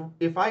I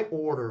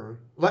order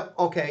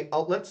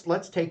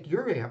let's take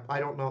your amp.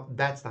 I don't know,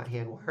 that's not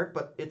hand-wired,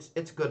 but it's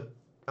a good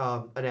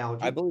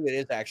analogy. I believe it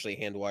is actually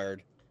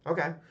hand-wired.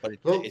 Okay. But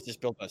it's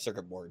just built on a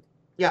circuit board.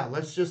 Yeah,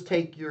 let's just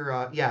take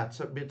your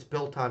it's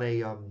built on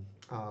a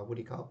what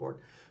do you call it, board.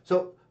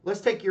 So let's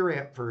take your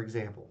amp for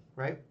example,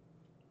 right?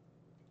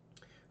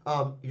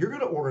 You're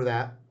gonna order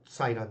that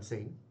sight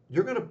unseen.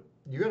 You're gonna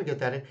get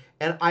that in,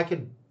 and I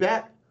can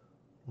bet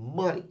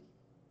money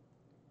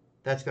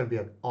that's gonna be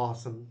an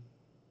awesome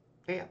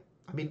amp.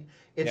 I mean,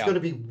 it's gonna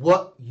be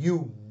what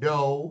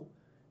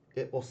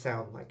it will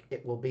sound like.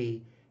 It will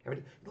be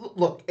everything.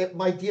 Look, at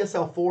my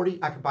DSL 40,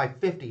 I could buy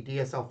 50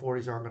 DSL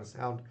 40s aren't gonna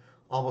sound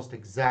almost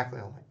exactly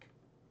alike.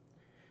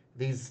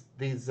 These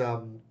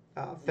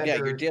Fender. Yeah,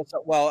 your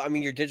DSL. Well, I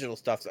mean, your digital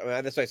stuff. I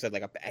mean, that's what I said,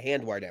 like a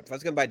hand-wired amp. If I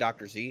was gonna buy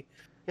Dr. Z,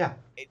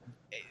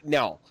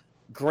 now,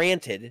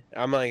 granted,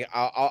 I'm like,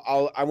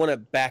 I want to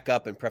back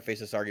up and preface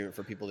this argument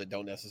for people that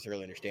don't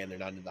necessarily understand. They're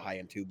not into the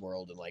high-end tube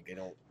world, and like they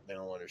don't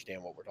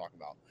understand what we're talking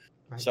about.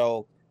 Right.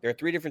 So there are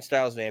 3 different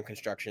styles of amp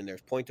construction.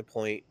 There's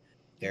point-to-point,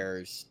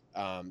 there's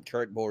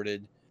turret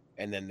boarded,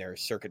 and then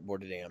there's circuit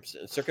boarded amps.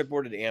 And circuit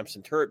boarded amps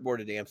and turret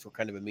boarded amps were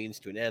kind of a means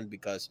to an end,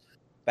 because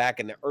back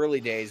in the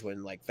early days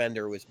when like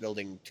Fender was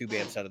building tube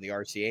amps out of the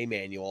RCA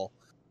manual,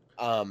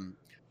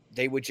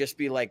 they would just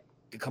be like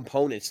the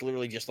components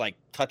literally just like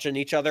touching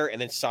each other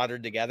and then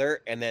soldered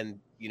together and then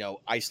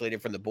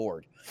isolated from the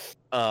board.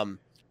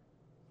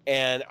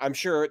 And I'm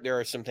sure there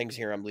are some things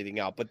here I'm leaving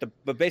out,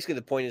 but basically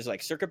the point is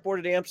like circuit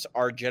boarded amps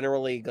are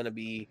generally going to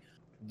be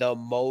the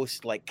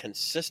most like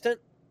consistent,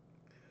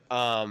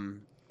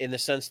 in the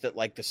sense that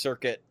like the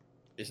circuit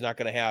is not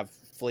going to have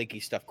flaky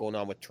stuff going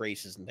on with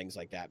traces and things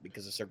like that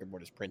because the circuit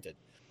board is printed.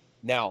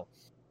 Now,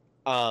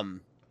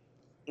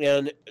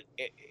 and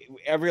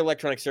every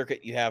electronic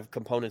circuit, you have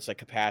components like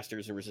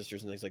capacitors and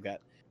resistors and things like that.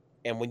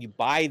 And when you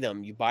buy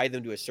them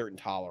to a certain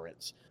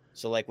tolerance.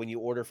 So like when you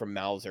order from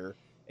Mouser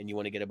and you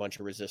want to get a bunch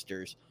of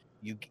resistors,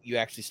 you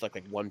actually select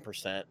like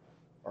 1%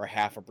 or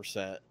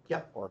 0.5%,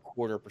 Yep. or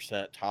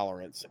 1/4%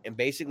 tolerance. And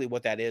basically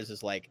what that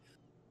is like,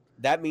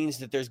 that means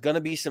that there's going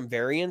to be some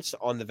variance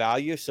on the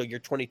value. So your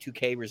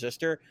 22K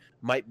resistor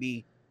might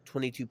be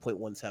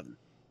 22.17.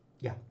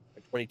 Yeah.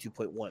 Or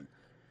 22.1.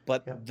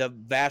 But Yep. the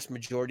vast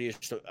majority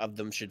of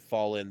them should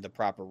fall in the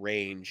proper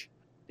range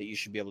that you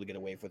should be able to get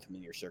away with them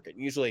in your circuit.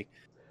 Usually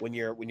when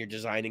you're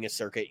designing a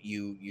circuit,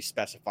 you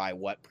specify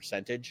what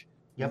percentage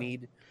you Yep.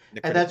 need.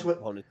 And that's what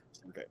component of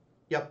the circuit.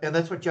 Yep, and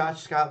that's what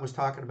Josh Scott was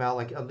talking about,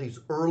 like on these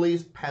early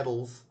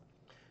pedals,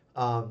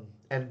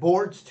 and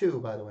boards too,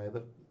 by the way,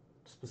 but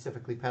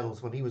specifically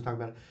pedals. When he was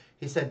talking about it,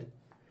 he said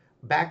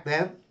back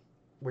then,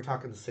 we're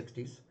talking the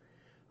 '60s,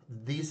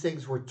 these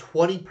things were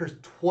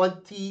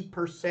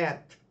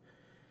 20%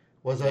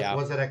 was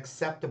an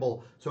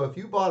acceptable. So if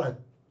you bought a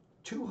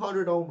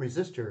 200 ohm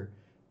resistor,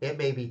 it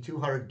may be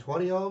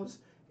 220 ohms,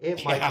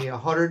 it might be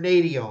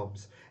 180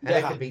 ohms, and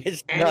it could be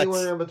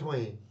anywhere in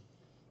between.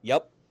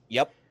 Yep.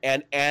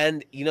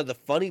 And you know the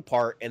funny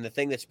part, and the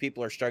thing that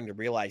people are starting to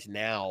realize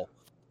now,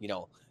 you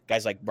know,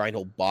 guys like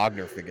Reinhold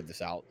Bogner figured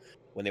this out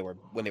when they were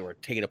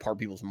taking apart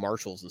people's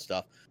Marshalls and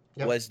stuff,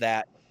 was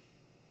that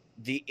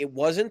it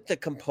wasn't the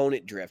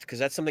component drift, because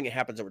that's something that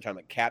happens over time.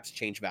 Like caps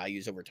change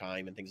values over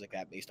time and things like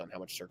that based on how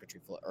much circuitry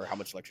or how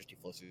much electricity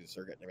flows through the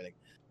circuit and everything.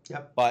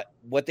 Yep. But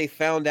what they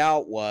found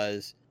out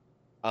was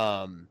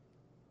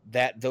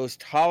that those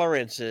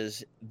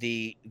tolerances,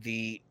 the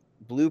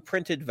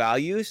blueprinted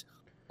values,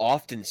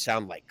 often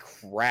sound like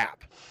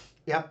crap.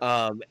 Yep.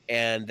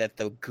 And that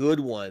the good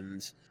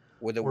ones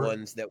were the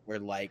ones that were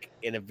like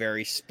in a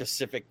very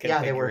specific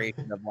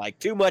configuration of like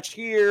too much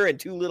here and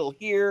too little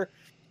here.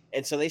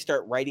 And so they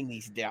start writing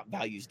these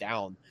values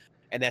down.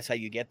 And that's how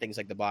you get things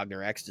like the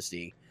Bogner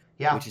Ecstasy,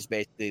 which is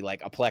basically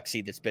like a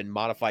plexi that's been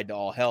modified to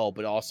all hell,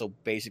 but also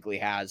basically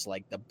has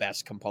like the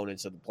best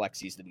components of the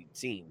plexis that he'd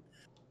seen.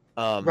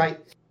 Right.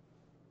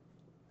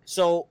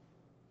 So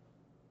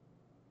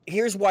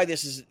here's why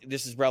this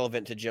is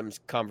relevant to Jim's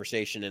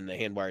conversation and the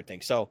hand-wired thing.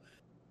 So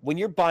when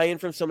you're buying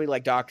from somebody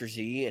like Dr.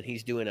 Z, and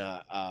he's doing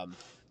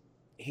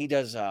he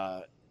does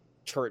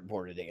turret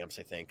boarded amps,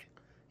 I think.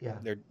 Yeah.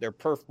 They're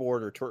perf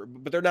board or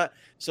turret, but they're not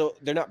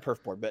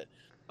perf board, but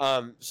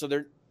so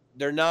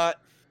they're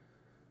not,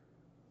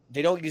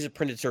 they don't use a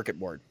printed circuit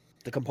board.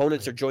 The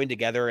components are joined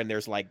together, and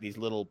there's like these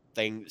little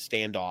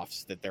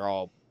standoffs that they're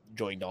all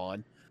joined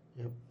on.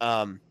 Yep.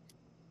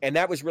 And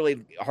that was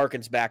really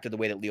harkens back to the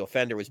way that Leo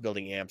Fender was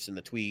building amps in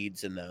the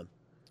Tweeds in the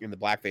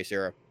Blackface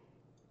era,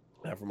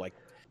 from like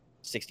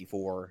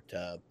 64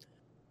 to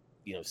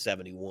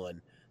 71.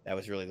 That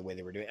was really the way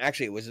they were doing.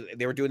 Actually,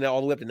 they were doing that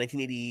all the way up to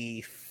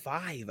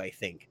 1985, I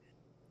think.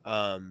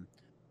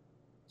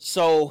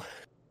 So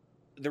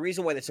the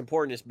reason why that's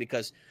important is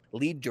because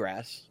lead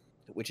dress,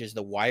 which is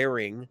the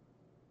wiring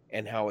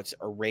and how it's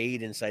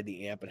arrayed inside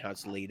the amp and how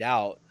it's laid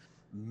out,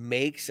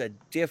 makes a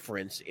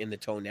difference in the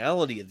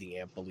tonality of the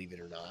amp, believe it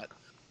or not.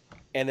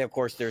 And of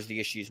course, there's the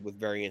issues with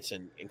variance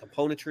in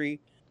componentry.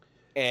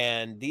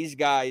 And these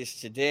guys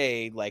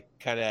today, like,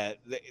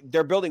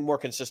 they're building more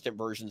consistent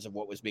versions of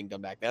what was being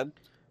done back then.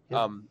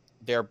 Yep.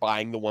 They're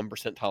buying the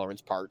 1%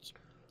 tolerance parts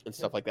and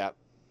stuff like that.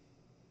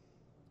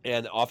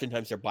 And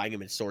oftentimes they're buying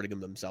them and sorting them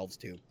themselves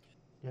too.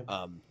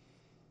 Yep.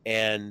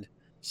 And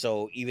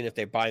so even if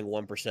they're buying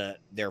 1%,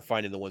 they're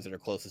finding the ones that are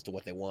closest to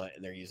what they want,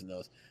 and they're using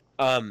those.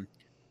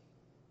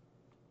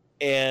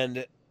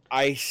 And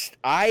I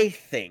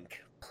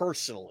think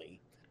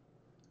personally,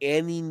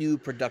 any new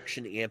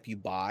production amp you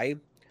buy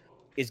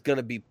is going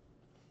to be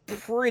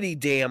pretty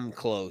damn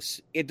close.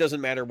 It doesn't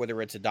matter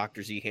whether it's a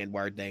Dr. Z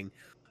hand-wired thing,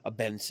 a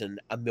Benson,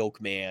 a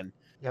Milkman.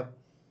 Yep.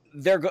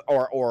 They're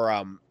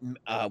or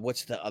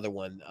what's the other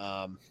one?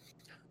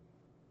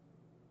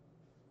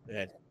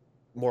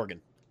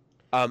 Morgan.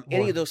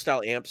 Any of those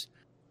style amps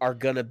are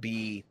going to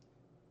be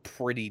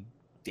pretty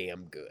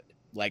damn good.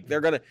 Like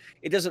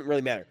it doesn't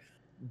really matter.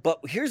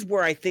 But here's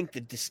where I think the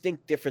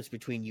distinct difference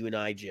between you and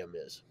I, Jim,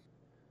 is.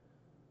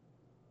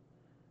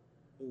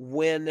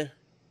 When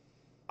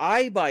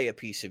I buy a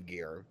piece of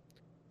gear,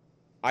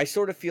 I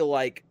sort of feel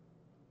like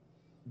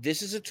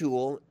this is a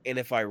tool, and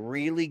if I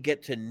really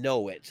get to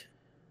know it,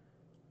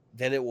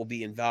 then it will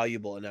be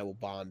invaluable and I will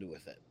bond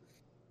with it.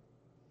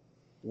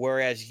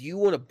 Whereas you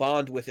want to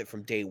bond with it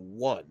from day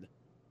one.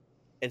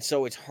 And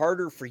so it's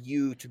harder for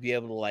you to be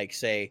able to like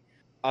say,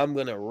 I'm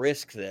going to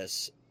risk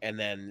this and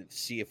then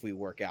see if we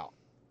work out.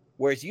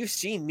 Whereas you've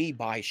seen me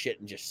buy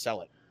shit and just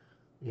sell it.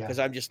 Because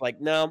I'm just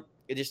like, no,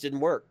 it just didn't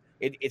work.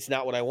 It's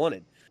not what I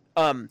wanted.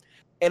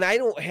 and I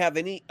don't have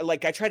any,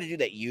 like, I try to do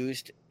that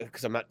used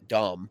because I'm not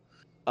dumb,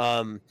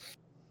 and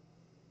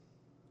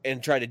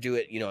try to do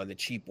it, you know, in the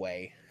cheap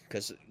way,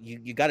 because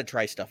you got to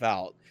try stuff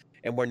out.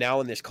 And we're now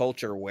in this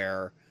culture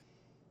where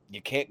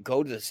you can't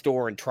go to the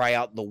store and try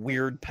out the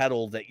weird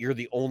pedal that you're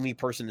the only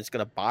person that's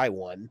going to buy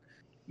one.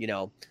 You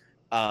know,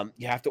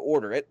 you have to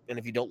order it, and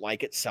if you don't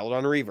like it, sell it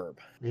on Reverb.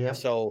 Yeah.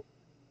 So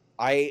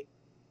I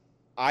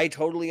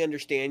totally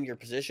understand your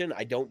position.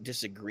 I don't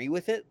disagree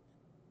with it.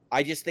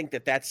 I just think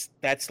that that's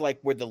like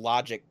where the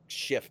logic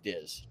shift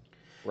is,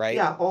 right?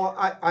 Yeah. Oh,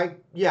 I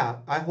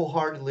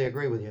wholeheartedly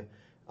agree with you.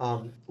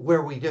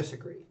 Where we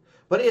disagree,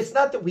 but it's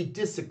not that we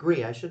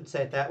disagree. I shouldn't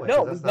say it that way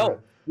No, because we that's not a.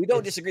 don't. We don't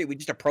It's disagree. We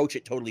just approach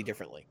it totally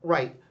differently.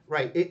 right,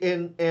 right,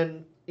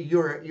 and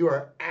you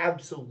are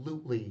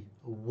absolutely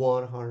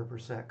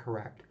 100%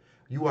 correct.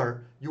 You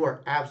are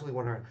absolutely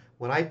 100.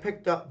 When I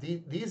picked up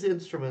these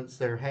instruments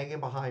that are hanging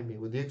behind me,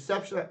 with the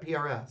exception of that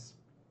PRS,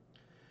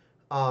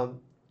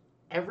 um,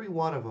 every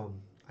one of them,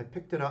 I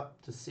picked it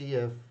up to see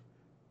if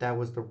that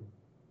was the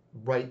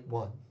right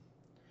one.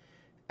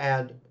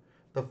 And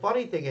the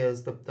funny thing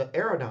is, the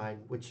Aerodyne,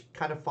 which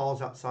kind of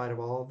falls outside of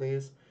all of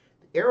these,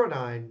 the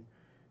Aerodyne,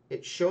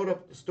 it showed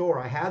up at the store.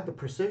 I had the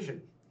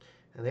Precision,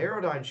 and the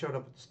Aerodyne showed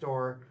up at the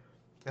store,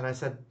 and I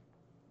said,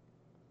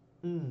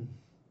 I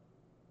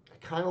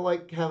kind of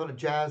like having a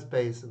jazz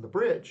bass in the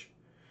bridge,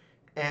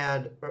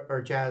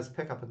 or jazz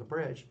pickup in the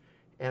bridge.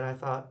 And I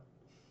thought,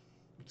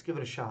 let's give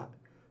it a shot.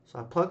 So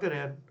I plugged it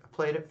in, I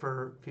played it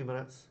for a few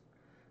minutes,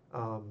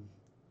 um,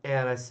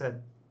 and I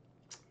said,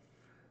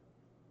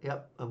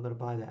 yep, I'm going to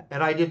buy that.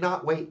 And I did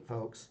not wait,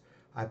 folks.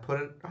 I bought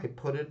it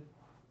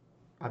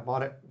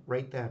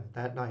right then,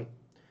 that night.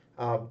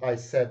 I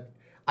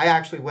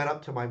actually went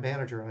up to my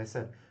manager and I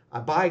said,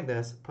 I'm buying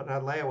this, put it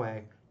on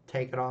layaway,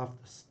 take it off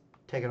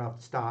the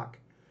stock.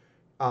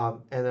 And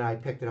then I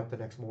picked it up the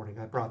next morning.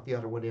 I brought the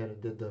other one in and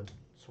did the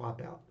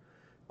swap out.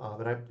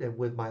 And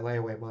with my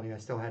layaway money, I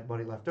still had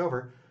money left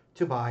over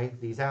to buy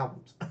these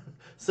albums.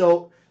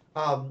 So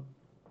um,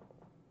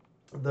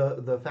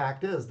 the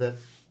fact is that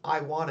I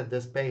wanted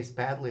this bass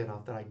badly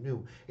enough that I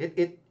knew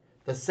it.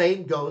 The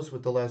same goes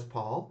with the Les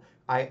Paul.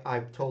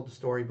 I've told the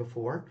story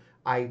before.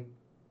 I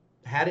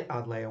had it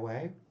on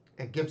layaway,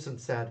 and Gibson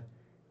said,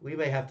 "We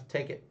may have to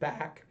take it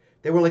back."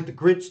 They were like the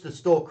Grinch that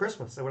stole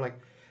Christmas. They were like,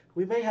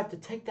 "We may have to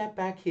take that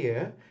back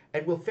here,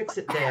 and we'll fix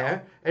it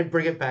there, and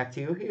bring it back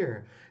to you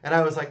here." And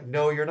I was like,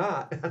 "No, you're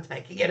not. I'm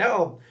taking it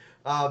home."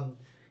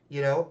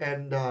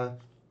 And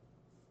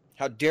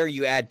How dare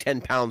you add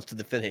 10 pounds to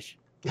the finish?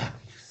 you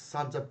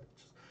sons of.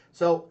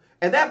 So,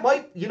 and that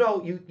might,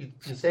 you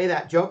say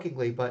that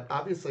jokingly, but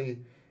obviously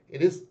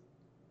it is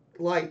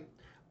light.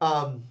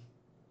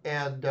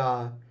 And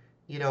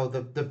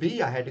the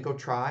B I had to go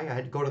try. I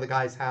had to go to the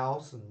guy's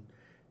house and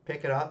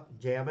pick it up,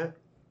 jam it.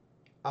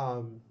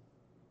 Um,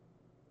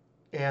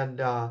 and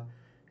the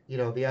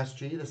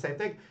SG, the same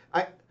thing.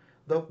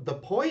 The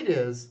point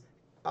is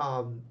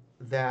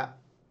that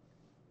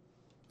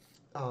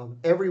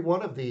every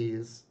one of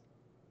these,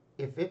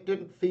 if it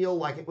didn't feel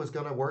like it was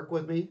going to work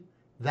with me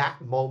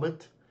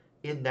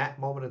in that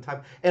moment in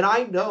time, and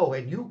I know,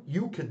 and you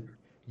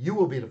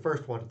will be the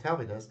first one to tell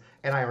me this,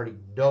 and I already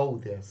know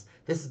this.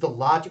 This is the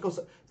logical.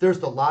 There's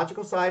the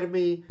logical side of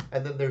me,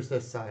 and then there's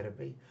this side of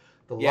me.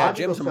 The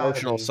logical Jim's side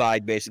emotional of me,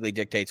 side basically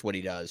dictates what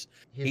he does.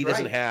 He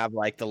doesn't right. have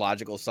like the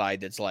logical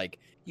side that's like,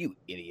 you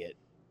idiot.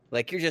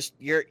 Like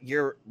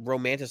you're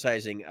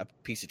romanticizing a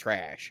piece of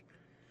trash.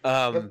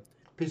 Yep.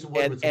 Piece of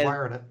wood with some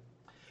wire in it.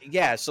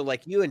 Yeah, so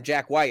like you and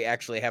Jack White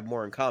actually have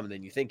more in common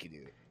than you think you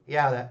do.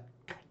 Yeah, that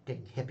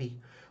dang hippie.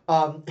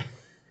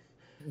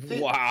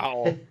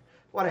 Wow.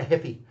 What a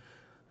hippie.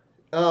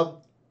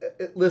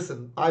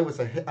 Listen, I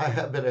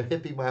have been a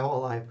hippie my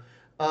whole life.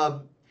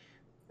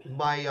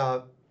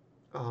 My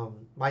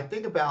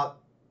thing about,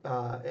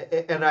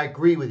 and I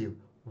agree with you,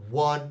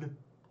 100%.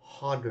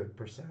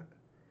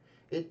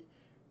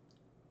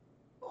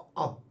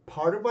 A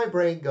part of my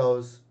brain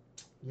goes,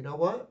 you know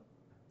what?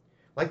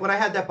 Like when I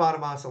had that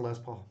Bonamassa Les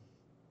Paul,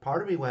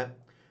 part of me went,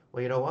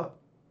 well, you know what?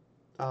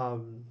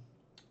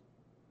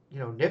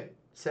 Nick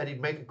said he'd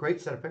make a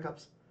great set of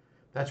pickups.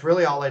 That's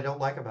really all I don't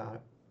like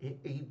about it.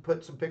 He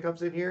put some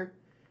pickups in here,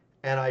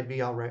 and I'd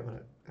be all right with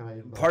it.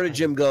 And part of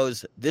Jim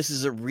goes, this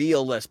is a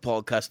real Les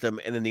Paul custom,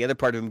 and then the other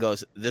part of him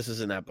goes, this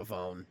is an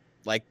Epiphone.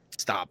 Like,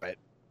 stop it.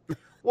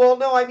 Well,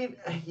 no, I mean,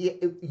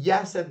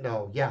 yes and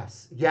no.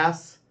 Yes,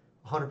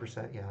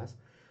 100% yes,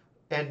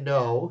 and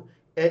no.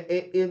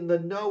 In the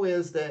no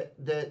is that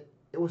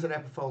it was an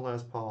Epiphone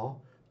Les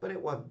Paul, but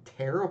it wasn't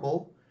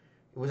terrible.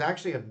 It was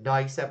actually a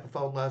nice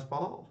Epiphone Les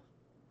Paul.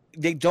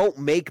 They don't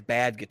make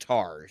bad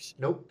guitars.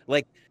 Nope.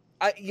 Like,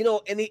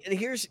 and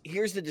here's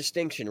the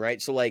distinction,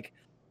 right? So like,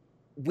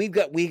 we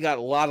got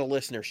a lot of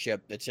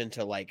listenership that's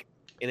into like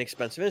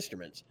inexpensive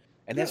instruments,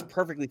 and that's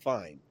perfectly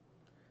fine.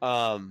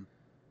 I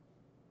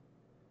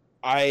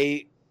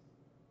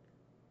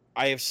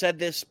have said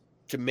this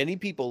to many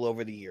people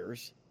over the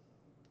years,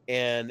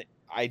 and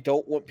I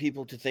don't want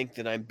people to think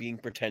that I'm being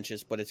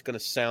pretentious, but it's going to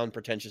sound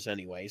pretentious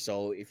anyway.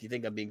 So if you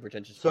think I'm being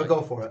pretentious, So fine.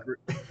 go for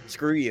it.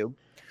 Screw you.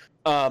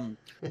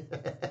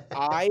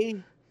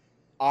 I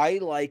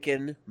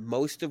liken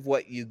most of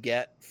what you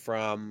get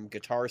from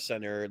Guitar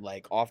Center,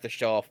 like off the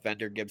shelf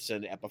Fender,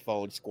 Gibson,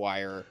 Epiphone,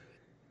 Squier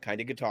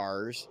kind of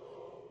guitars,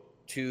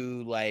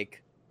 to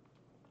like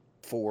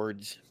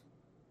Fords,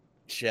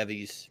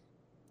 Chevys,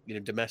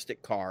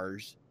 domestic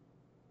cars.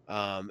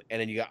 And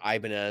then you got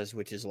Ibanez,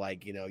 which is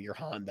like, your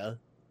Honda.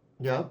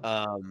 Yeah.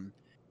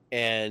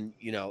 And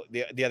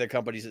the other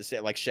companies that say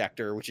like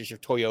Schecter, which is your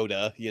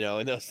Toyota,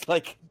 and those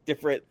like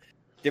different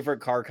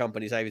car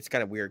companies. It's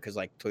kind of weird because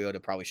like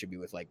Toyota probably should be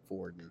with like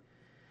Ford and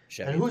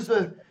Chevy. And who's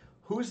the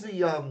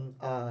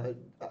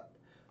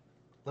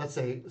let's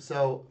say,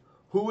 so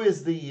who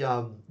is the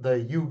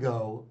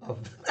Yugo of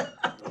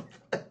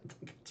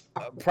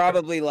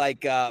probably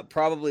like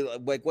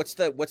what's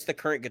the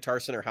current Guitar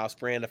Center house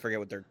brand? I forget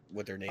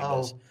what their name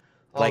is.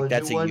 Like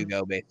that's a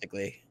Yugo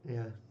basically.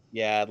 Yeah.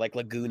 Yeah, like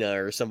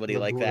Laguna or somebody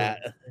like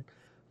that.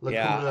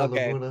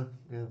 Laguna.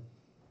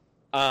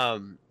 Yeah.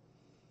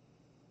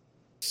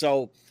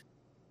 So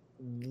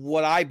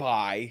what I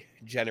buy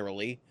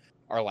generally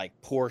are like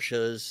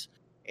Porsches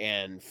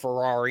and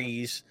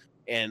Ferraris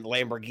and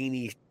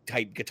Lamborghini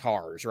type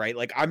guitars, right?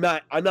 Like I'm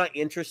not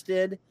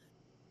interested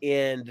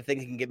in the thing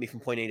that can get me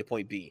from point A to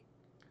point B.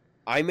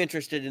 I'm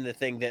interested in the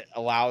thing that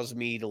allows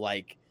me to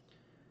like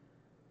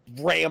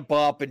ramp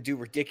up and do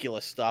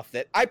ridiculous stuff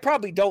that I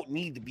probably don't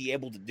need to be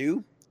able to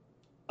do.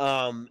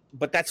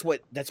 But that's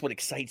what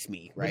excites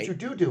me, right?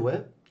 But you do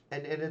it,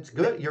 and it's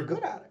good. You're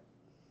good at it.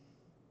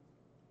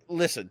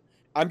 Listen,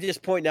 I'm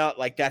just pointing out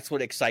like that's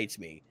what excites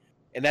me.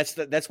 And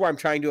that's where I'm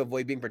trying to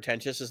avoid being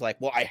pretentious is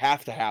like, well, I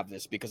have to have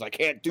this because I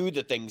can't do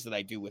the things that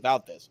I do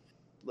without this.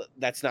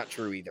 That's not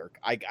true either.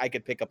 I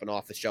could pick up an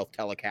off-the-shelf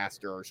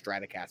Telecaster or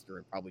Stratocaster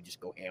and probably just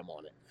go ham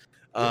on it.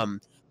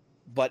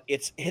 But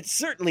it's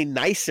certainly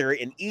nicer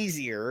and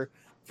easier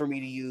for me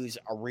to use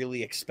a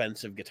really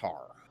expensive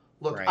guitar.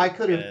 Look, right? I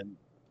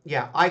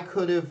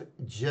could have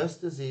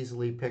just as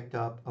easily picked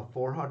up a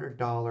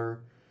 $400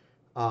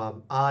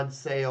 on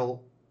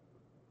sale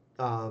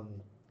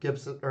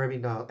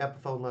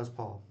Epiphone Les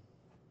Paul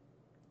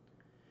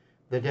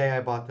the day I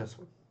bought this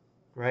one,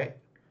 right?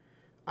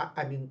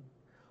 I mean,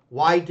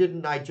 why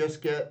didn't I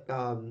just get?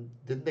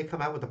 Didn't they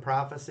come out with the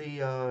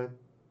Prophecy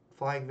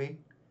Flying V?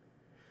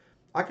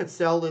 I could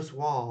sell this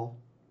wall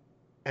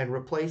and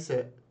replace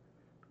it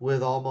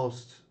with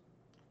almost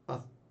a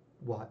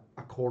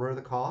quarter of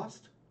the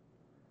cost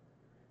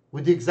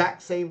with the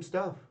exact same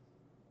stuff.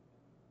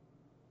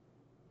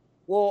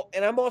 Well,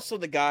 and I'm also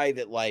the guy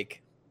that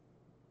like.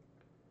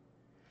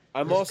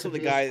 I'm also the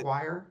guy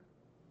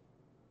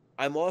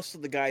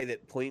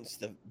that points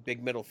the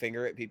big middle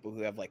finger at people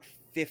who have like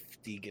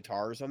 50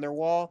 guitars on their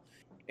wall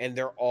and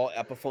they're all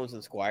Epiphones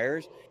and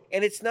Squiers.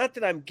 And it's not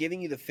that I'm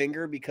giving you the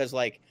finger because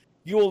like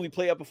you only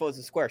play Epiphones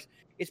and Squiers.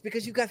 It's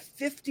because you got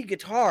 50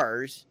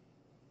 guitars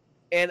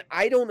and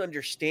I don't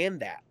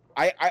understand that.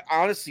 I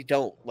honestly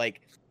don't.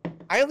 Like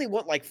I only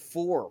want like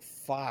 4 or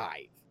 5.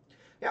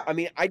 Yeah. I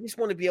mean, I just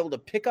want to be able to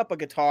pick up a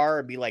guitar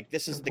and be like,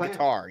 this is the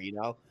guitar,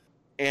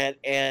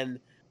 and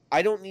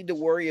I don't need to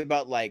worry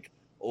about like,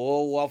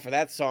 oh, well, for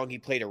that song, he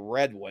played a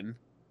red one.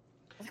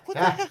 Like, what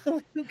the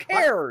hell? Who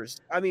cares?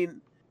 I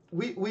mean,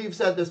 we've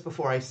said this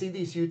before. I see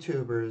these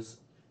YouTubers,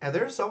 and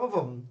there's some of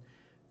them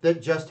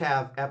that just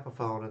have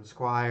Epiphone and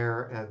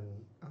Squier and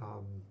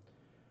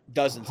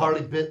dozens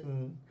Harley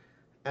Benton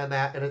and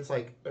that, and it's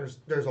like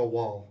there's a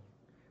wall.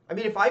 I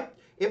mean,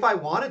 if I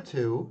wanted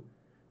to,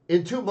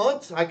 in 2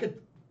 months, I could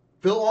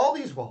fill all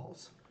these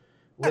walls.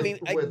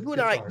 You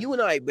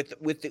and I,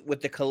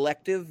 with the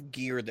collective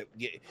gear that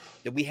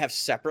we have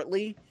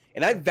separately,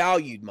 and I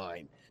valued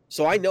mine,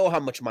 so I know how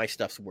much my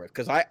stuff's worth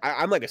because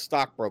I'm like a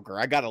stockbroker.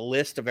 I got a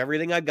list of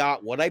everything I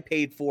got, what I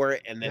paid for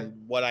it, and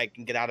then what I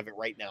can get out of it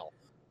right now.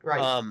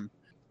 Right.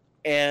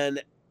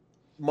 And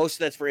most of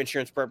that's for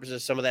insurance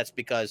purposes. Some of that's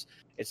because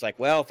it's like,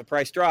 well, if the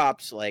price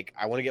drops, like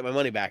I want to get my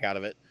money back out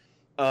of it.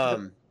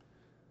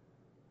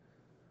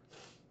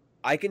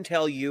 I can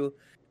tell you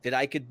that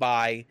I could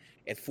buy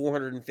at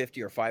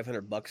 $450 or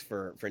 $500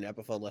 for an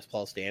Epiphone Les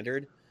Paul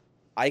Standard,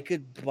 I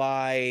could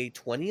buy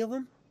 20 of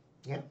them.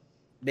 Yeah.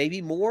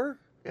 Maybe more.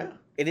 Yeah.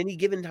 At any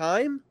given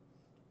time,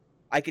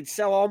 I could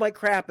sell all my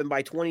crap and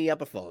buy 20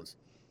 Epiphones.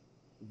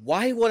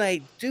 Why would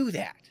I do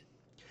that?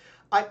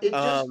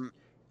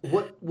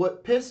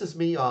 What pisses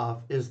me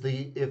off is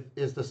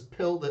this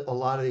pill that a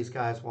lot of these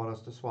guys want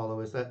us to swallow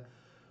is that,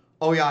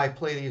 oh yeah, I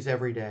play these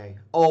every day.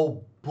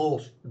 Oh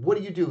bullshit!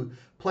 What do?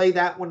 Play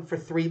that one for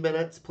 3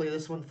 minutes. Play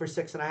this one for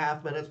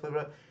 6.5 minutes.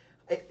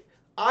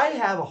 I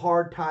have a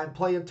hard time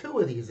playing 2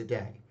 of these a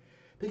day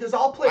because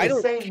I'll play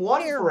the same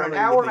one for an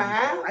hour and a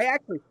half.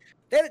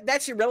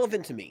 That's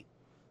irrelevant to me.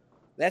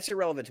 That's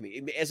irrelevant to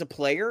me as a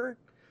player.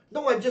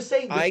 No, I'm just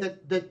saying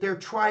that they're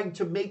trying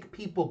to make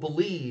people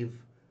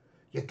believe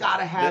you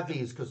gotta have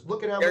these because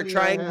look at how they're many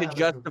trying to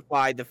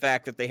justify the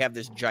fact that they have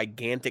this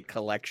gigantic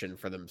collection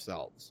for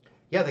themselves.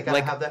 Yeah, they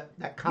gotta have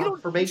that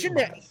confirmation.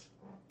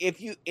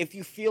 if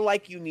you feel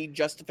like you need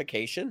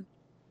justification,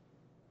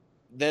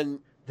 then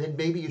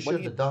maybe you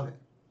shouldn't have done it.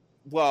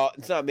 Well,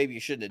 it's not maybe you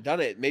shouldn't have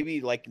done it.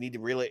 Maybe like you need to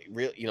really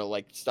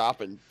like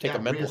stop and take a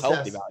mental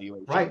health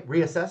evaluation. Right,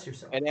 reassess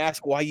yourself and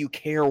ask why you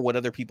care what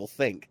other people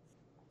think.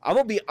 I'm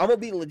gonna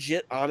be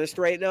legit honest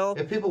right now.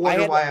 If people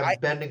wonder why I'm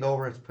bending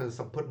over, it's because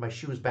I'm putting my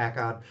shoes back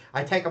on.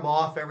 I take them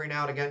off every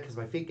now and again because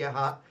my feet get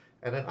hot,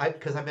 and then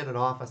because I'm in an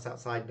office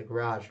outside in the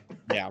garage.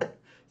 Yeah.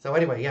 So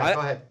anyway, yeah,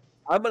 go ahead.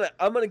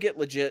 I'm gonna get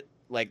legit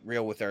like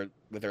real with our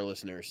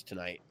listeners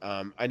tonight.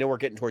 I know we're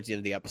getting towards the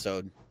end of the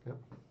episode.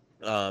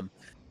 Yep.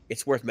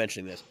 It's worth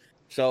mentioning this.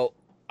 So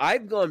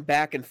I've gone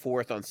back and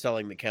forth on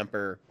selling the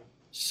Kemper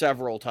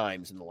several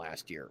times in the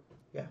last year.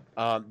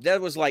 Yeah. That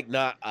was like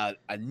not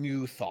a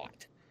new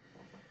thought.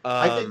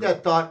 I think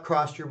that thought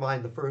crossed your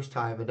mind the first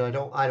time, and I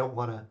don't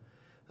want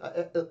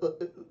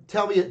to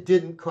tell me it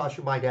didn't cross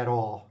your mind at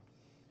all.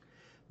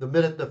 The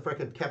minute the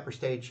frickin' Kemper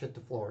stage hit the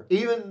floor,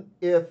 even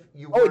if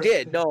you. Oh, it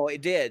did. No,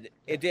 it did.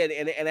 It did.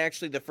 And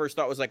actually, the first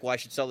thought was like, well, I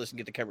should sell this and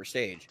get the Kemper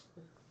stage,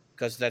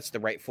 because that's the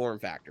right form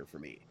factor for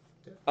me.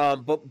 Yeah.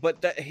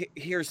 But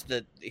here's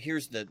the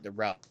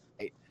route.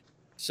 Right?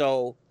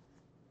 So,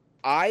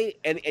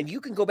 and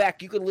you can go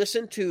back. You can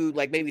listen to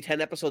like maybe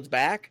 10 episodes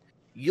back.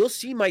 You'll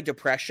see my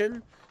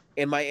depression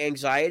and my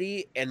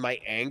anxiety and my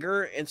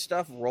anger and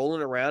stuff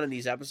rolling around in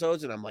these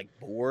episodes, and I'm like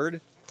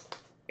bored.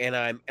 And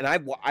I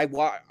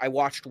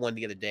watched one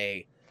the other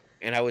day,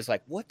 and I was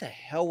like, what the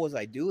hell was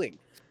I doing?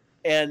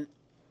 And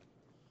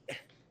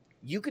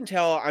you can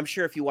tell, I'm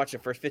sure if you watch the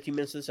first 15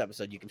 minutes of this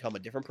episode, you can tell I'm a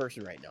different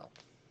person right now.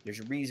 There's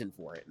a reason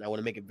for it. And I want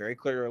to make it very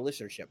clear to our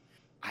listenership.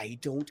 I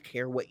don't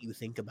care what you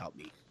think about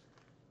me.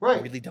 Right.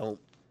 I really don't.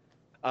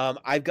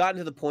 I've gotten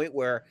to the point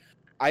where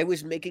I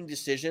was making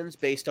decisions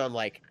based on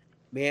like,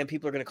 man,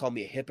 people are going to call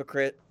me a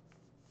hypocrite.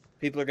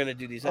 People are going to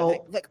do these.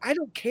 Like, I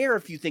don't care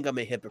if you think I'm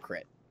a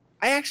hypocrite.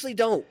 I actually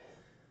don't.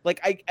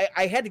 Like,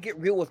 I had to get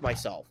real with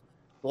myself.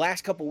 The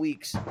last couple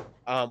weeks,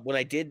 when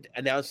I did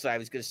announce that I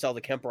was going to sell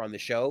the Kemper on the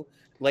show,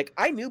 like,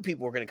 I knew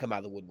people were going to come out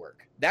of the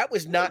woodwork. That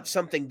was not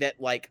something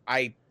that, like,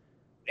 I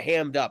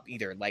hammed up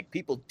either. Like,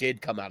 people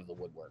did come out of the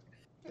woodwork.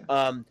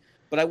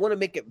 But I want to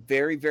make it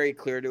very, very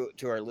clear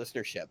to our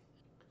listenership.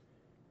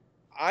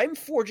 I'm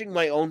forging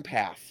my own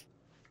path.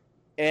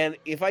 And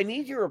if I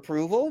need your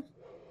approval,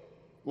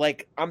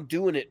 like, I'm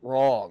doing it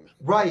wrong.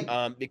 Right.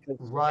 Because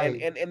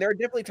and there are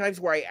definitely times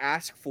where I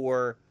ask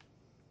for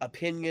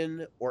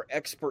opinion or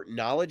expert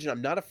knowledge, and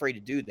I'm not afraid to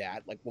do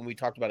that. Like when we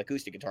talked about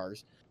acoustic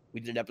guitars, we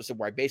did an episode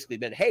where I basically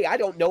been, hey, I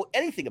don't know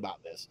anything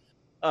about this.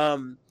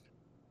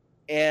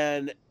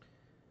 And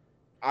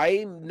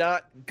I'm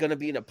not gonna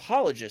be an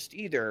apologist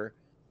either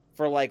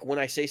for like when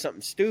I say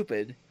something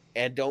stupid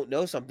and don't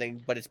know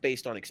something, but it's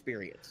based on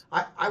experience.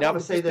 I want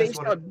to say this: based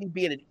on me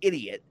being an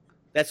idiot,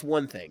 that's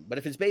one thing. But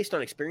if it's based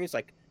on experience,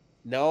 like,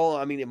 no,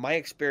 I mean, in my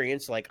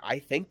experience, like, I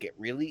think it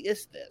really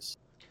is this.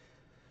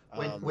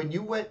 When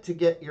you went to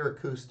get your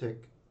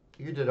acoustic,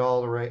 you did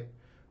all the right.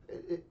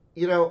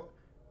 You know,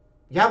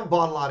 you haven't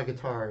bought a lot of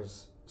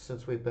guitars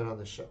since we've been on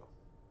the show.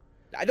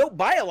 I don't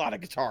buy a lot of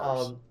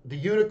guitars. The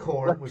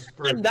Unicorn was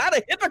for... I'm not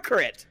a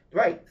hypocrite.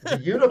 Right. The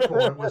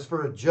Unicorn was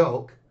for a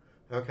joke,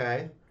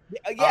 okay?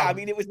 Yeah, I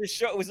mean, it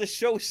was a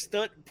show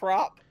stunt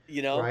prop,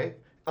 you know? Right.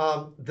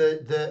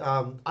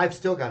 I've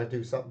still got to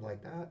do something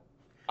like that.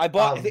 I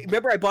bought.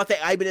 Remember, I bought the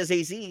Ibanez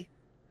AZ. You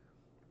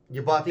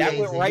bought the AZ.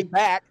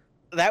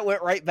 That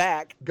went right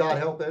back. God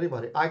help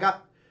anybody.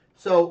 And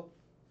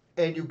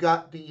you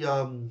got the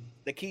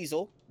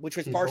Kiesel, which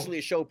was partially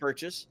a show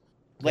purchase.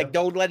 Like, yep.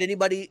 Don't let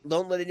anybody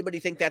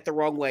think that the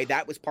wrong way.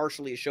 That was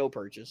partially a show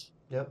purchase.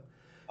 Yep.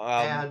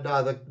 And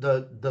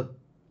the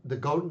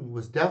Godin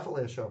was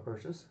definitely a show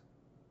purchase.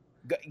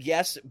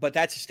 Yes, but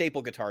that's a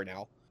staple guitar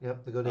now.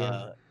 Yep, the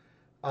Godin.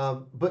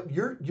 But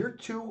your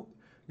two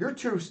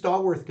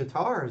Stallworth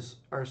guitars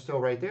are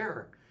still right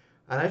there,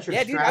 and that's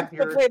your Dude, I'm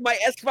still playing my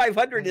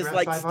S500 is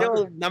like S500.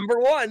 Still number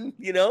one,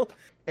 you know.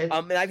 And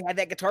I've had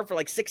that guitar for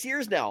like 6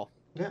 years now.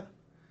 Yeah.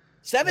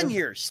 7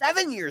 years.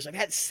 7 years. I've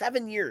had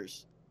 7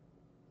 years.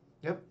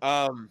 Yep.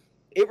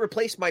 It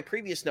replaced my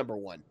previous number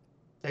one.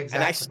 Exactly.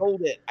 And I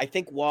sold it. I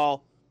think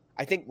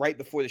right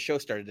before the show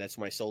started. That's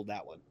when I sold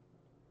that one.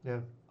 Yeah.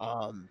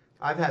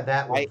 I've had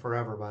that one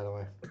forever, by the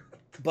way.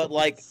 But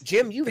like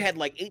Jim, you've had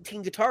like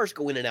 18 guitars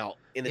go in and out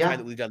in the time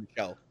that we've done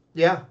the show.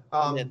 Yeah.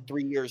 In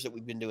 3 years that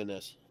we've been doing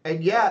this.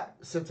 And yet,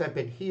 since I've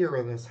been here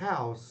in this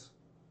house,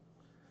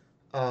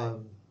 the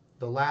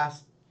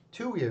last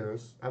 2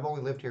 years, I've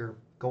only lived here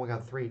going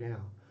on 3 now.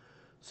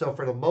 So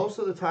for the most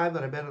of the time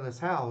that I've been in this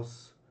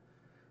house,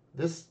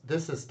 this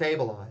has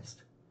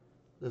stabilized.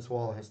 This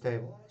wall has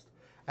stabilized,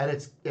 and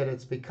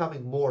it's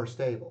becoming more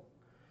stable.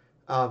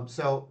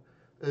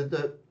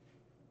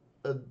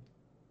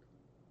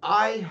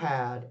 I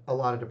had a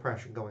lot of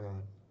depression going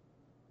on.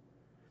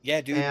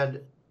 Yeah, dude.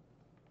 And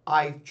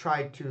I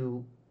tried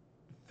to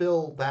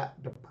fill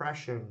that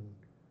depression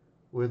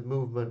with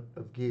movement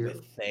of gear.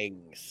 With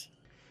things.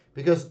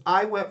 Because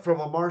I went from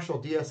a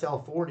Marshall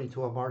DSL 40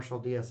 to a Marshall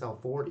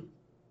DSL 40.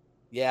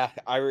 Yeah,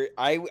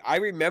 I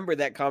remember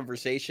that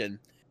conversation.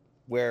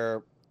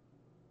 where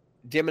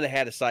Dimon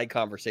had a side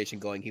conversation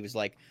going. He was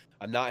like,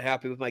 I'm not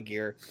happy with my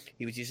gear.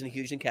 He was using a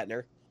Hughes and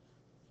Kettner.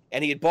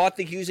 And he had bought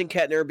the Hughes and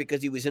Kettner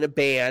because he was in a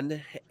band,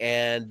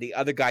 and the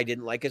other guy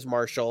didn't like his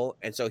Marshall,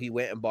 and so he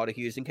went and bought a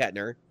Hughes and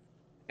Kettner.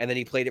 And then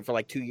he played it for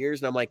like 2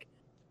 years, and I'm like,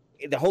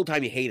 the whole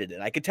time he hated it.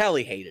 I could tell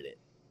he hated it.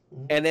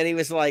 And then he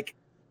was like,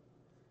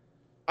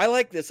 I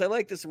like this, or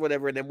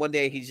whatever. And then one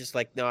day he's just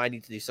like, no, I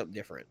need to do something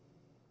different.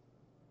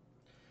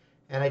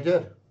 And I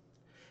did.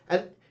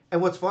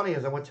 And what's funny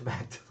is I went to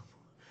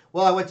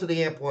I went to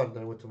the Amp 1,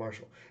 then I went to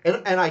Marshall.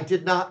 And I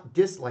did not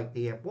dislike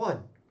the Amp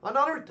 1.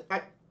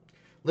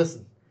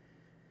 Listen.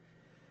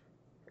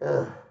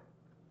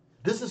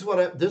 This is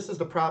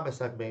the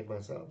promise I've made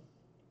myself.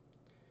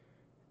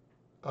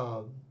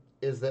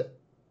 Is that,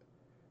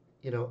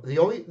 the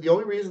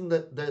only reason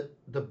that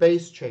the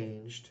bass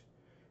changed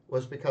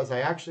was because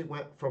I actually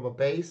went from a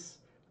bass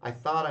I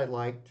thought I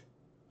liked,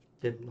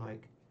 didn't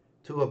like,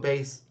 to a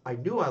bass I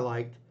knew I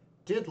liked,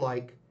 did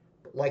like,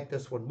 but liked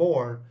this one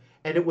more.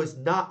 And it was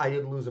not, I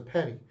didn't lose a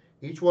penny.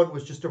 Each one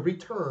was just a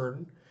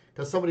return,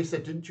 because somebody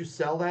said, didn't you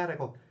sell that? I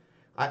go,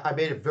 I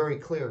made it very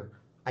clear.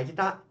 I did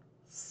not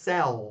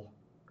sell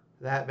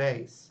that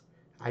bass.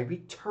 I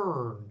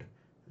returned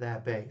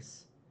that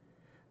bass.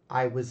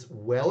 I was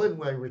well in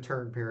my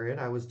return period.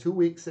 I was 2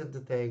 weeks into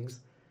things,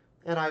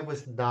 and I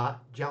was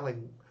not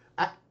gelling.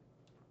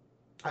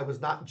 I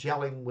was not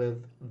gelling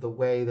with the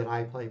way that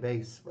I play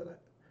bass with it.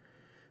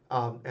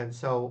 And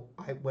so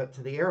I went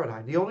to the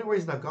Aerodyne. The only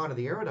reason I've gone to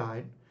the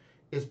Aerodyne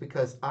is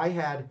because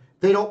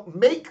they don't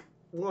make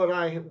what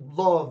I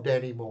loved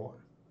anymore.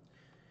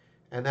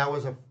 And that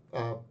was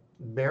a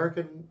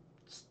American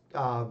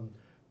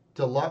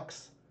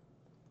Deluxe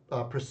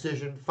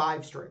Precision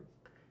 5-string.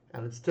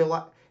 And it's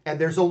still, and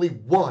there's only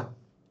one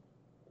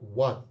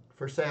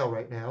for sale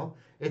right now.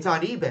 It's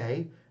on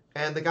eBay,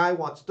 and the guy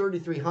wants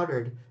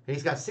 $3,300, and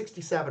he's got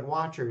 67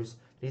 watchers.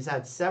 He's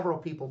had several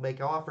people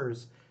make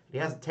offers. He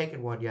hasn't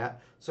taken one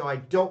yet, so I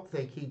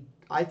think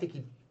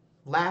he'd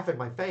laugh in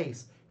my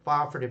face if I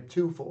offered him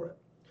 2 for it.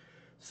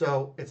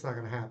 So it's not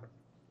going to happen.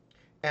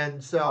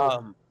 And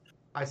so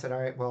I said, all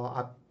right,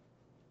 well,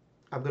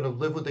 I'm going to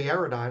live with the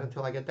Aerodyne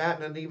until I get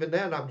that, and even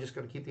then, I'm just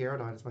going to keep the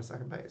Aerodyne as my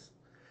second bass.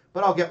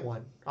 But I'll get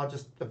one. I'll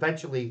just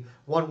eventually,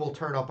 one will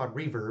turn up on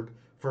Reverb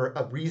for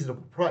a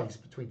reasonable price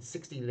between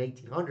 $1,600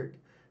 and $1,800,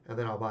 and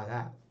then I'll buy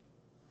that.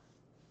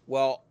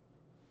 Well,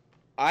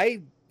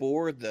 I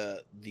bore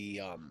the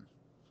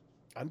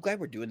I'm glad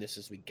we're doing this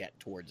as we get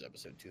towards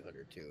episode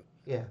 200 too.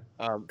 Yeah.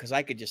 Because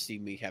I could just see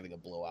me having a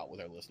blowout with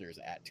our listeners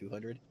at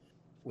 200,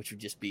 which would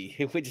just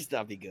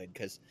not be good.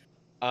 Because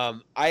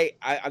I'm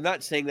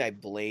not saying that I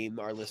blame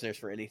our listeners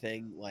for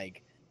anything.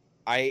 Like,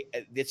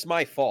 it's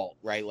my fault,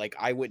 right? Like,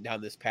 I went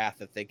down this path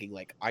of thinking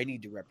like I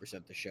need to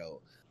represent the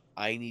show.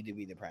 I need to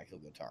be the practical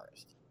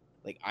guitarist.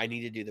 Like, I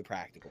need to do the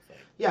practical thing.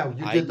 Yeah,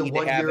 you did the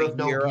 1 year of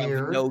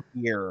no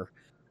gear.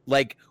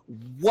 Like,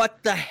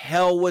 what the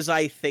hell was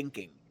I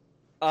thinking?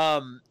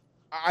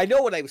 I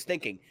know what I was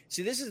thinking.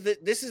 See, this is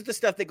the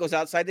stuff that goes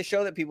outside the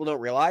show that people don't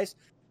realize.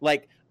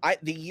 Like,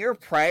 the year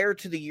prior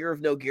to the year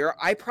of no gear,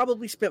 I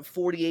probably spent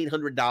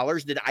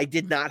 $4,800 that I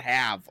did not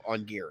have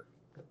on gear.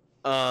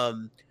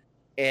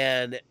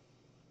 And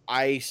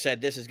I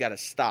said, this has got to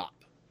stop.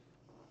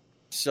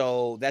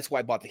 So that's why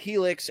I bought the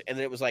Helix, and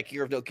then it was like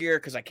year of no gear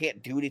because I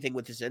can't do anything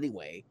with this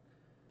anyway.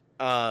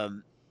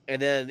 And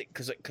then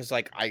because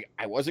like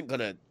I wasn't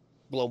gonna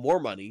blow more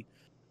money.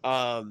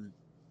 And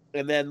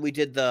then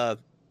I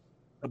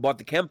bought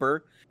the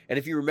Kemper. And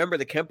if you remember,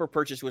 the Kemper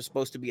purchase was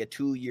supposed to be a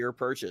 2-year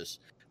purchase.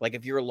 Like,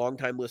 if you're a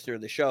longtime listener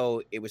of the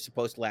show, it was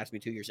supposed to last me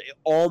 2 years. It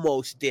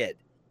almost did.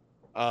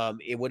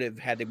 It would have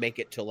had to make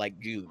it till like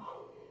June,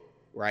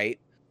 right?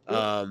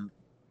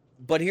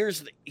 But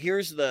here's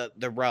the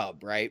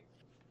rub, right?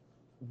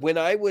 When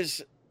I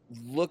was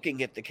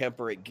looking at the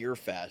Kemper at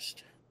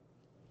GearFest,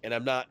 and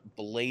I'm not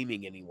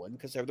blaming anyone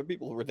because there were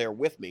people who were there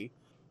with me.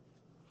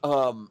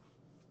 I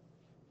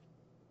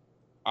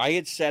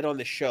had said on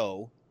the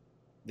show,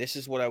 this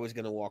is what I was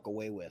going to walk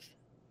away with.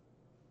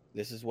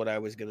 This is what I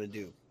was going to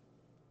do.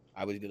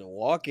 I was going to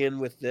walk in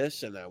with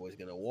this, and I was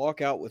going to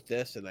walk out with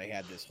this, and I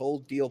had this whole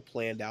deal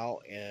planned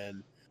out,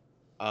 and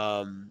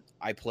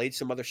I played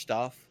some other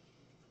stuff.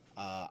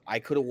 I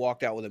could have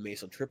walked out with a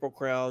Mason Triple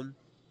Crown,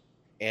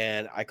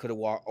 and I could have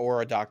walked,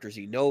 or a Dr.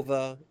 Z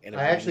Nova. And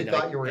I actually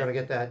thought you were going to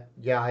get that.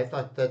 Yeah, I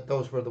thought that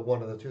those were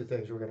one of the 2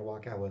 things you were going to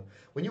walk out with.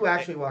 When you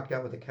actually walked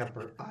out with the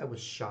Kemper, I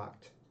was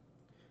shocked.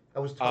 I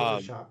was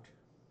totally shocked.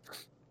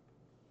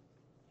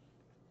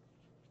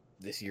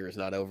 This year is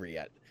not over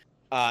yet.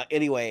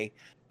 Anyway,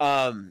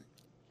 and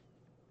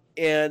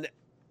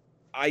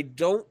I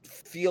don't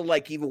feel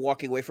like even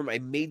walking away from it, I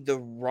made the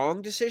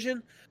wrong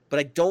decision, but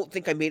I don't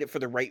think I made it for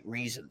the right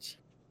reasons.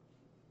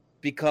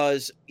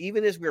 Because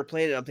even as we were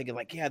playing it, I'm thinking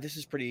like, yeah, this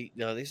is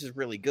this is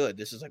really good.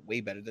 This is like way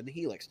better than the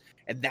Helix.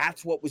 And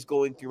that's what was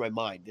going through my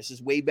mind. This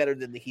is way better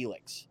than the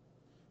Helix.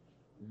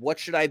 What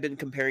should I have been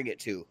comparing it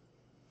to?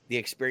 the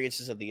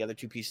experiences of the other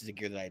two pieces of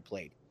gear that I had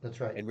played. That's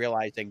right. And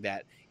realizing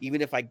that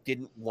even if I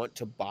didn't want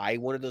to buy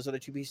one of those other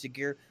two pieces of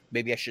gear,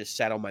 maybe I should have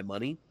sat on my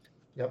money.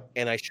 Yep.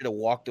 And I should have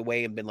walked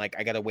away and been like,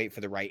 I got to wait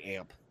for the right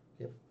amp.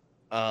 Yep.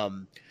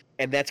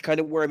 And that's kind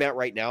of where I'm at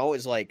right now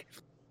is like,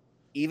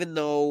 even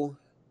though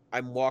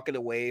I'm walking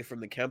away from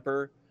the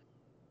Kemper,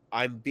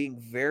 I'm being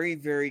very,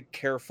 very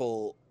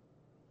careful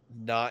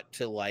not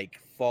to like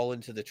fall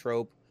into the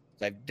trope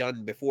that I've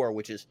done before,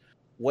 which is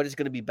what is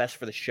going to be best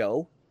for the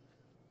show.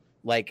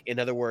 Like, in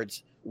other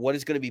words, what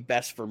is going to be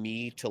best for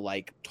me to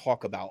like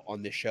talk about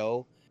on the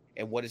show,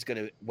 and what is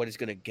going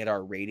to get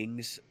our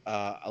ratings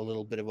a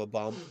little bit of a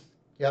bump.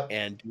 Yep.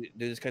 And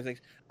do this kind of things.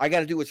 I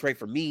got to do what's right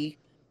for me,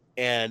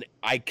 and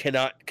I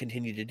cannot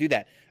continue to do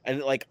that.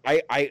 And like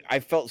I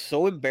felt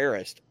so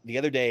embarrassed the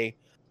other day.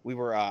 We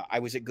were I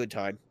was at Good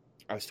Time.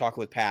 I was talking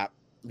with Pat,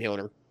 the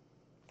owner,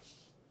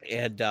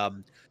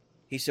 and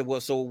he said, "Well,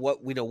 so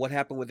what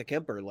happened with the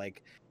Kemper?"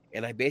 Like,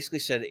 and I basically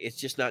said, "It's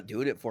just not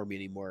doing it for me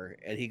anymore."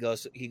 And he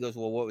goes,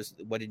 "Well,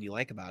 what didn't you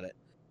like about it?"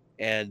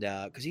 And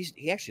because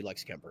he actually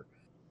likes Kemper,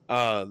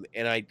 and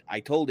I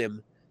told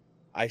him,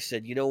 I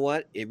said, "You know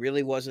what? It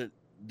really wasn't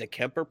the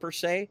Kemper per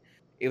se.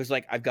 It was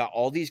like I've got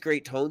all these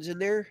great tones in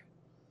there,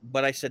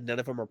 but I said none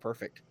of them are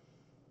perfect."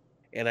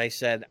 And I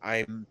said,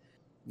 I'm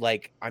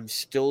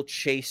still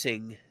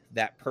chasing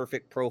that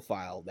perfect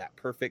profile, that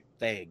perfect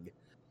thing.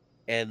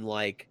 And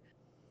like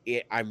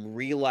I'm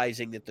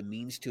realizing that the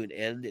means to an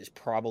end is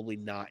probably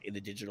not in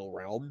the digital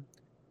realm.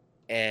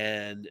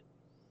 And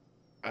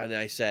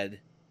I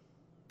said,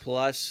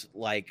 plus,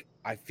 like,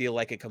 I feel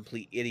like a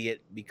complete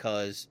idiot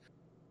because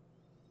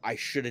I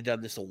should have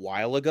done this a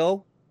while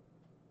ago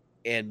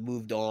and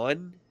moved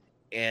on.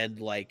 And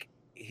like,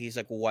 he's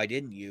like, well, why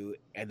didn't you?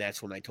 And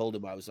that's when I told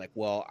him, I was like,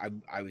 well,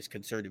 I was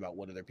concerned about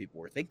what other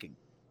people were thinking.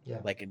 Yeah.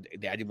 Like, and I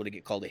didn't want to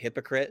get called a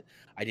hypocrite.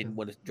 I didn't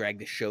want to drag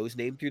the show's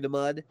name through the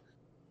mud.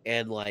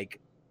 And like,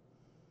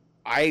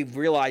 I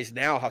realize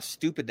now how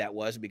stupid that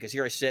was, because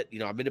here I sit,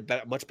 I'm in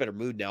a much better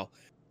mood now.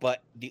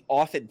 But the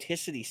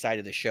authenticity side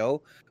of the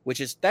show,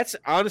 that's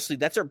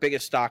our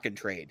biggest stock and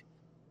trade.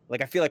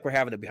 Like, I feel like we're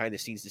having a behind the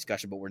scenes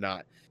discussion, but we're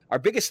not. Our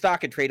biggest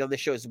stock and trade on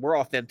this show is we're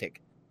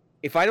authentic.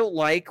 If I don't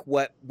like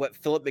what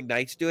Philip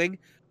McKnight's doing,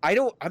 I'm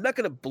not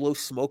going to blow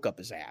smoke up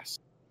his ass.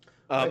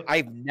 Right.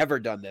 I've never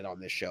done that on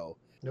this show.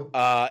 Nope.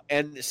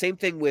 And the same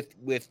thing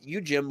with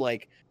you, Jim.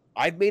 Like,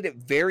 I've made it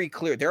very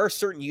clear. There are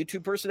certain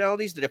YouTube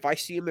personalities that if I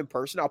see them in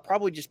person, I'll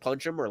probably just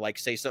punch them or like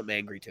say something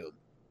angry to them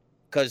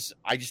because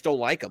I just don't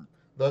like them.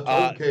 The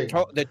Toad King.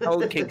 The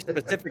Toad King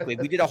specifically.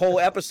 We did a whole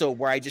episode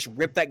where I just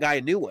ripped that guy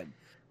a new one.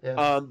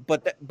 Yeah.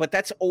 But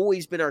that's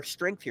always been our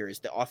strength here, is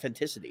the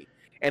authenticity.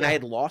 And I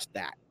had lost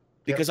that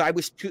because I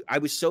was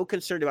so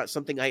concerned about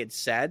something I had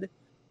said,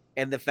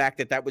 and the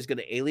fact that was going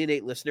to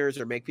alienate listeners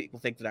or make people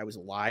think that I was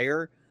a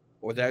liar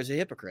or that I was a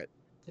hypocrite.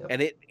 Yep.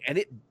 And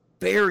it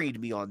buried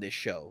me on this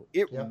show.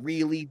 It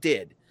really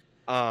did.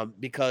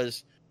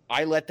 Because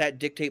I let that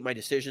dictate my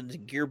decisions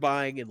in gear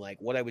buying and like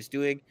what I was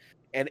doing.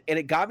 And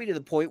it got me to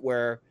the point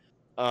where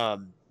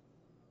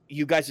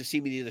you guys have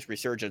seen me do this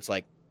resurgence.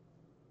 Like,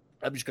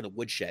 I'm just going to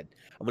woodshed.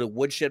 I'm going to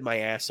woodshed my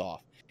ass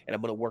off. And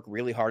I'm going to work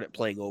really hard at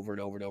playing over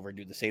and over and over and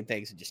do the same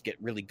things and just get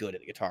really good at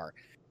the guitar.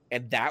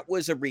 And that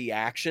was a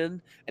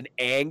reaction, an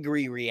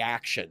angry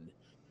reaction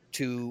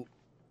to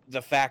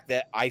the fact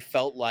that I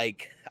felt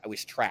like I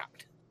was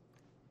trapped.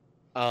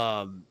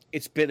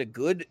 It's been a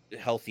good,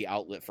 healthy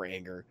outlet for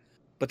anger,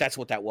 but that's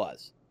what that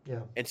was.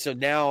 Yeah. And so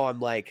now I'm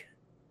like,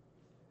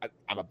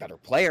 I'm a better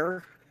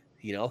player.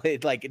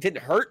 It didn't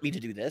hurt me to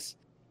do this,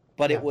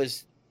 but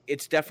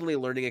it's definitely a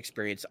learning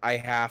experience. I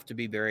have to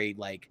be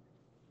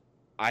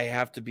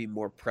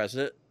more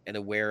present and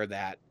aware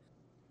that,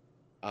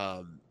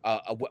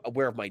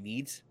 aware of my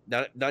needs,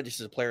 not just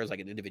as a player, as like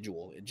an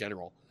individual in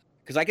general.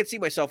 Because I can see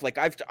myself, like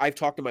I've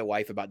talked to my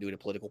wife about doing a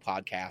political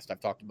podcast.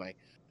 I've talked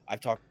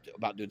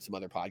about doing some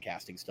other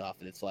podcasting stuff,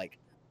 and it's like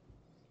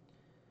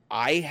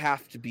I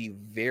have to be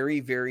very,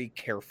 very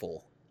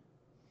careful,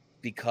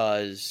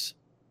 because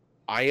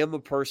I am a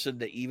person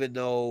that even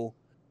though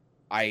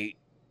I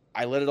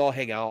let it all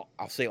hang out,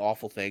 I'll say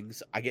awful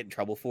things. I get in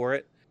trouble for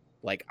it.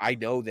 Like, I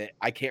know that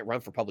I can't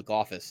run for public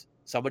office.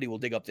 Somebody will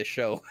dig up this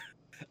show.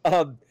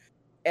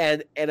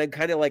 And I'm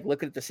kind of like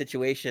looking at the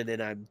situation,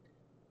 and I'm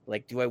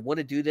like, do I want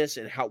to do this?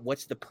 And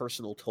what's the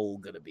personal toll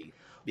going to be?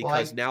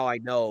 Because now I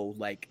know,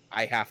 like,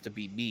 I have to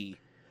be me.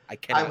 I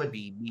cannot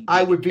be me.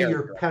 I would be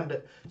your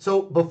pendant.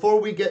 So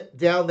before we get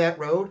down that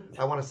road,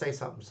 I want to say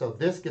something. So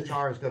this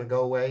guitar is going to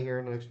go away here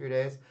in the next few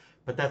days,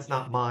 but that's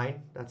not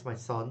mine. That's my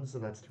son's,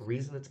 and that's the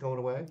reason it's going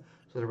away.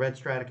 So the red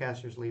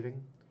Stratocaster is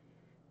leaving.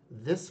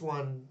 This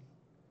one,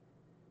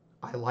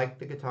 I like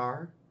the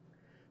guitar,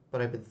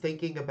 but I've been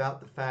thinking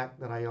about the fact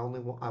that I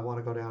want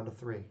to go down to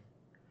 3.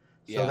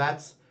 So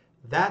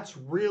that's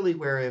really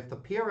where, if the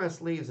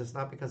PRS leaves, it's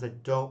not because I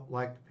don't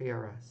like the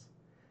PRS.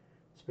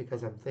 It's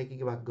because I'm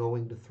thinking about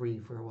going to 3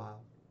 for a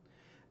while.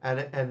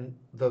 And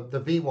the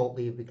V won't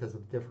leave because of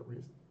a different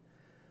reason.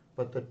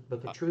 But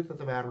the truth of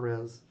the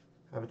matter is,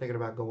 I've been thinking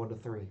about going to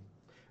 3.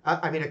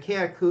 I mean, I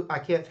can't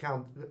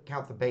count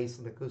the bass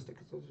and the acoustic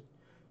because those are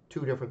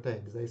two different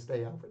things. They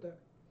stay over there.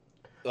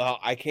 Well,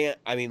 I can't.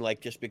 I mean, like,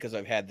 just because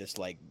I've had this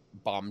like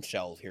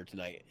bombshell here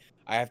tonight,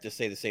 I have to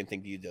say the same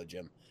thing to you, though,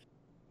 Jim.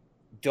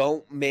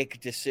 Don't make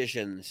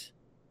decisions,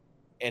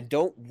 and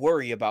don't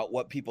worry about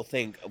what people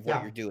think of what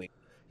Yeah. you're doing.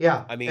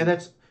 Yeah, I and mean,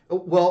 that's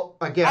well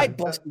I again.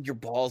 busted your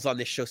balls on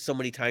this show so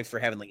many times for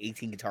having like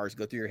 18 guitars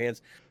go through your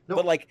hands, No,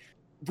 but like,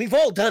 we've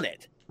all done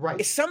it. right,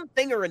 It's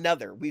something or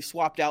another. We've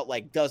swapped out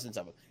like dozens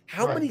of them.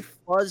 How right. many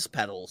fuzz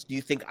pedals do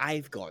you think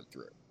I've gone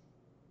through?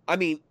 I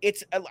mean,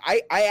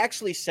 I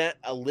actually sent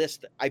a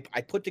list. I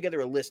put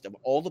together a list of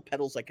all the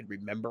pedals I could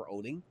remember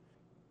owning,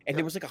 and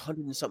there Yep. was like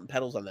 100 and something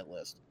pedals on that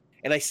list.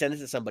 And I sent it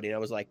to somebody, and I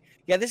was like,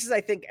 "Yeah, this is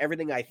I think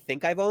everything I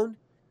think I've owned."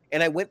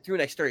 And I went through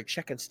and I started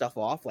checking stuff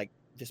off, like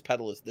this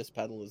pedal is this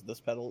pedal is this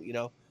pedal, you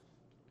know.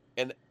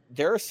 And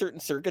there are certain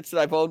circuits that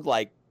I've owned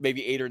like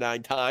maybe 8 or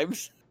 9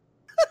 times.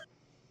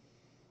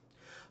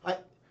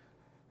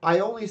 I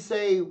only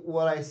say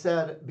what I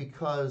said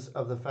because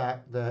of the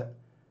fact that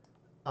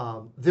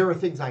there are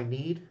things I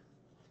need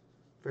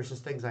versus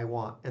things I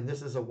want, and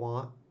this is a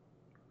want,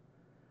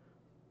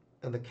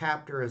 and the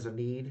captor is a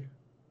need,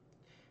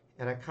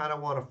 and I kind of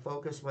want to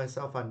focus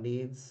myself on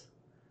needs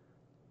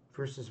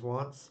versus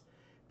wants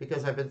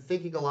because I've been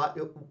thinking a lot.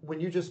 When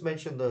you just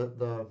mentioned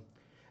the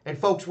and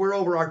folks, we're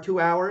over our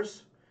 2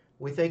 hours.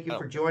 We thank you Oh.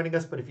 for joining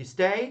us, but if you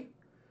stay,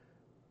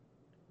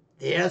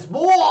 there's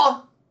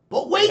more.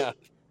 But wait, Yeah.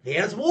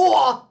 there's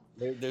more.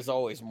 There's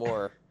always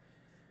more.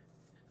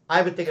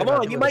 I've been thinking Come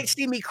about on, you doing might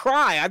see me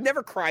cry. I've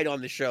never cried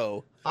on the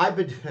show. I've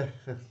been.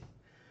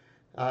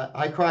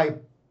 I cry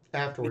The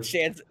afterwards.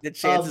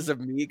 chances of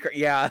me,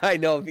 yeah, I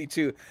know, me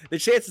too. The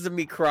chances of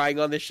me crying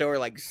on the show are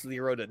like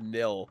 0 to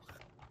 0.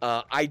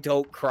 I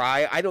don't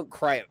cry. I don't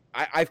cry.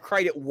 I've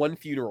cried at one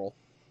funeral.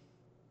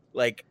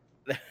 Like,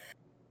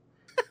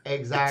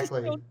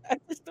 Exactly. I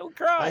just don't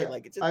cry. I-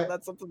 Like, it's just I-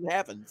 not something that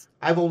happens.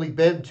 I've only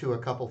been to a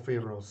couple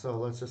funerals, so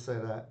let's just say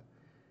that.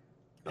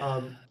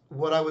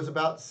 What I was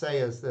about to say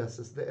is this,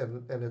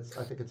 and it's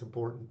I think it's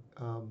important.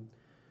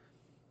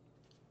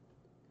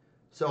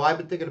 So I've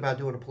been thinking about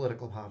doing a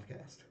political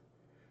podcast,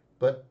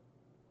 but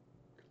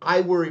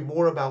I worry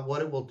more about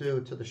what it will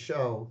do to the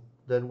show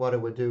than what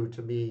it would do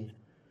to me.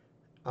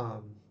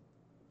 Oh,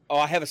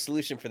 I have a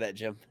solution for that,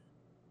 Jim.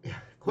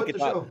 Quit We the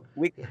could show. talk-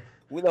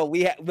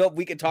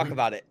 we can talk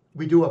about it.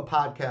 We do a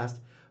podcast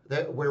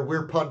where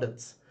we're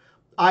pundits.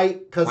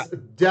 Because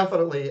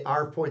definitely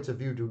our points of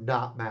view do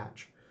not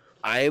match.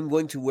 I am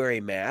going to wear a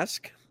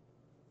mask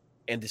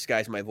and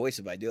disguise my voice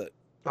if I do it.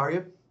 Are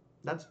you?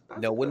 That's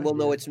No a one good will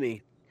know idea. it's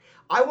me.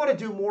 I want to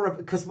do more of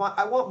because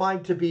I want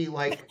mine to be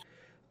like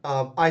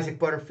Isaac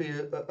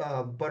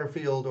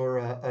Butterfield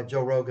or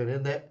Joe Rogan,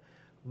 in that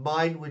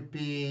mine would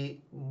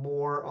be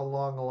more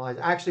along the lines,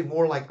 actually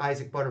more like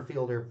Isaac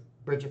Butterfield or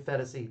Bridget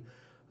Fetisi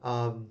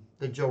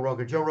than Joe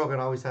Rogan. Joe Rogan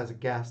always has a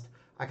guest.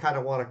 I kind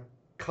of want to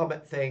come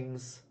at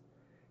things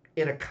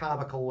in a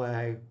comical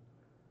way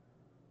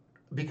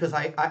because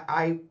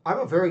I'm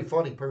a very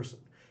funny person.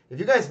 If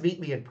you guys meet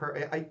me in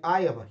person,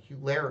 I am a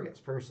hilarious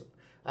person.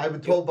 I've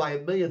been told by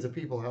millions of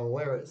people how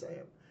hilarious I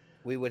am.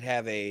 We would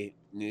have a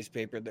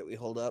newspaper that we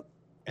hold up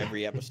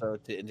every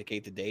episode to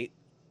indicate the date,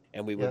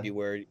 and we would Yeah.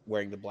 be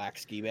wearing the black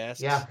ski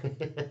masks. Yeah.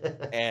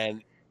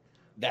 And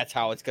that's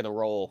how it's gonna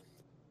roll.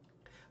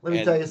 Let me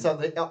And- tell you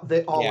something.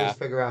 They always Yeah.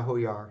 figure out who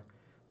you are.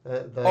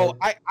 Oh,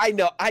 I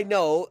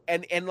know,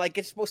 and like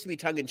it's supposed to be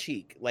tongue in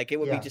cheek, like it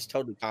would Yeah. be just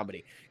totally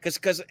comedy.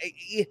 Because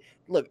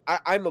look,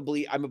 I'm a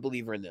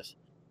believer in this.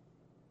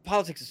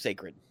 Politics is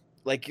sacred.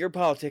 Like your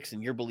politics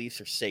and your beliefs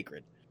are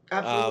sacred.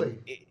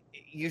 absolutely.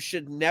 You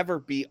should never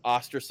be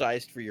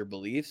ostracized for your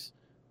beliefs,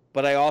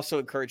 but I also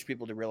encourage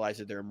people to realize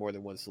that there are more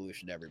than one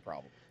solution to every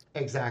problem.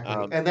 Exactly.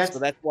 And that's So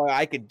that's why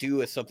I could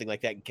do something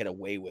like that and get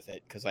away with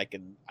it, because I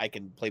can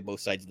play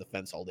both sides of the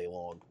fence all day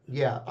long.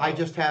 yeah. I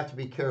just have to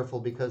be careful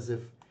because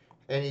if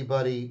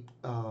anybody,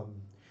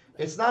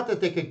 it's not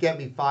that they could get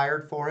me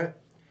fired for it,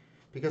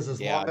 because as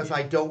Yeah, long as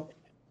I don't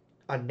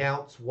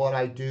announce what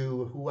I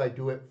do, who I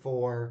do it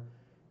for,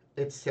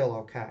 it's still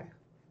okay.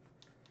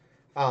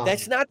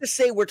 That's not to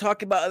say we're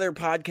talking about other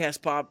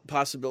podcast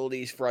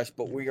possibilities for us,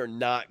 but we are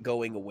not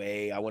going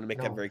away. I want to make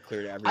that No. very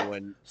clear to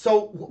everyone.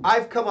 So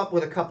I've come up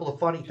with a couple of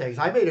funny things.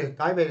 I made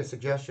a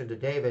suggestion to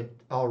David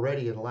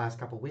already in the last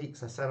couple of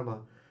weeks. I sent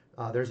him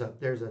there's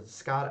a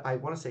Scott, I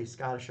want to say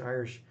Scottish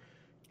Irish.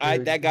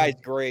 dude. That guy's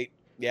great.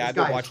 Yeah, This I've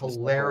been guy is watching this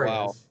stuff for a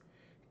while.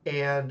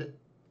 hilarious. And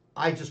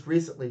I just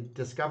recently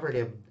discovered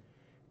him,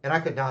 and I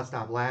could not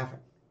stop laughing.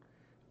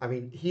 I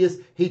mean,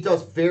 he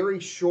does very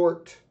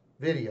short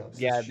videos.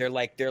 Yeah,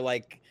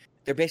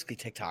 they're basically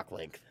TikTok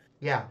length.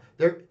 Yeah,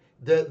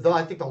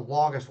 I think the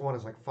longest one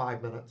is like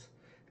 5 minutes.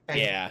 And,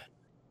 Yeah.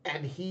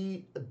 and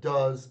he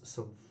does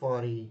some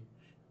funny,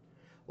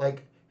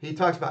 like he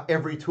talks about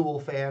every Tool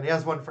fan. He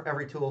has one for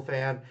every Tool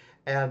fan,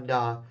 and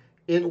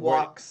in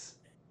walks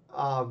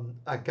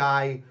a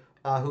guy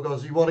who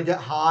goes, "You want to get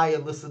high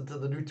and listen to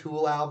the new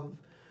Tool album?"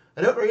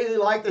 I don't really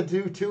like the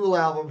new Tool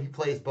album. He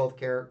plays both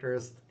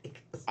characters.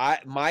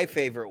 My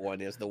favorite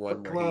one is the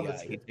one where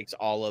Columbus he did. takes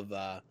all of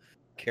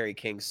Kerry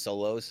King's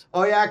solos.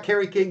 Oh yeah,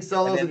 Kerry King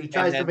solos, and he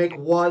tries to make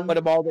one. Put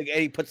them all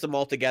together. He puts them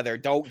all together.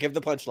 Don't give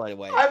the punchline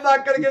away. I'm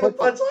not gonna give the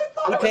punchline. I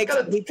thought I was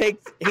gonna. He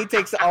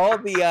takes all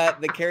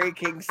the Kerry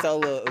King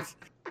solos,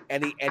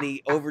 and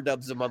he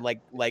overdubs them on like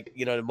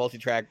the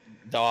multi-track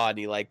DAW, and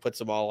he like puts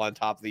them all on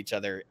top of each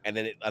other, and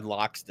then it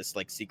unlocks this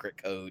like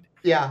secret code.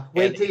 Yeah,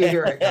 wait till you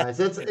hear it, guys.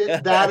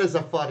 That is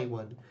a funny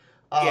one.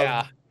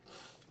 Yeah.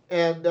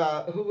 And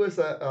who was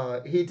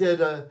that? He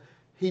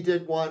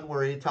did one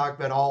where he talked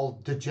about all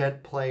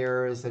Djent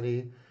players,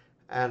 and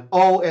the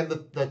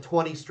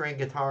 20-string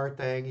guitar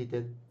thing. He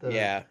did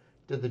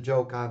the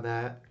joke on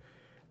that.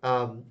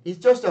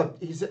 He's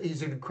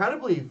an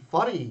incredibly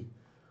funny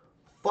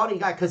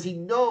guy, because he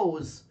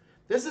knows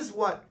this is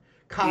what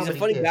comedy is. He's a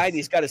funny guy, and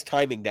he's got his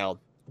timing down.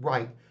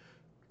 Right.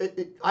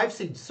 I've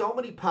seen so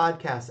many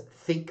podcasts that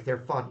think they're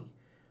funny.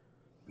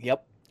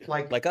 Yep.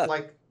 Like us.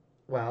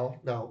 Well,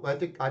 no, I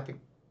think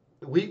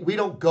we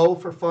don't go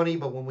for funny,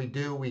 but when we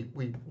do, we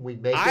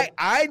make it.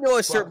 I know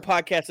a certain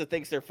podcast that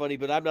thinks they're funny,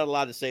 but I'm not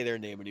allowed to say their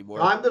name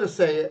anymore. I'm gonna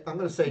say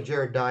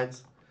Jared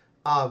Dines,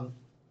 and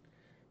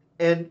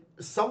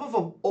some of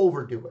them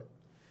overdo it.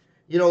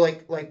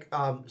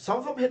 Some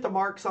of them hit the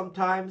mark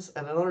sometimes,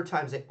 and at other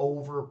times they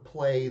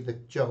overplay the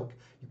joke.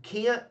 You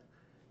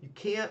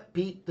can't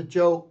beat the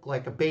joke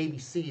like a baby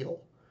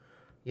seal.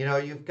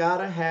 You've got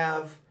to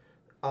have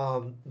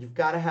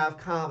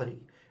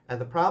comedy. And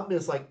the problem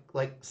is like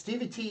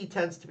Stevie T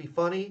tends to be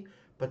funny,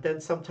 but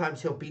then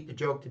sometimes he'll beat the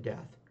joke to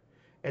death.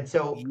 And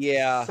so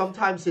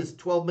sometimes his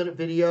 12-minute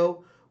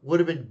video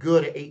would have been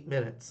good at 8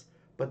 minutes,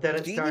 but then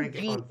it's starting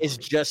to get unfunny. Is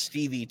just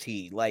Stevie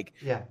T.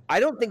 I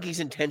don't think he's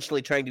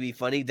intentionally trying to be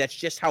funny. That's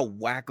just how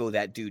wacko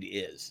that dude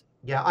is.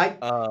 Yeah,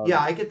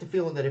 I get the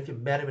feeling that if you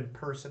met him in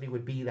person, he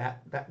would be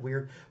that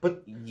weird.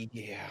 But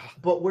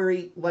where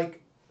he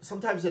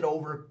sometimes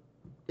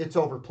it's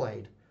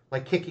overplayed,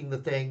 like kicking the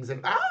things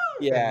and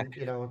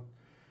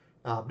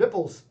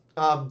nipples.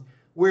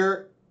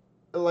 Where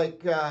a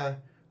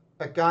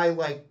guy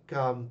like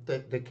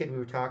the kid we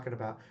were talking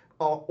about,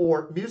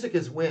 or Music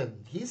Is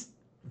Wind. He's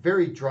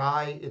very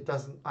dry. It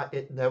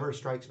never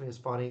strikes me as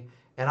funny,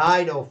 and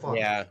I know funny.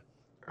 Yeah,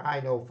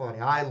 I know funny.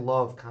 I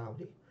love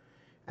comedy,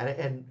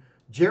 and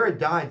Jared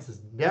Dines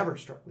has never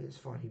struck me as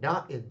funny,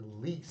 not in the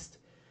least.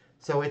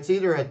 So it's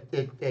either a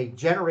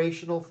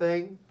generational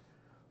thing,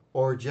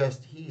 or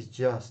he's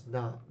just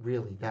not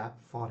really that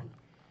funny.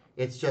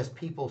 It's just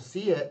people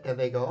see it and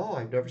they go, "Oh,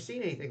 I've never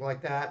seen anything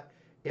like that.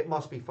 It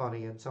must be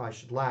funny, and so I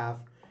should laugh,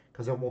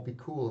 because it won't be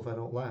cool if I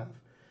don't laugh."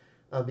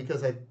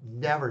 Because I've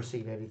never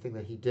seen anything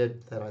that he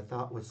did that I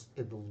thought was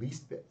in the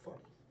least bit funny.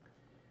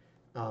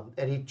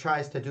 And he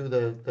tries to do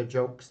the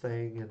jokes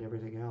thing and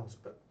everything else,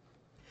 but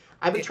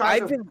I've been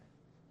trying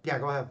Yeah,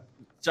 go ahead.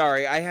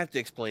 Sorry, I have to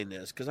explain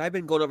this, because I've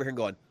been going over here and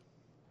going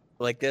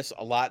like this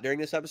a lot during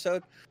this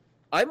episode.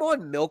 I'm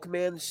on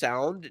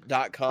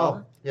milkmansound.com.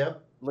 Oh,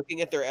 yep.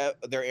 Looking at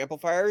their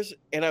amplifiers,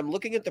 and I'm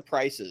looking at the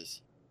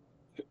prices.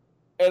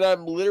 And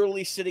I'm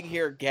literally sitting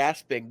here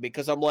gasping,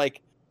 because I'm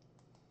like,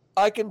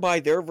 I can buy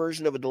their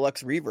version of a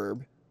deluxe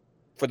reverb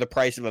for the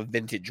price of a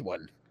vintage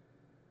one.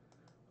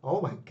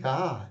 Oh my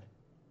God.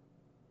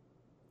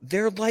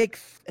 They're like,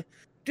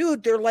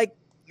 dude,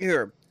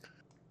 here.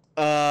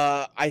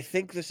 I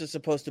think this is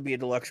supposed to be a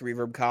deluxe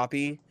reverb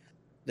copy,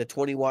 the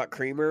 20-watt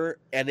creamer,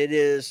 and it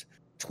is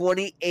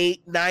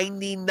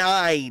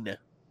 $28.99.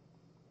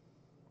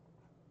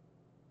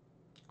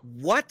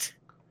 What?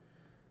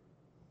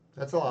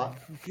 That's a lot.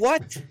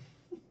 What?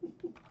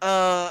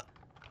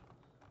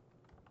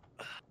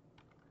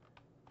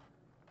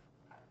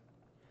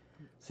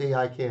 See,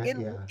 I can't.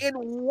 In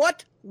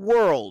what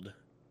world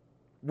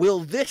will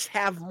this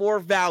have more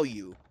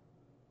value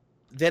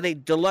than a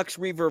deluxe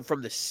reverb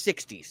from the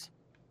 60s?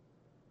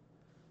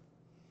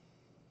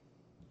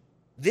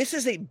 This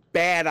is a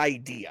bad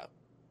idea.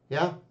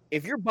 Yeah.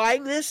 If you're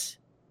buying this,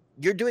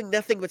 you're doing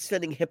nothing but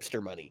spending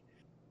hipster money.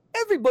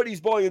 Everybody's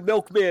buying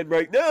Milkman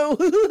right now.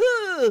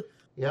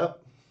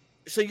 Yep.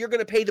 So you're going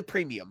to pay the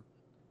premium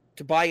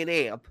to buy an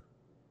amp.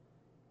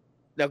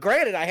 Now,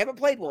 granted, I haven't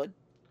played one,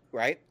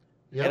 right?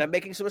 Yep. And I'm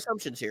making some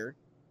assumptions here.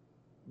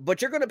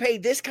 But you're going to pay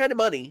this kind of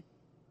money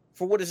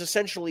for what is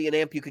essentially an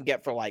amp you can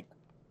get for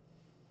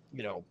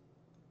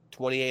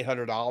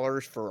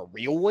 $2,800 for a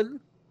real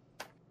one.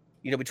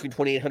 Between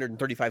 $2,800 and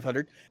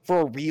 $3,500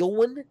 for a real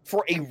one.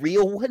 For a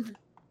real one.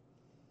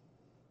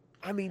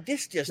 I mean,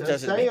 this just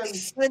doesn't make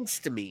sense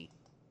to me.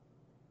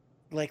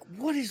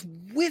 What is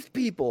with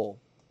people?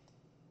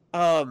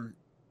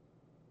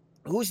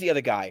 Who's the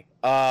other guy?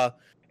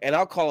 And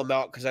I'll call him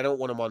out because I don't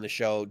want him on the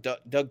show.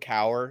 Doug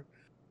Cower.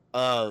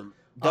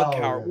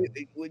 Cower.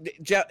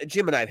 Yeah.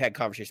 Jim and I have had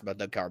conversations about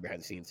Doug Cower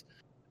behind the scenes.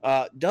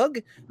 Doug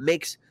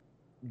makes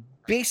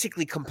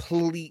basically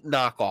complete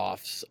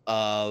knockoffs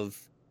of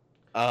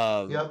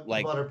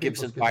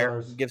Gibson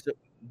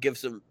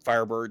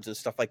Firebirds and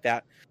stuff like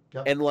that.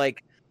 Yep. And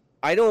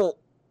I don't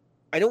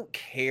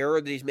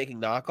care that he's making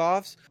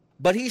knockoffs,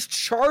 but he's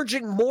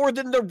charging more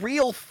than the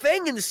real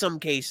thing in some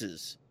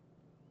cases.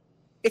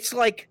 It's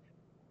like,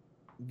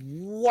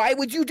 why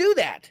would you do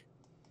that?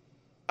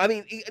 I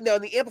mean, now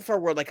in the amplifier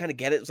world, I kind of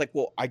get it. It's like,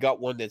 well, I got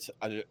one that's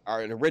an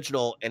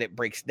original and it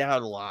breaks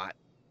down a lot,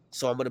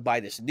 so I'm going to buy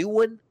this new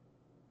one.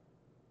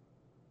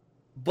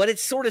 But it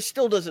sort of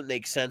still doesn't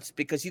make sense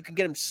because you can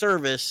get them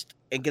serviced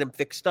and get them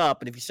fixed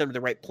up, and if you send them to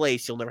the right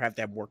place, you'll never have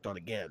to have them worked on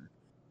again.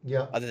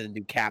 Yeah. Other than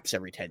do caps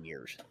every 10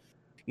 years,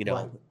 you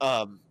know.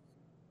 Right.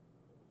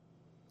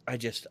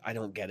 I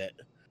don't get it.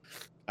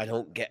 I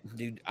don't get,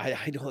 dude.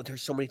 I know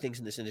there's so many things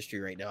in this industry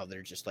right now that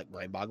are just like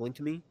mind-boggling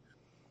to me.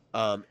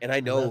 And I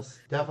know that's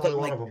definitely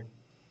one like, of them.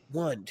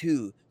 1,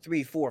 2,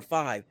 3, 4,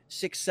 5,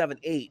 6, 7,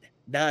 8,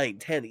 9,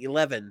 10,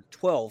 11,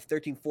 12,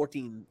 13,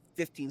 14,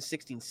 15,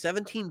 16,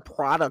 17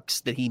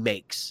 products that he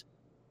makes.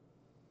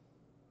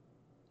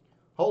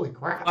 Holy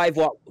crap. 5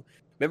 Watt.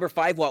 Remember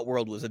 5 Watt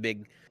World was a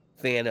big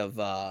fan of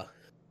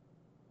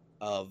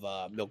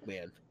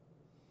Milkman.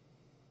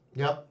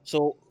 Yep.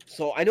 So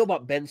I know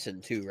about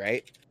Benson too,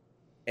 right?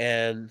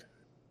 And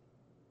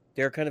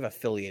they're kind of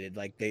affiliated,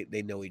 like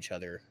they know each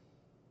other.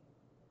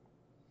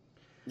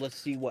 Let's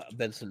see what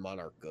Benson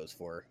Monarch goes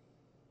for.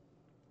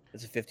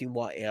 It's a 15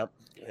 watt amp,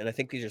 and I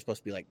think these are supposed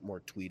to be like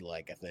more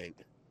tweed-like, I think.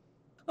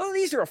 Oh,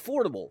 these are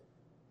affordable.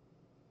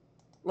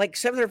 Like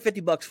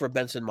 $750 for a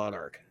Benson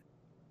Monarch,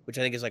 which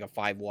I think is like a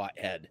 5 watt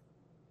head.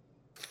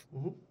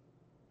 Mm-hmm.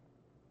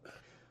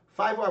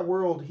 5 Watt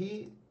World,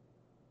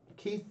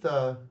 Keith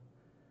kind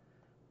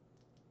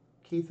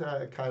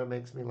of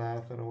makes me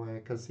laugh in a way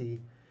because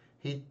he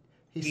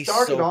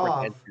started so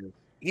off.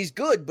 He's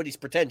good, but he's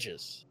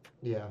pretentious.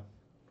 Yeah,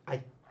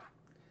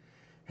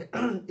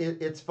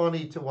 it's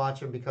funny to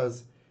watch him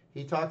because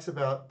he talks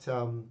about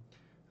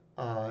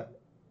how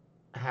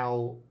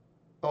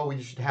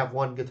you should have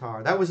one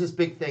guitar. That was his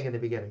big thing in the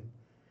beginning.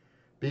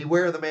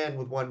 Beware the man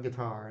with one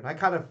guitar, and I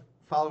kind of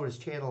followed his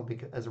channel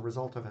as a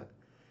result of it.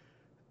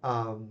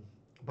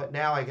 But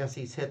now I guess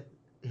he's hit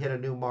a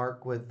new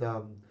mark with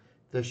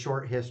the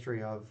short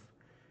history of,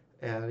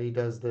 and he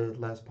does the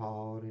Les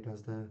Paul and he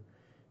does the,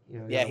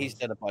 Yeah, he's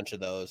done a bunch of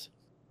those.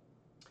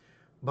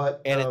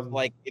 But and it's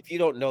like, if you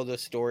don't know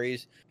those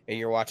stories and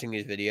you're watching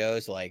these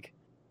videos, like,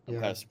 I'm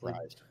kind of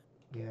surprised.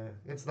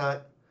 It's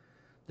not.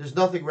 There's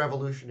nothing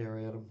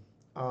revolutionary in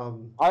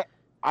them.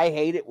 I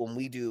hate it when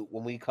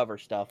we cover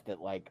stuff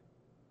that, like,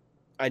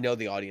 I know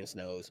the audience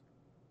knows.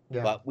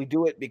 Yeah. But we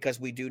do it because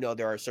we do know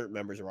there are certain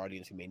members of our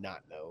audience who may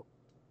not know.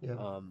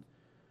 Yeah.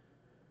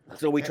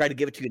 So we try to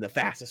give it to you in the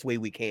fastest way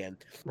we can,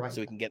 right, so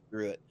we can get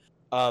through it.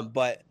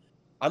 But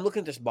I'm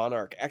looking at this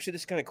Monarch. Actually,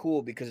 this is kind of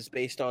cool because it's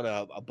based on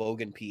a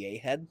Bogan PA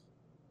head.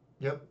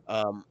 Yep.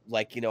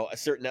 Like, a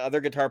certain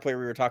other guitar player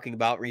we were talking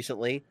about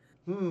recently.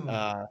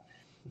 A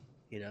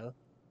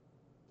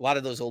lot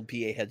of those old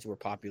PA heads were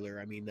popular.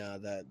 I mean,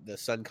 the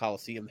Sun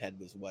Coliseum head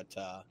was what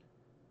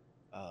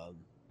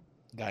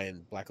guy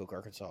in Black Oak,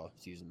 Arkansas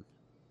is using.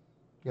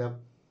 Yep.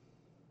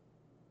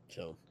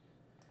 So.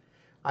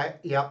 I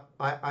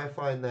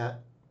find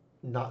that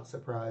not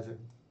surprising.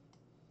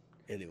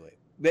 Anyway,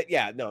 but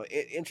yeah, no,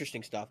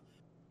 interesting stuff.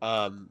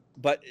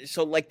 But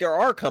so, like, there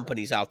are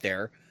companies out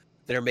there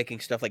that are making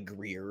stuff like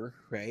Greer,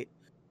 right?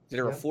 That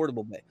are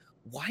affordable. But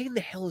why in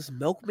the hell is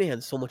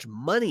Milkman so much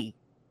money?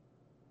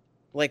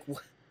 Like,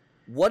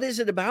 what is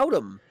it about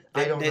him?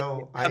 I don't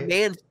know.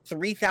 Commands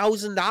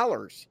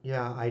 $3,000.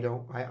 Yeah, I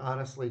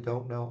honestly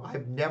don't know.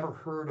 I've never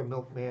heard of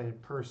Milkman in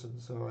person,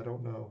 so I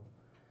don't know.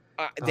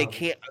 They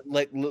can't,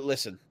 like,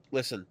 listen.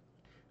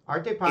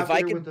 Aren't they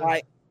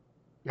popular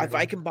if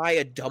I can buy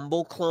a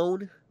Dumble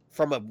clone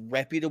from a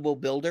reputable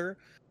builder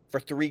for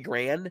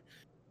 $3,000,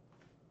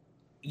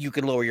 you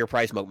can lower your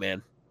price,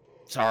 Milkman.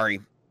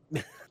 Sorry.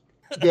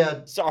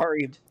 Yeah.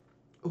 Sorry.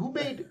 Who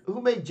made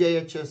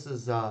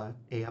JHS's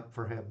amp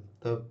for him?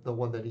 The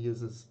one that he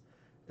uses.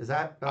 Is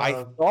that?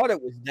 I thought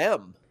it was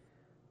them.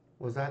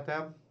 Was that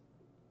them?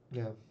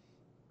 Yeah.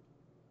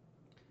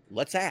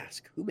 Let's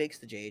ask. Who makes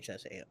the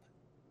JHS amp?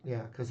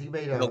 Yeah, because he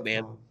made a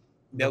Milkman.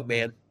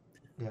 Milkman.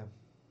 Yeah.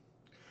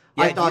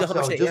 I thought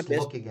so. Just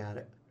looking at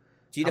it.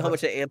 Do you know how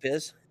much the amp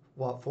is?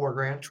 What,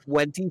 $4,000?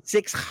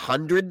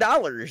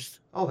 $2,600.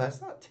 Oh,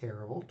 that's not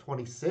terrible.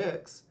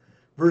 26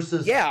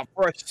 versus. Yeah,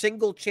 for a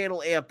single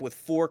channel amp with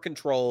 4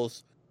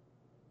 controls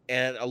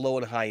and a low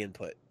and high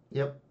input.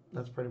 Yep,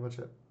 that's pretty much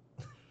it.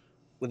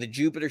 With a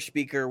Jupiter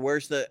speaker,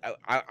 where's the?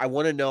 I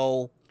want to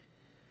know.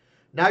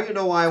 Now you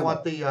know why I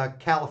want the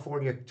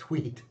California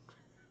Tweed.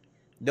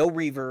 No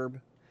reverb.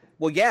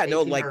 Well, yeah,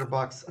 no, like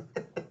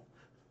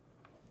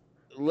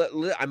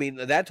 $1,800. I mean,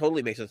 that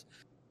totally makes sense.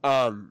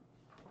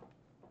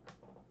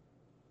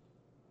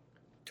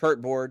 Turret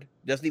board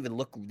doesn't even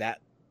look that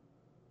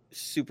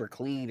super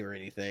clean or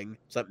anything.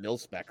 It's not mil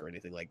spec or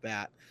anything like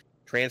that.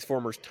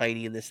 Transformer's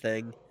tiny in this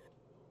thing.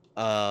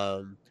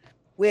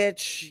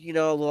 Which,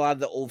 a lot of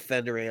the old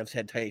Fender amps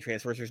had tiny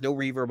transformers. There's no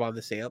reverb on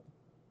this amp.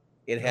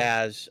 It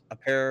has a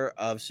pair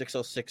of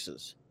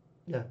 606s.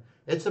 Yeah.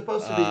 It's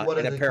supposed to be, what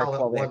do they call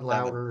it, one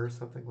louder or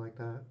something like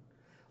that.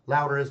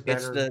 Louder is better.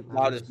 It's the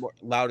loud is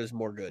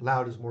more good.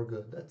 Loud is more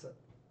good. That's it.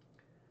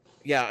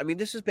 Yeah, I mean,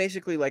 this is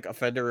basically like a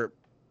Fender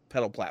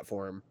pedal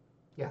platform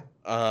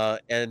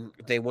And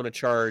they want to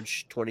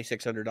charge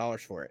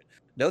 $2,600 for it.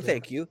 No, Yeah.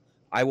 thank you.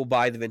 I will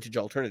buy the vintage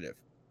alternative.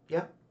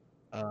 Yeah.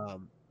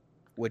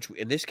 Which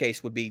in this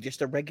case would be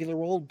just a regular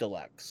old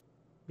deluxe.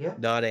 Yeah.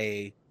 Not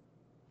a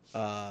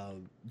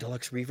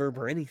deluxe reverb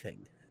or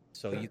anything.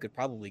 So Sure. you could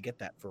probably get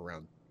that for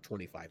around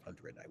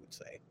 $2,500, I would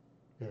say.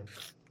 Yeah.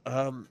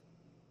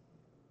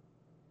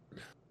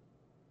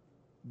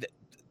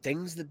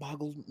 Things that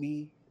boggle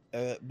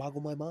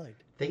my mind.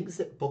 Things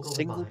that boggle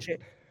the mind.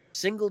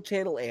 Single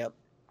channel amp,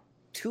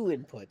 2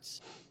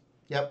 inputs.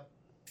 Yep.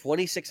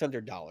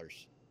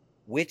 $2,600,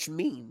 which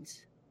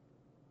means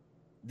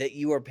that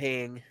you are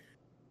paying,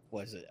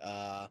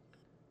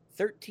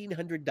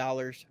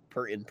 $1,300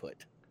 per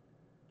input.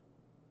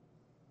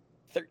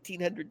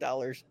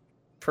 $1,300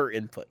 per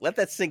input. Let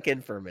that sink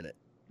in for a minute.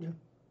 Yeah.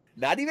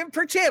 Not even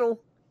per channel,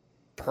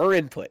 per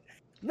input.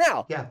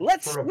 Now,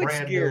 let's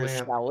switch gears,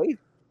 shall we?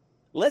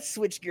 Let's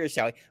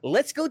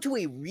go to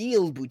a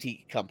real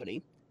boutique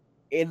company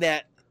in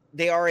that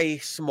they are a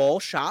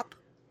small shop.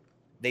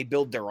 They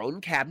build their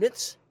own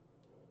cabinets.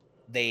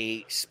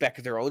 They spec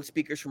their own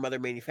speakers from other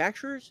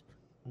manufacturers.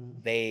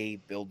 They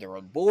build their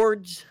own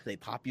boards. They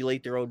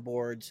populate their own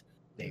boards.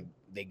 They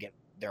get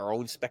their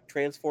own spec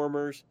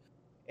transformers.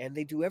 And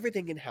they do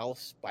everything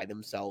in-house by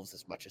themselves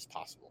as much as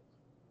possible.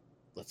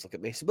 Let's look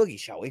at Mesa Boogie,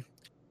 shall we?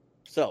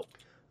 So,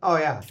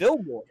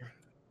 Fillmore.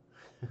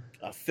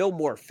 A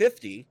Fillmore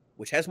 50,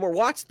 which has more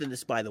watts than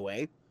this, by the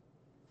way.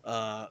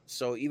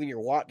 So even your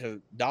watt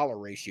to dollar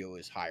ratio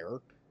is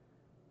higher.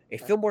 A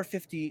Fillmore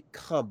 50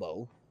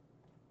 combo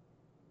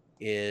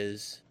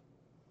is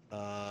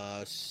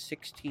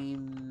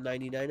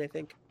 $16.99, I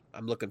think.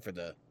 I'm looking for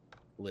the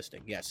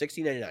listing. Yeah,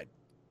 $16.99.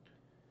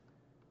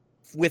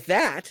 With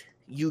that,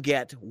 you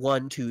get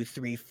 1, 2,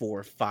 3,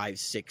 4, 5,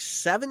 6,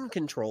 7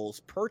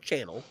 controls per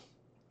channel.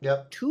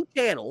 Yep. 2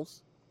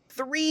 channels,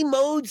 3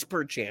 modes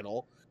per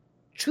channel,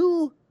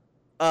 2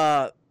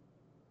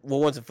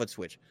 one's a foot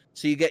switch.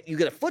 So you get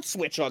a foot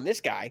switch on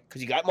this guy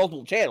because you got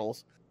multiple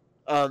channels.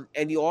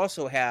 And you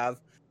also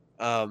have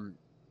I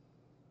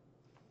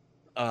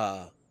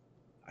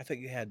thought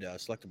you had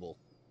selectable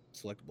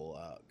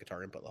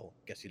guitar input level.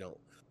 Guess you don't.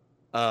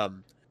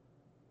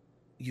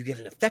 You get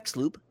an effects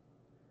loop.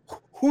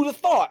 Who'd have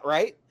thought,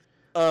 right?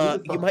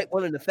 You might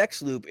want an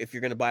effects loop if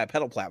you're going to buy a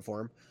pedal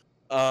platform.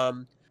 A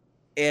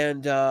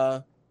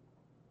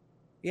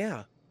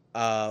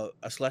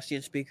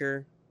Celestion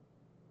speaker,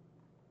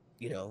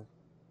 a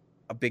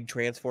big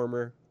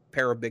transformer,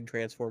 pair of big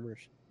transformers.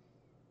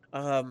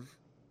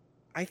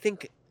 I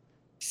think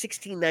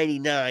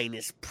 $16.99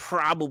 is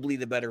probably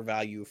the better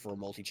value for a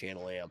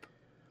multi-channel amp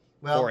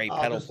for a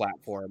pedal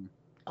platform.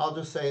 I'll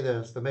just say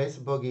this: the Mesa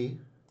Boogie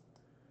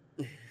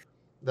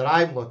that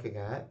I'm looking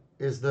at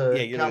is the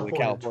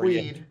California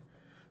Tweed.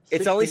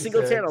 It's only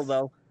single channel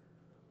though.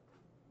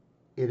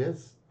 It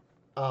is,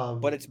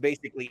 but it's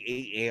basically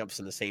 8 amps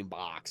in the same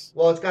box.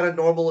 Well, it's got a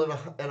normal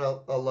and a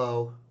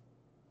low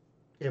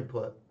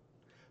input,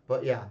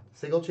 but yeah,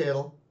 single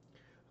channel.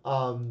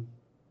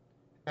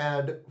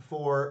 And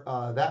for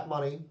that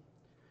money,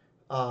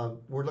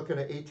 we're looking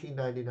at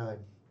 $18.99,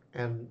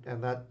 and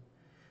that,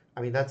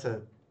 I mean, that's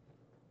a,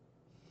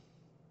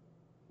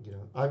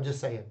 I'm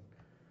just saying.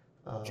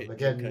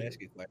 Again, can I ask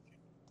you a question?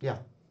 Yeah.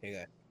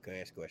 Hey, can I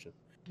ask a question?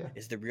 Yeah.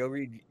 Is the real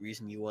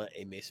reason you want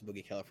a Mesa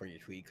Boogie California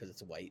Tweed because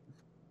it's white?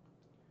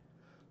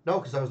 No,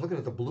 because I was looking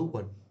at the blue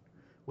one,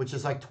 which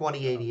is like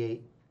 $20.88.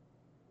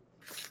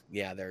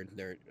 Yeah, they're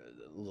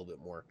a little bit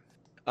more.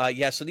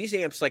 So these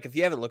amps, like if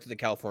you haven't looked at the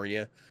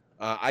California,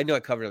 I know I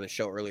covered it on the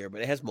show earlier,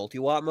 but it has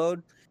multi-watt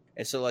mode,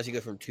 and so it allows you to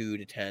go from 2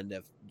 to 10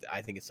 to, I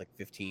think it's like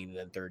 15, and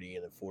then 30,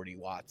 and then 40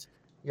 watts.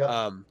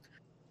 Yeah.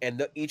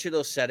 And each of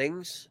those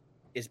settings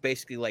is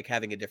basically like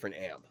having a different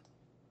amp.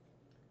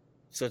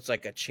 So it's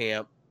like a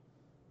Champ,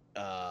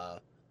 a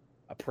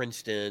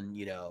Princeton,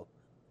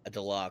 a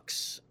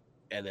Deluxe,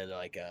 and then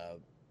like a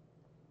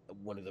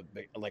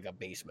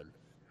Bassman,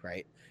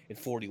 right? In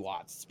 40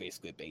 watts, it's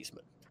basically a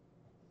Bassman.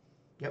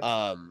 Yep.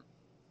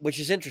 Which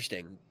is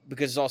interesting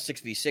because it's all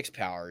 6v6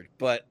 powered,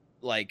 but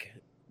like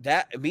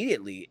that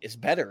immediately is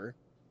better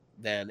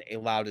than a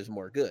Loud is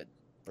More Good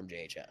from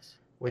JHS,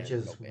 which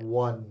is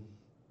one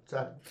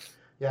setting.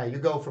 Yeah, you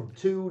go from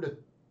 2 to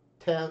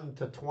 10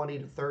 to 20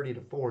 to 30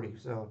 to 40.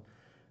 So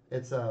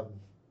it's that's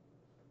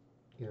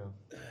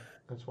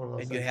one of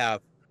those. And things. You have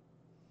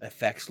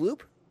effects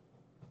loop,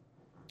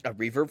 a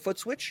reverb foot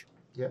switch.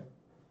 Yep.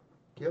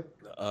 There's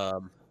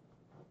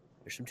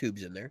some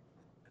tubes in there.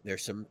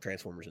 There's some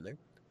transformers in there.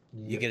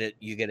 Yep.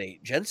 You get a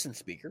Jensen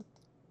speaker.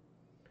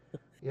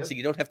 Yep. So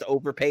you don't have to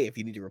overpay if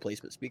you need a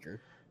replacement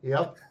speaker.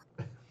 Yep.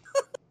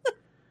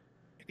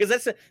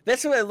 Because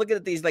that's when I look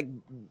at these these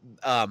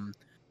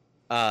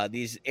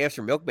amps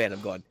from Milkman.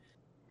 I'm going,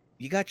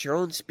 you got your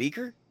own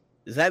speaker?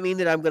 Does that mean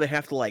that I'm going to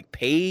have to like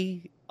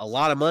pay a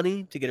lot of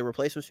money to get a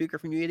replacement speaker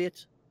from you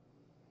idiots?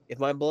 If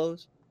mine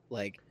blows,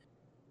 like,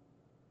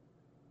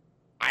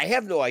 I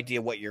have no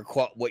idea what your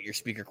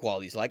speaker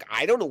quality is like.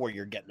 I don't know where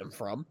you're getting them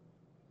from.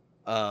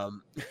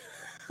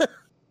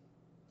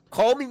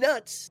 Call me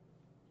nuts.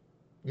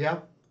 Yeah.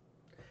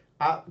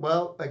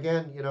 Well,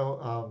 again,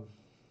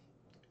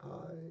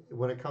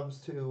 when it comes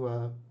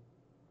to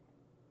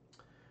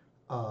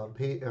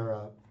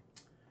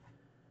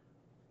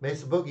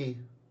Mesa Boogie,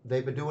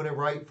 they've been doing it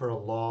right for a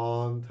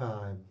long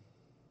time.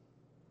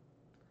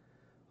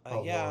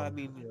 A Yeah, I long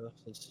mean, time.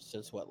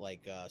 since what,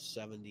 like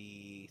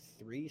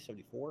 73,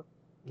 74.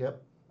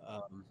 Yep.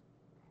 Um,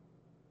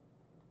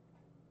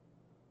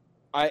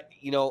 I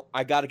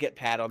got to get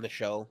Pat on the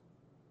show.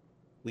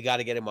 We got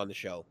to get him on the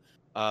show.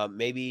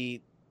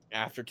 Maybe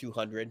after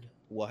 200,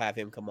 we'll have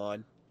him come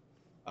on.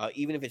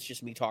 Even if it's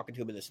just me talking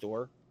to him in the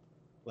store,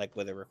 like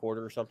with a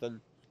recorder or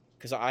something,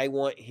 because I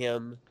want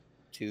him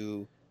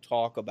to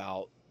talk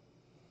about.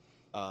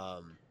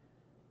 Um,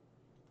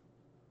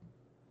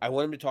 I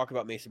want him to talk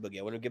about Mesa Boogie.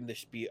 I want to give him the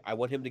spiel. I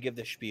want him to give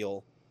the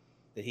spiel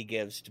that he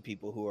gives to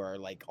people who are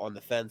like on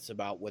the fence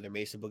about whether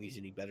Mesa Boogie's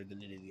any better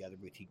than any of the other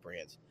boutique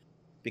brands,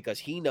 because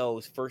he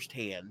knows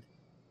firsthand.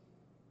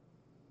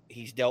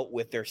 He's dealt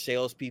with their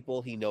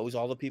salespeople. He knows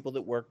all the people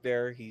that work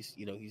there. He's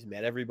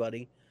met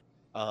everybody.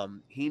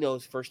 He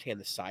knows firsthand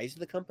the size of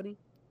the company,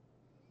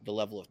 the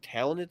level of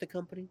talent at the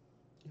company,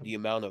 Yep.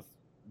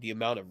 the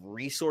amount of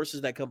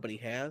resources that company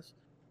has,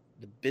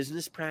 the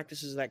business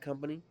practices of that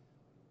company,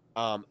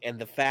 and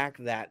the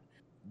fact that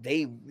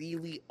they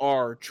really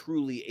are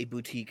truly a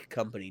boutique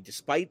company,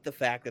 despite the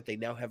fact that they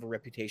now have a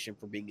reputation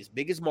for being as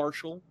big as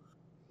Marshall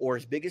or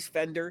as big as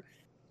Fender.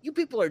 You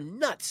people are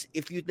nuts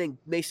if you think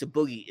Mesa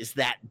Boogie is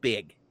that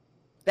big.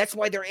 That's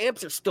why their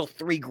amps are still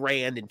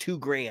 $3,000 and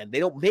 $2,000. They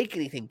don't make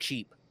anything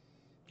cheap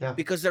Yeah.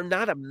 because they're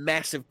not a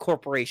massive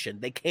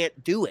corporation. They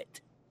can't do it.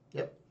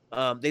 Yep.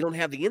 They don't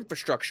have the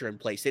infrastructure in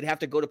place. They'd have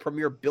to go to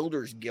Premier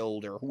Builders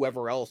Guild or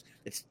whoever else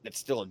that's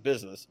still in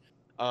business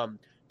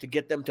to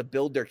get them to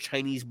build their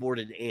Chinese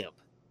boarded amp.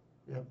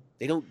 Yep.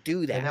 They don't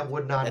do that. And that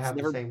would not That's have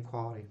the never same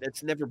quality.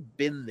 that's never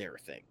been their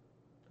thing.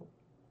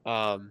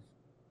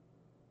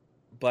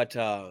 But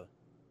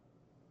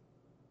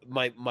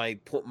my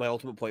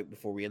ultimate point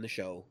before we end the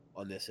show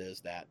on this is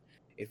that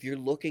if you're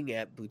looking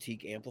at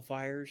boutique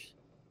amplifiers,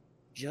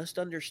 just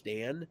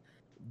understand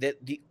that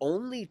the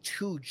only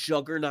two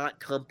juggernaut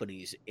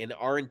companies in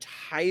our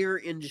entire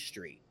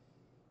industry,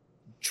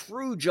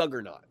 true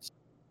juggernauts,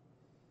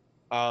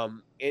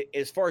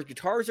 as far as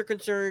guitars are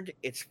concerned,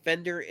 it's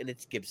Fender and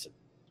it's Gibson.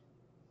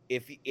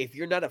 If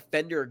you're not a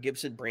Fender or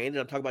Gibson brand, and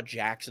I'm talking about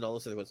Jacks and all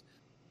those other ones,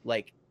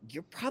 like,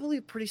 you're probably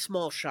a pretty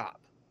small shop.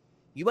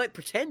 You might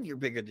pretend you're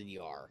bigger than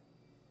you are,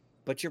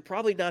 but you're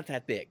probably not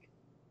that big.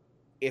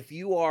 If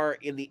you are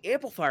in the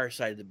amplifier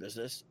side of the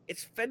business,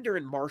 it's Fender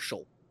and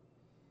Marshall.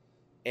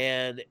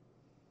 And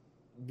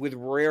with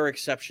rare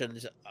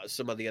exceptions,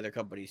 some of the other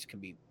companies can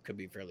be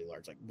fairly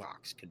large, like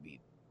Vox can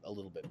be a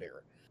little bit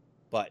bigger.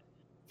 But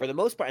for the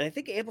most part, and I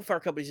think amplifier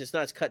companies, it's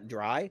not as cut and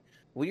dry.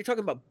 When you're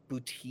talking about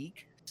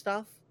boutique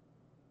stuff,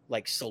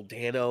 like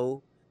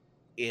Soldano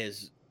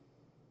is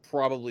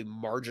probably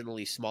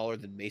marginally smaller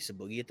than Mesa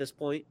Boogie at this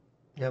point.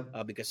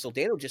 Yep. Because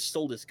Soldano just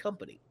sold his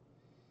company.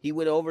 He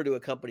went over to a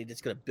company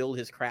that's going to build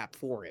his crap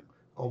for him.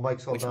 Oh, Mike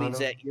Soldano. Which means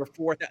that your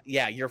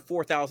 $4,000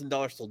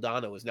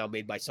 Soldano is now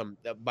made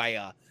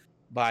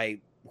by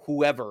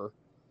whoever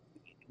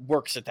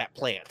works at that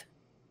plant.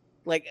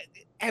 Like,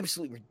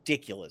 absolutely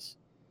ridiculous.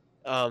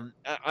 I'm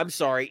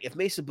sorry, if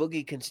Mesa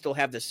Boogie can still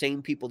have the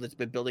same people that's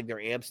been building their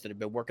amps that have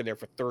been working there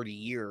for 30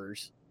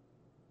 years,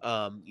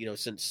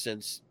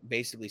 since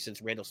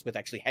Randall Smith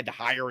actually had to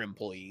hire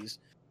employees,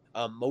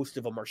 most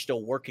of them are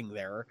still working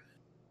there.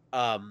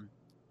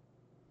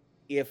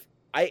 If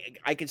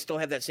I can still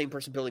have that same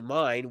person building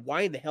mine,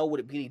 why in the hell would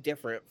it be any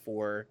different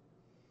for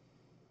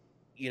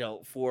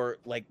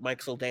like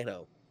Mike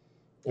Soldano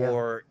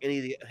or any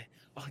of the?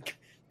 Oh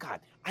God,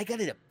 I got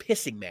in a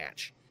pissing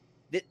match.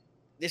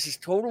 This is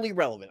totally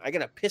relevant. I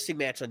got a pissing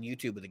match on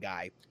YouTube with a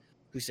guy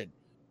who said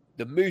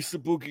the Mesa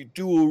Boogie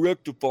dual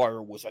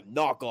rectifier was a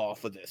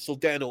knockoff of the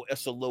Soldano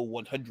SLO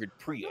 100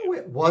 preamp. No,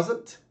 it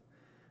wasn't.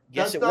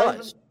 Yes, it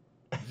was.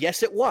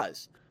 Yes, it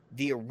was.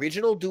 The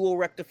original dual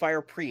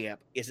rectifier preamp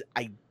is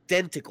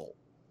identical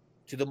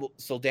to the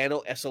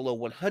Soldano SLO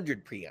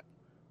 100 preamp.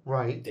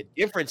 Right. The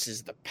difference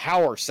is the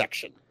power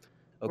section.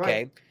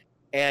 Okay. Right.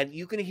 And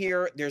you can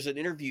hear there's an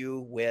interview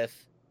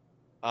with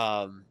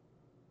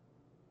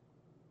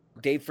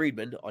Dave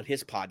Friedman on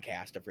his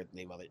podcast. I forget the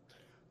name of it.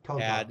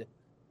 Had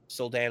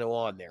Soldano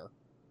on there.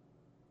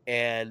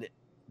 And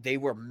they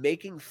were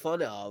making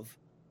fun of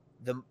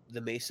the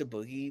Mesa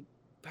Boogie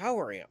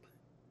power amp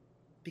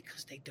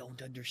because they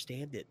don't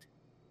understand it.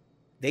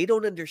 They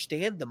don't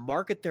understand the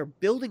market they're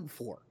building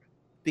for,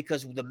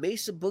 because the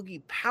Mesa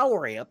Boogie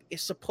power amp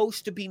is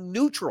supposed to be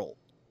neutral.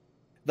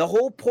 The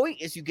whole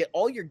point is you get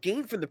all your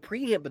gain from the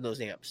preamp in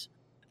those amps.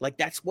 Like,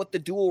 that's what the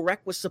dual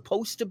rec was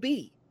supposed to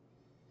be.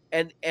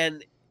 And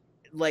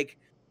like,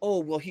 oh,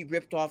 well, he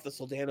ripped off the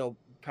Soldano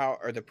power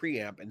or the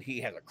preamp and he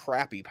has a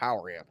crappy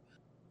power amp.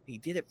 He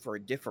did it for a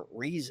different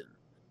reason.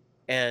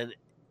 And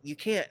you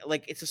can't,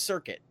 like, it's a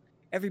circuit.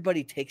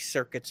 Everybody takes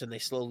circuits and they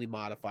slowly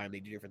modify them. They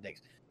do different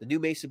things. The new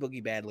Mesa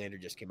Boogie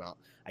Badlander just came out.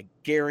 I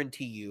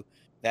guarantee you,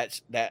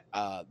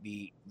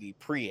 the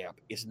preamp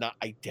is not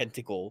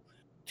identical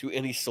to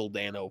any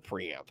Soldano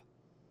preamp.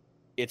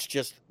 It's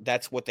just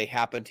that's what they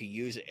happen to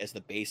use as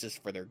the basis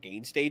for their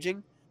gain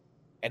staging,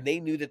 and they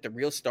knew that the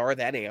real star of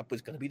that amp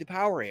was going to be the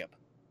power amp.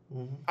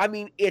 Mm-hmm. I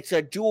mean, it's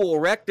a dual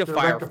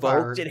rectifier,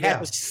 folks. It has yeah.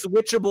 a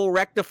switchable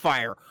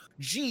rectifier.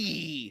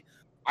 Gee,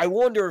 I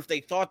wonder if they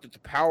thought that the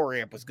power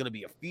amp was going to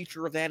be a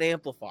feature of that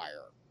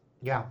amplifier.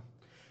 Yeah,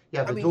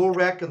 yeah. The dual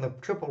rec and the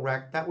triple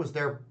rec, that was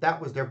their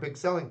big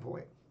selling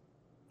point.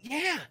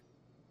 Yeah,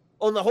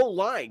 on the whole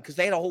line, because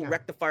they had a whole Yeah.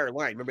 rectifier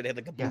line. Remember, they had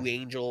like a Blue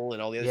Angel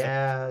and all the other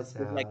stuff.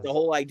 Yes. Like the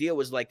whole idea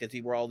was like that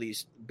they were all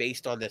these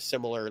based on this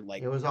similar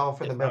like. It was all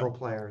for the metal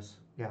players.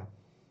 Yeah.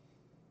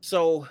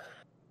 So,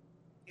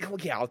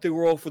 yeah, they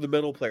were all for the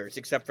metal players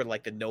except for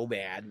like the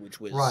Nomad,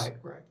 which was right.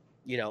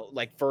 You know,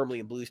 like firmly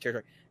in blues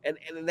territory, and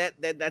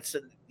that's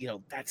you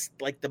know, that's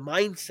like the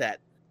mindset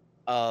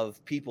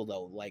of people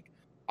though. Like,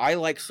 I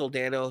like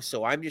Soldano,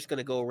 so I'm just going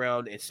to go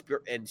around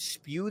and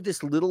spew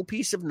this little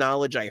piece of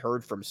knowledge I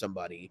heard from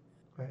somebody,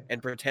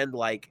 and pretend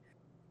like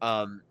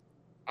I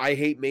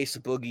hate Mesa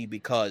Boogie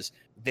because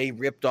they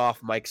ripped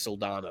off Mike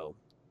Soldano.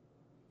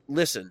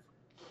 Listen,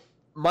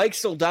 Mike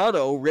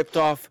Soldano ripped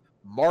off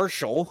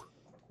Marshall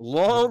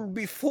long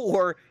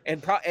before,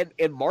 and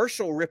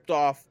Marshall ripped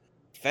off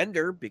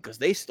Fender because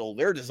they stole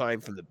their design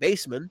from the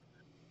Bassman.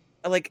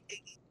 Like,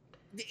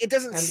 it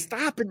doesn't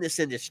stop in this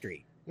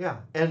industry. Yeah,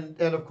 and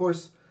of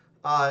course,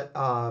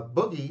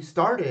 Boogie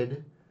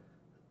started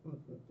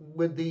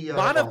with the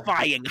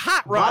modifying,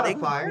 hot rodding,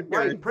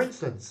 right?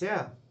 Princeton's,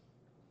 yeah.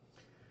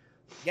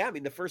 Yeah, I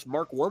mean the first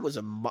Mark I was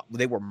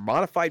they were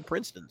modified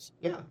Princetons.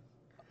 Yeah,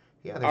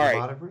 they were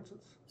modified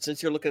Princetons.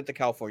 Since you're looking at the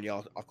California,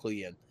 I'll clue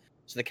you in.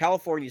 So the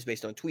California is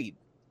based on tweed,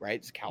 right?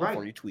 It's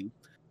California tweed.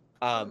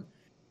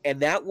 And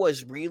that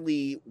was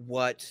really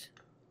what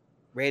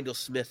Randall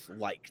Smith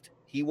liked.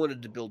 He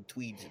wanted to build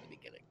tweeds in the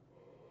beginning,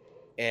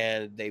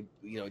 and they,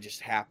 you know, just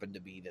happened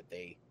to be that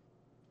they,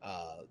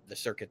 the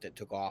circuit that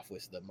took off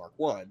was the Mark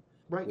I,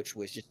 which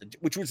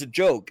was a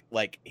joke.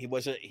 Like he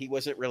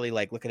wasn't really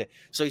like looking at.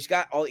 So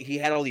he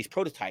had all these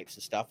prototypes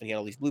and stuff, and he had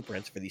all these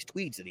blueprints for these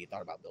tweeds that he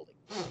thought about building.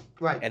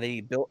 Right. And then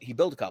he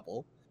built a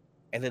couple,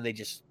 and then they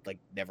just like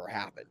never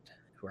happened.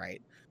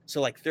 Right.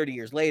 So like 30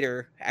 years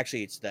later,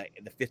 actually it's the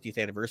 50th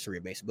anniversary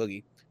of Mesa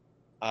Boogie,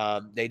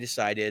 they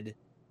decided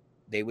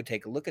they would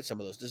take a look at some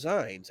of those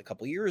designs a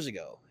couple years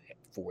ago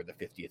for the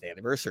 50th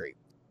anniversary.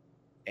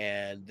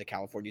 And the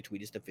California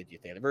Tweed is the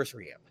 50th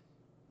anniversary amp.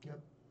 Yep.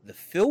 The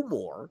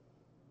Fillmore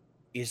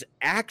is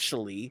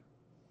actually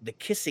the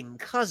kissing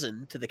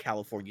cousin to the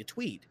California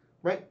Tweed.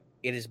 Right.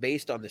 It is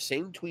based on the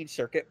same Tweed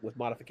circuit with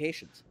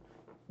modifications.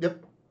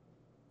 Yep.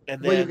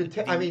 And well, you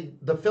can I mean,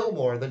 the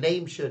Fillmore, the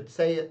name should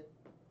say it.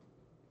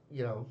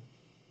 You know.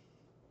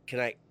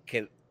 Can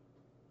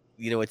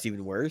you know what's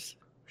even worse?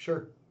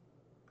 Sure.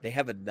 They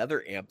have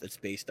another amp that's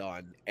based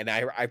on, and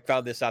I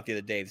found this out the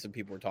other day. Some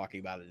people were talking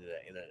about it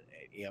in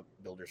an amp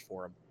builders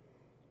forum.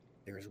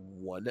 There's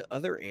one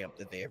other amp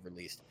that they have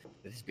released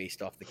that is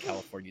based off the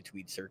California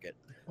Tweed circuit.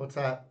 What's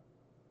that?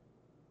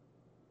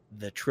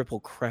 The Triple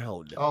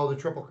Crown. Oh, the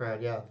Triple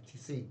Crown, yeah,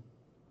 TC.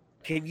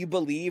 Can you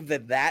believe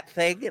that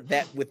thing,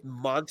 that with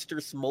monster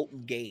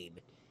molten gain,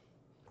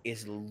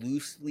 is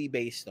loosely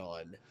based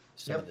on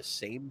some of the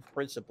same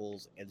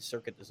principles and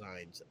circuit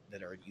designs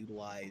that are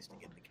utilized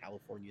in the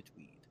California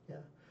Tweed? Yeah.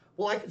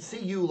 Well, I can see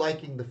you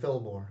liking the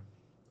Fillmore,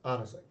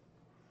 honestly.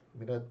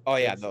 I mean,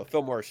 no,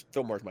 Fillmore's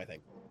my thing.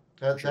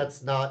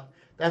 That's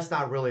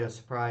not really a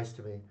surprise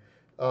to me,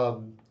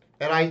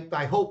 and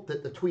I hope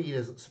that the Tweed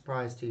isn't a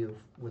surprise to you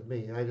with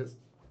me. I just,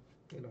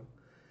 you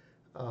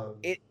know,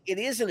 it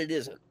is and it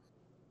isn't,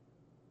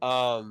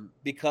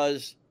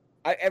 because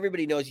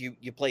everybody knows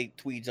you play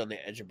Tweeds on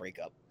the edge of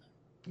breakup.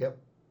 Yep.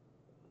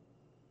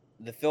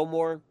 The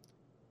Fillmore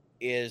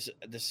is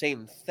the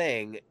same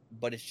thing,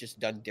 but it's just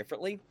done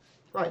differently.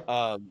 Right.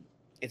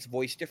 It's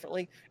voiced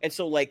differently, and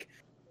so like,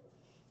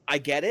 I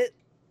get it.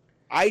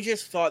 I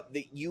just thought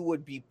that you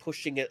would be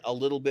pushing it a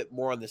little bit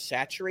more on the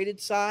saturated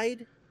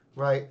side,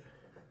 right,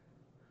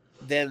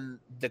 than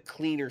the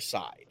cleaner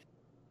side.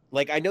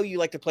 Like, I know you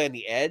like to play on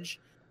the edge,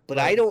 but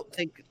right.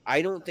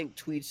 I don't think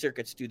Tweed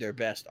circuits do their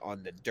best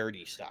on the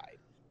dirty side.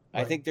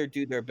 Right. I think they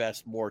do their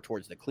best more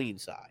towards the clean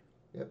side.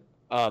 Yep.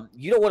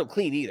 You don't want them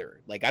clean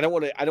either. Like, I don't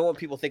want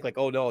people to think like,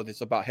 oh no,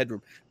 it's about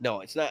headroom. No,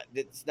 it's not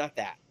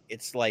that.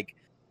 It's like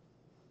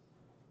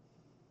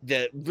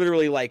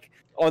literally like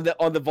on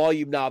the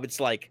volume knob, it's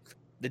like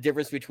the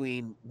difference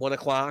between 1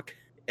 o'clock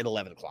and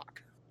 11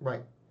 o'clock.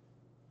 Right.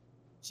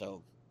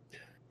 So,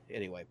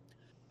 anyway,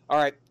 all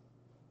right,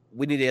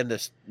 we need to end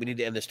this. We need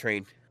to end this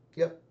train.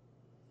 Yep.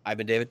 I've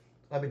been David.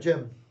 I've been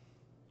Jim.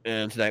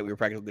 And tonight we were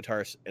practical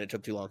guitarists, and it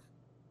took too long.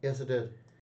 Yes, it did.